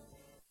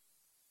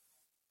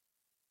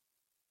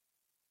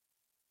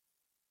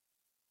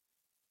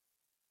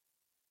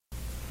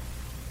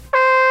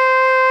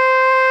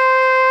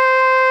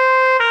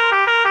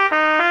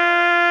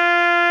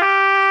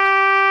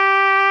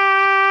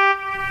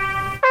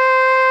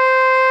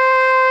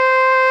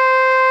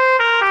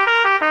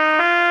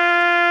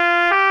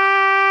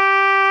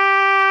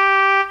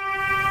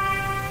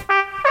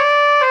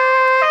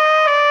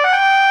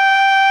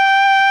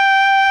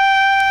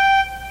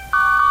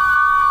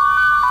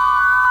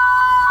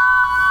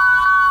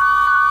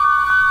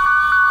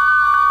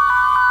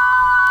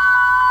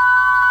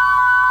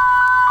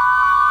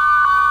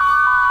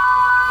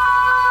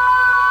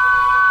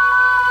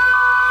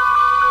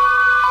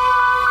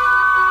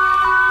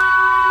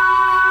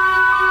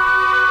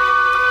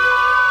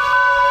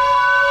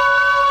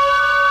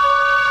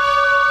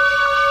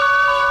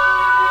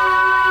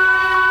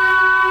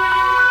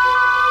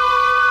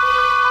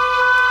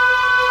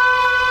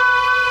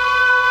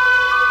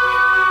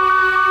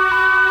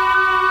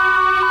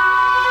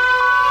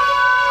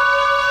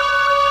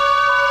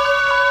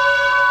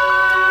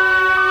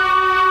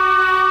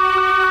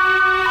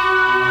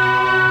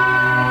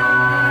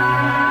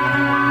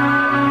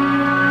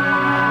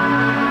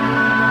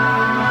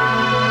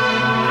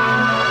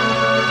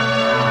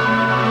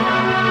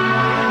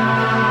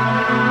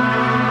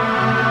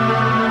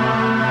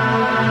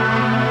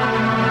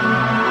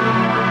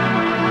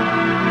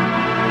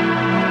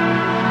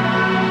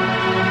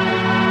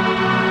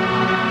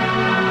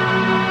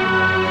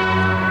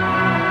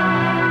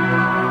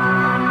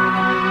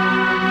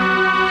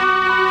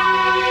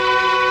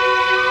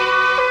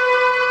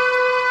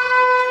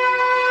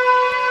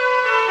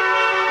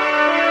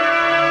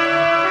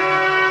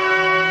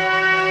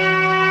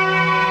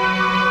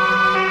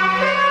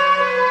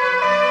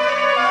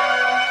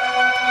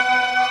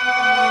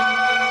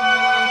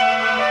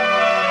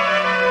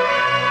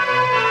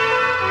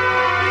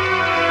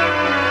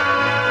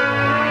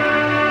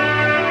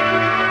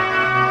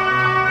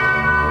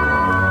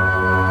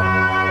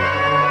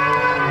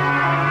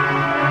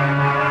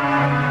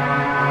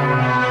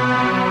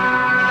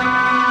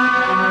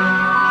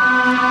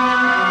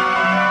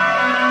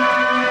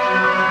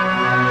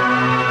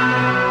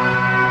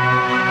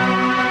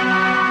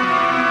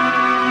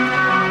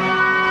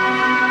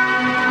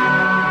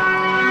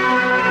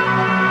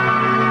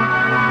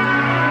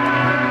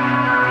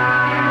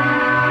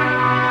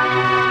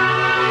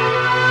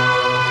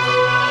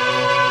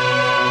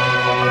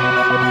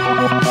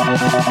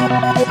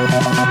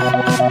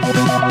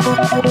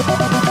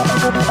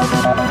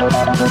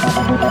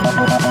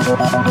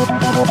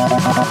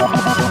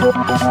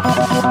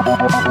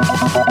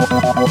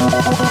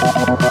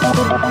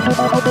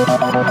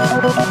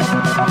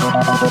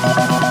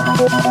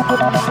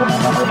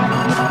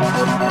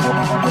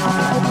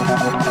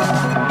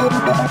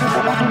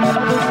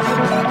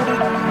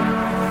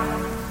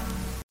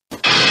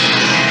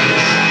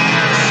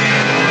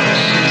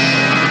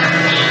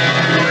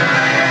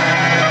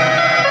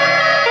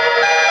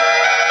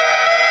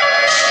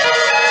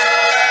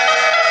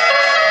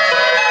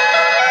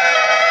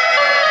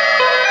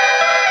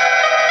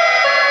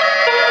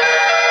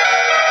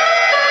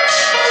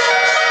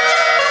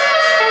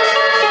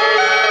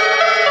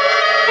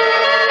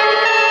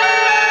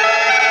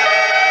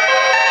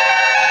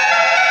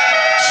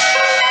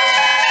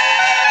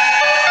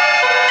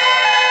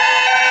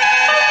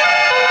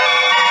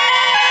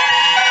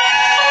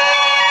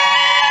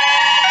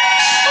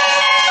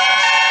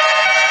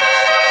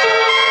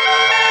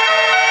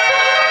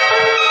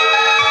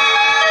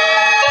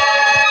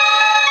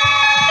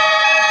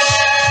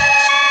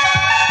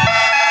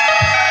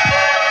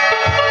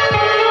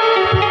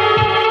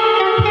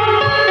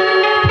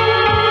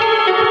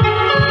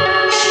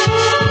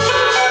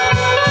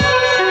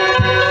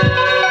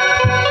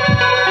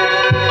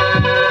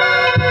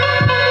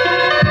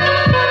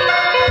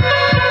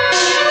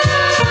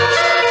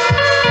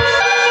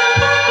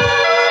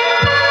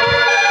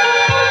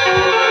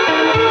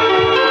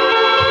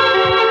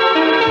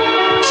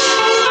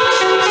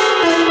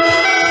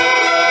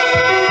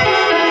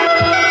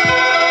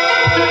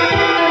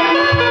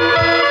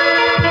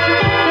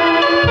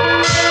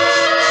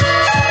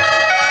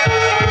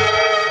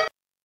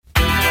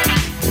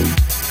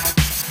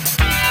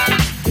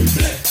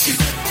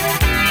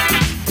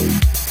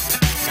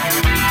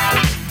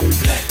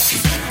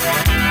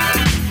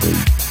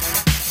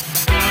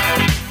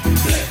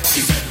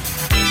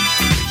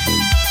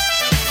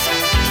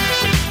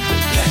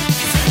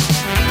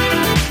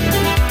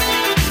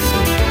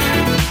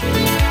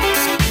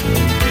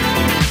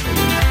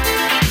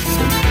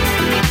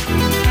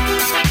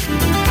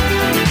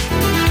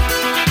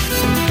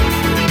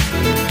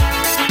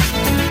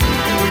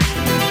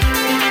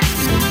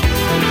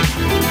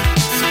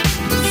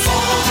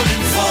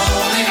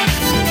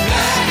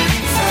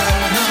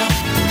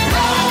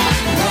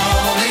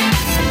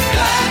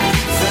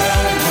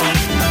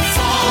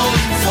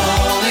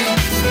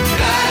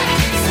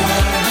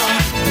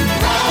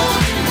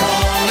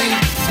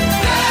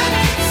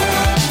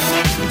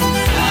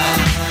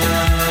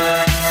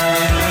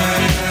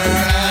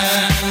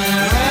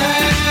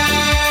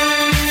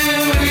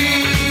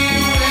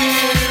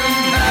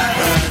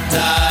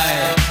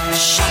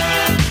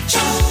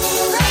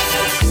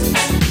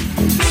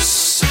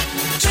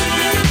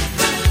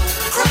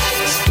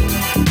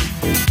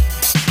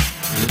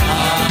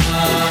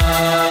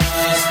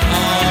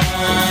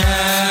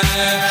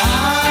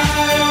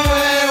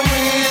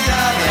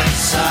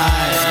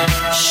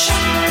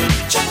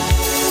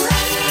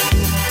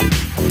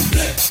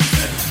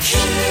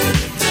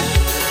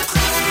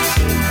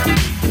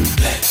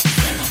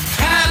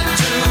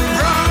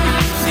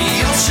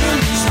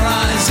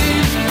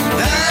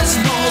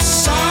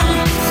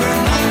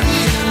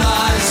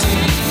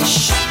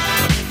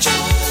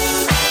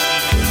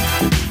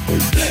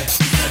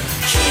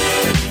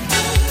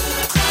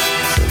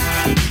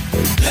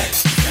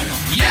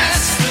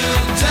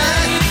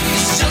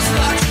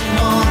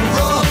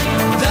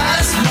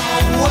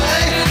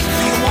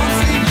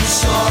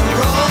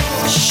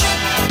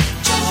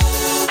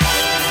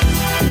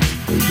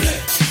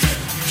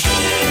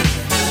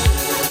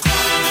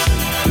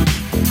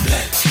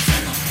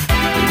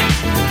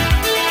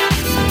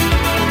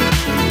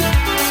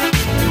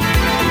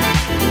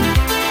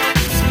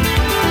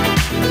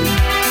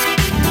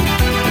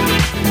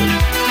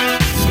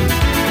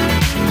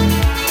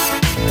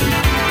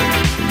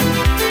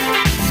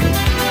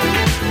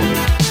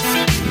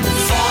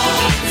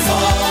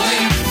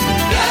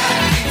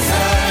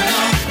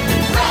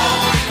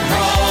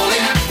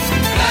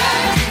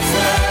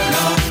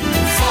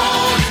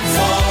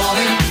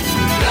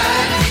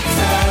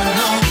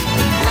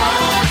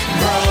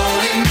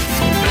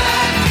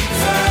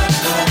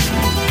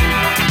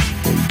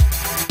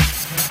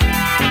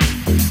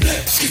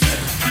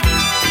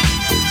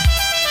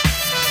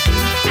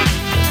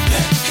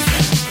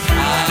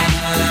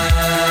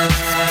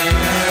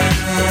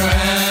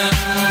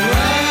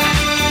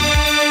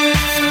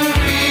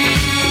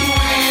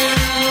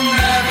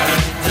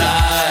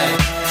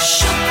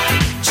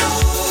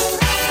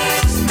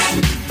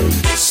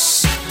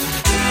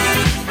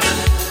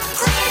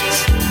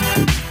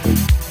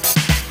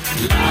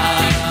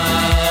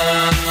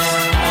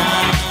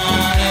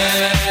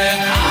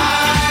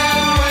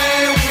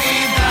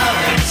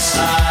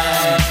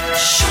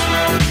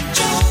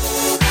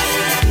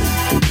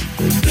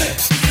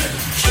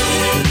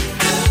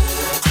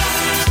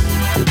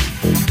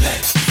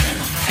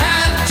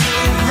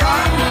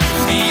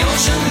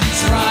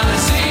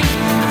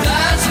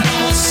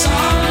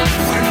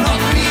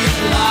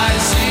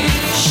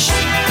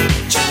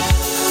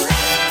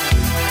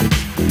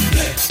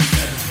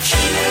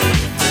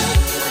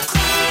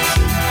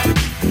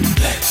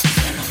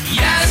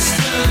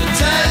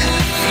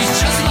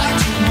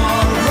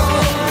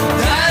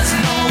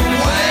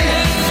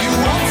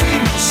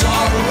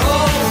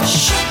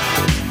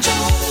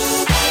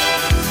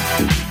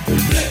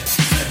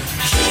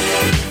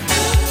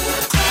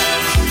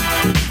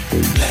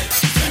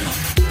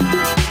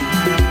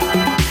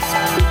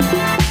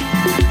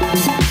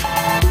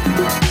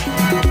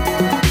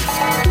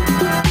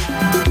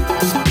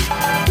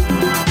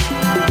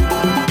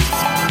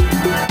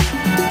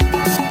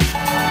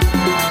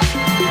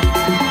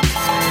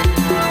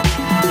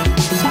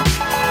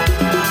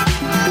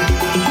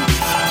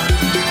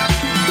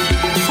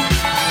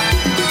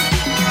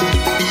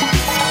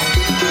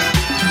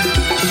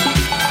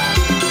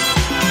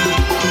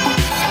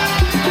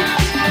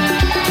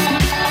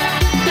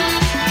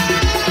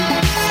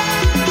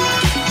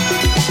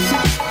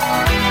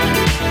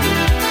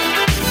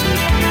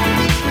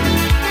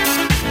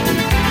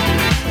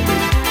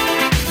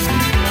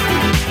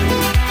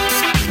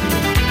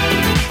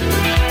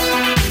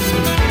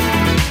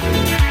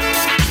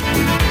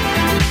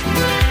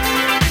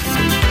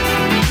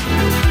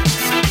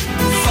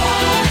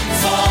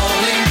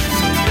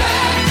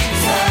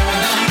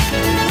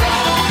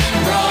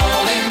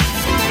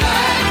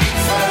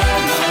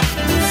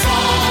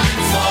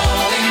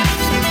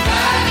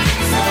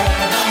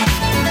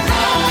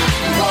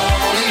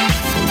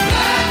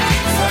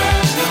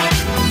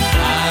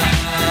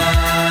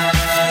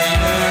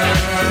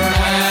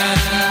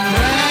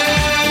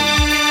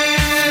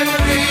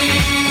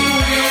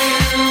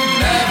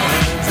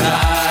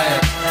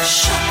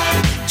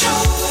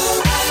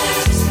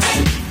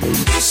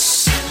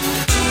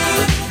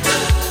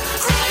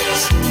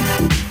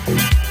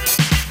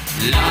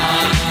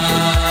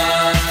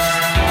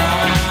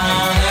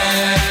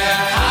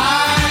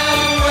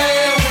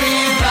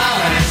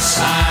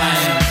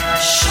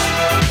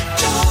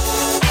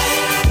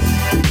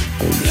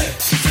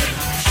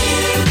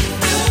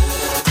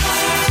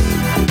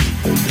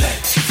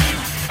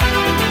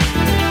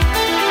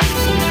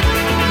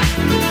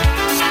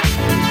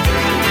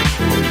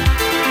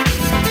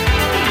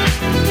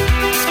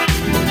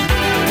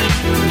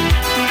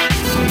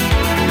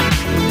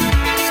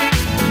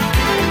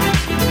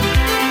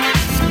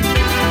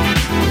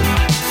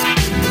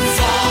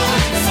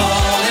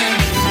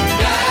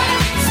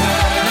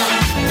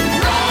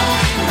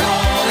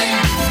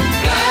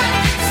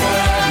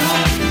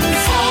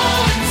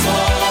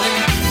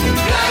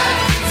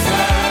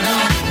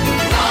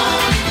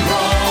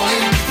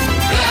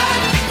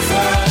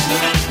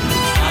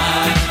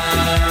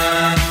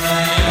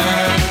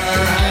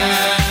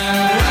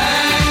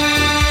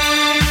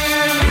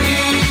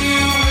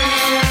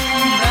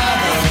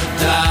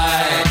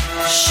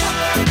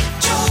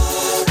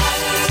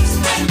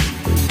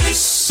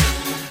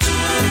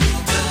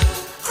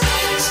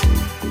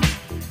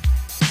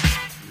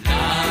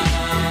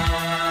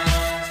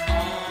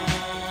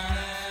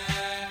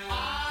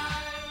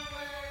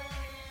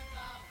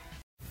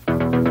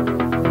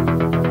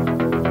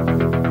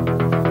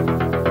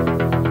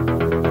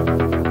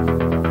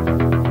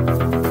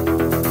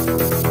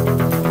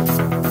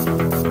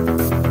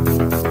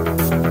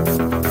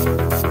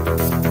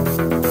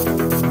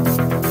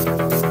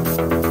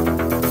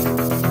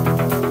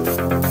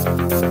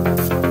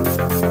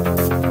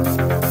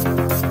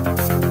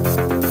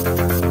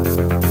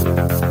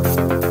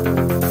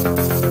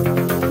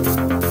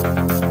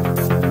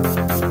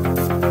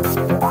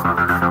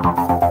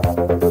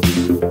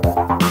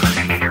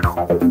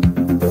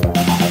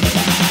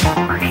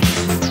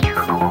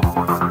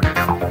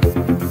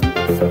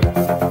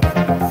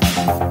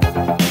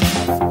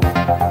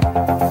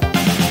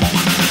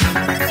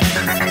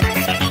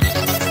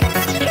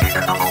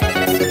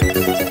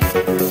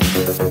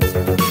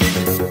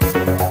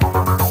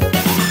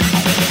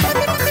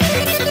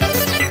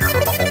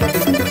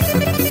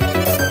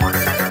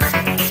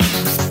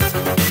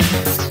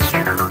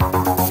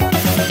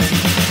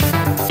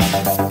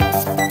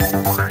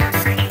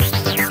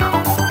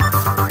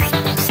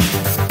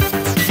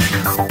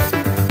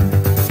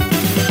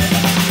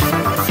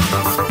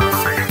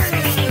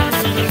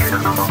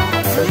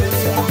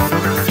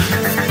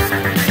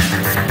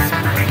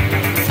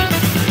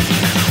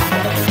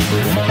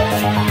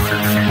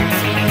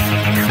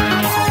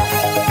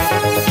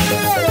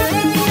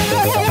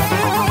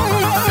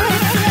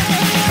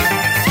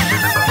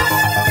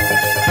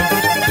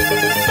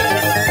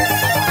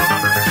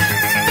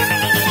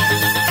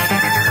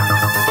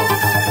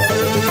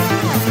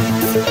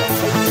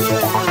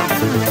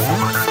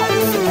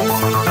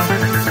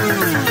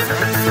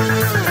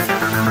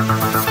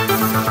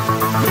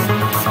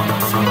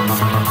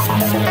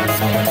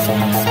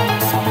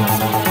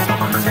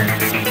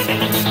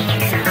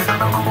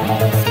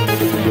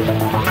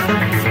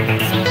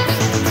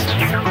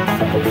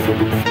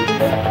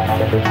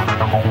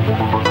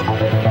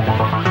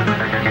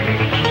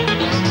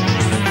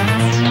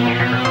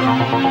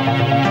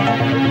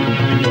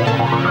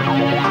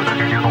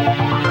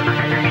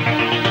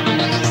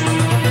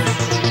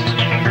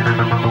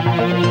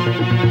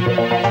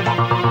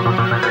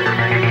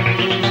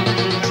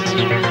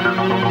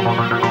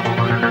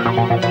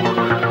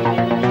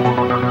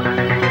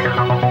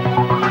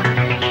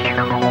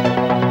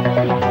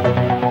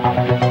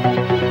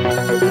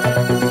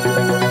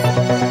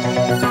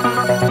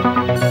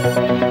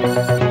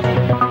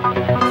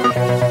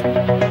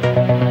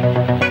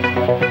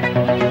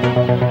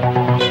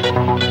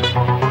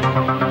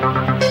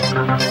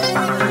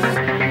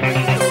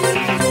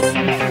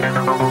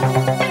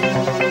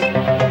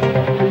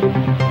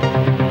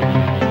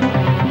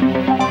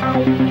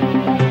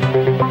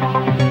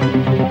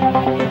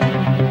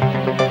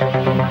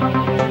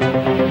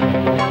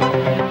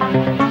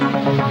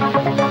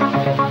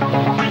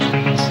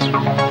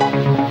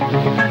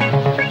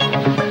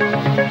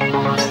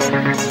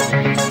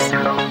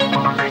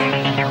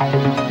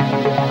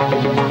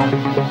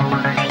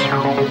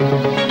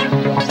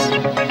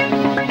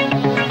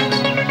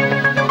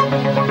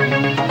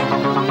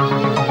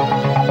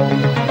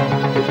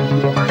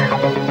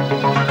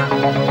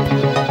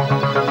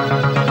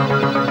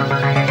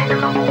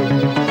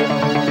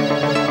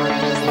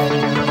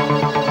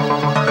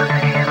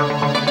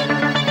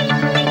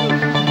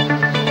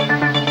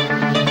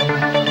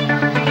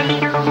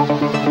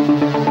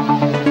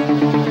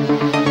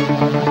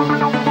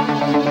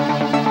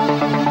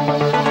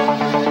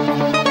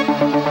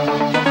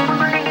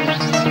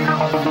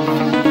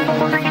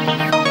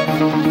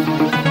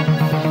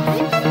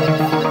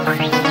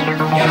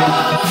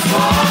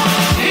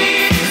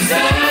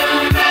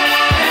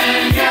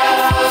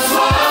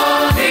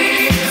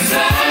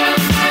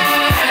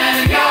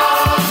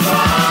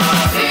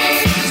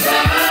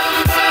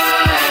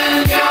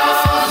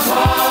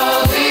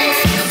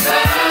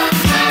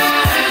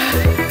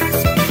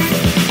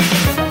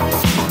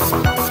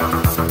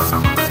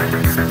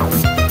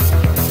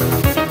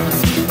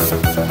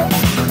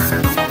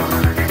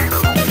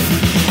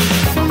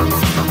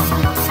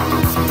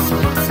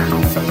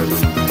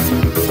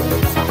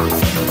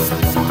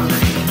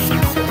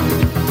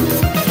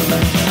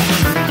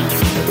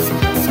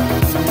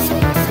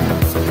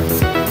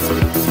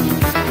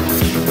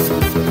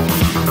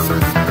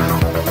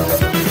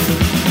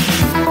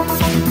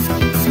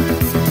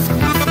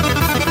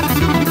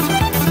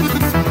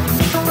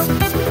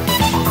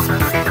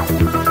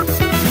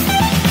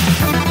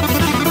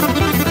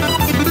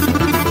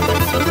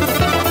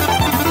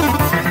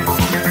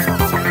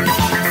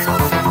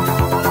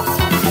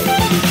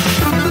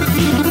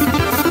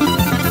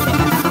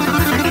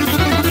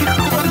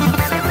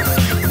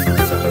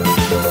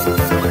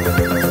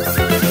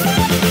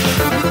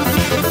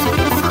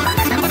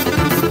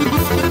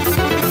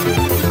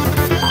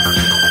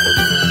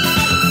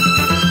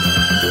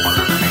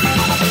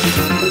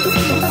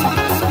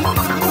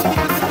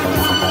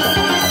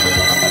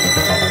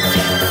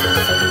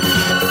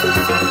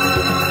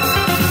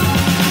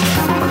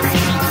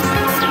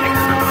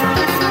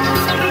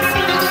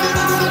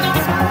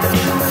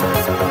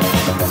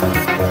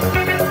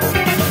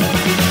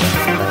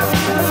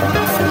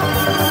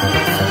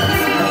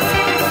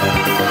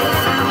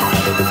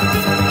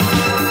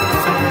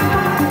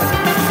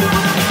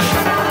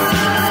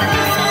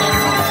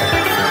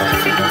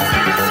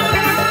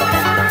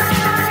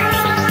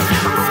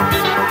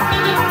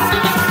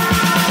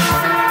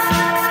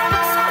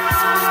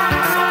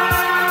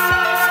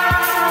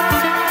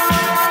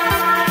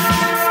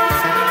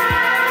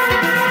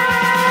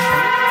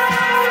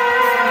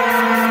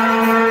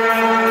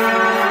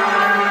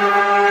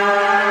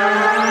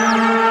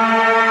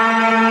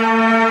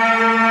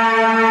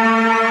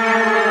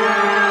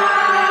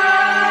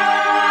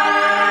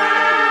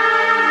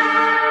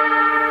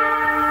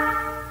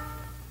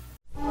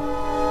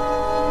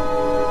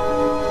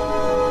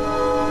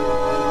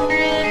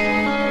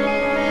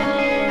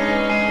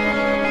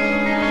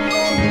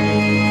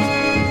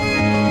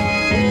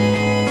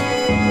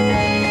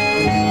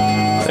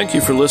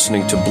 Thank you for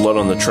listening to Blood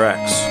on the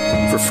Tracks.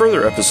 For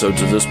further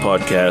episodes of this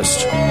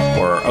podcast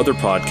or our other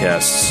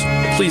podcasts,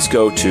 please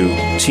go to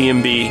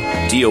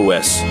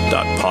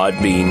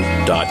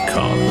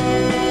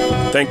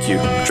tmbdos.podbean.com. Thank you.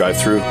 Drive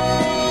through.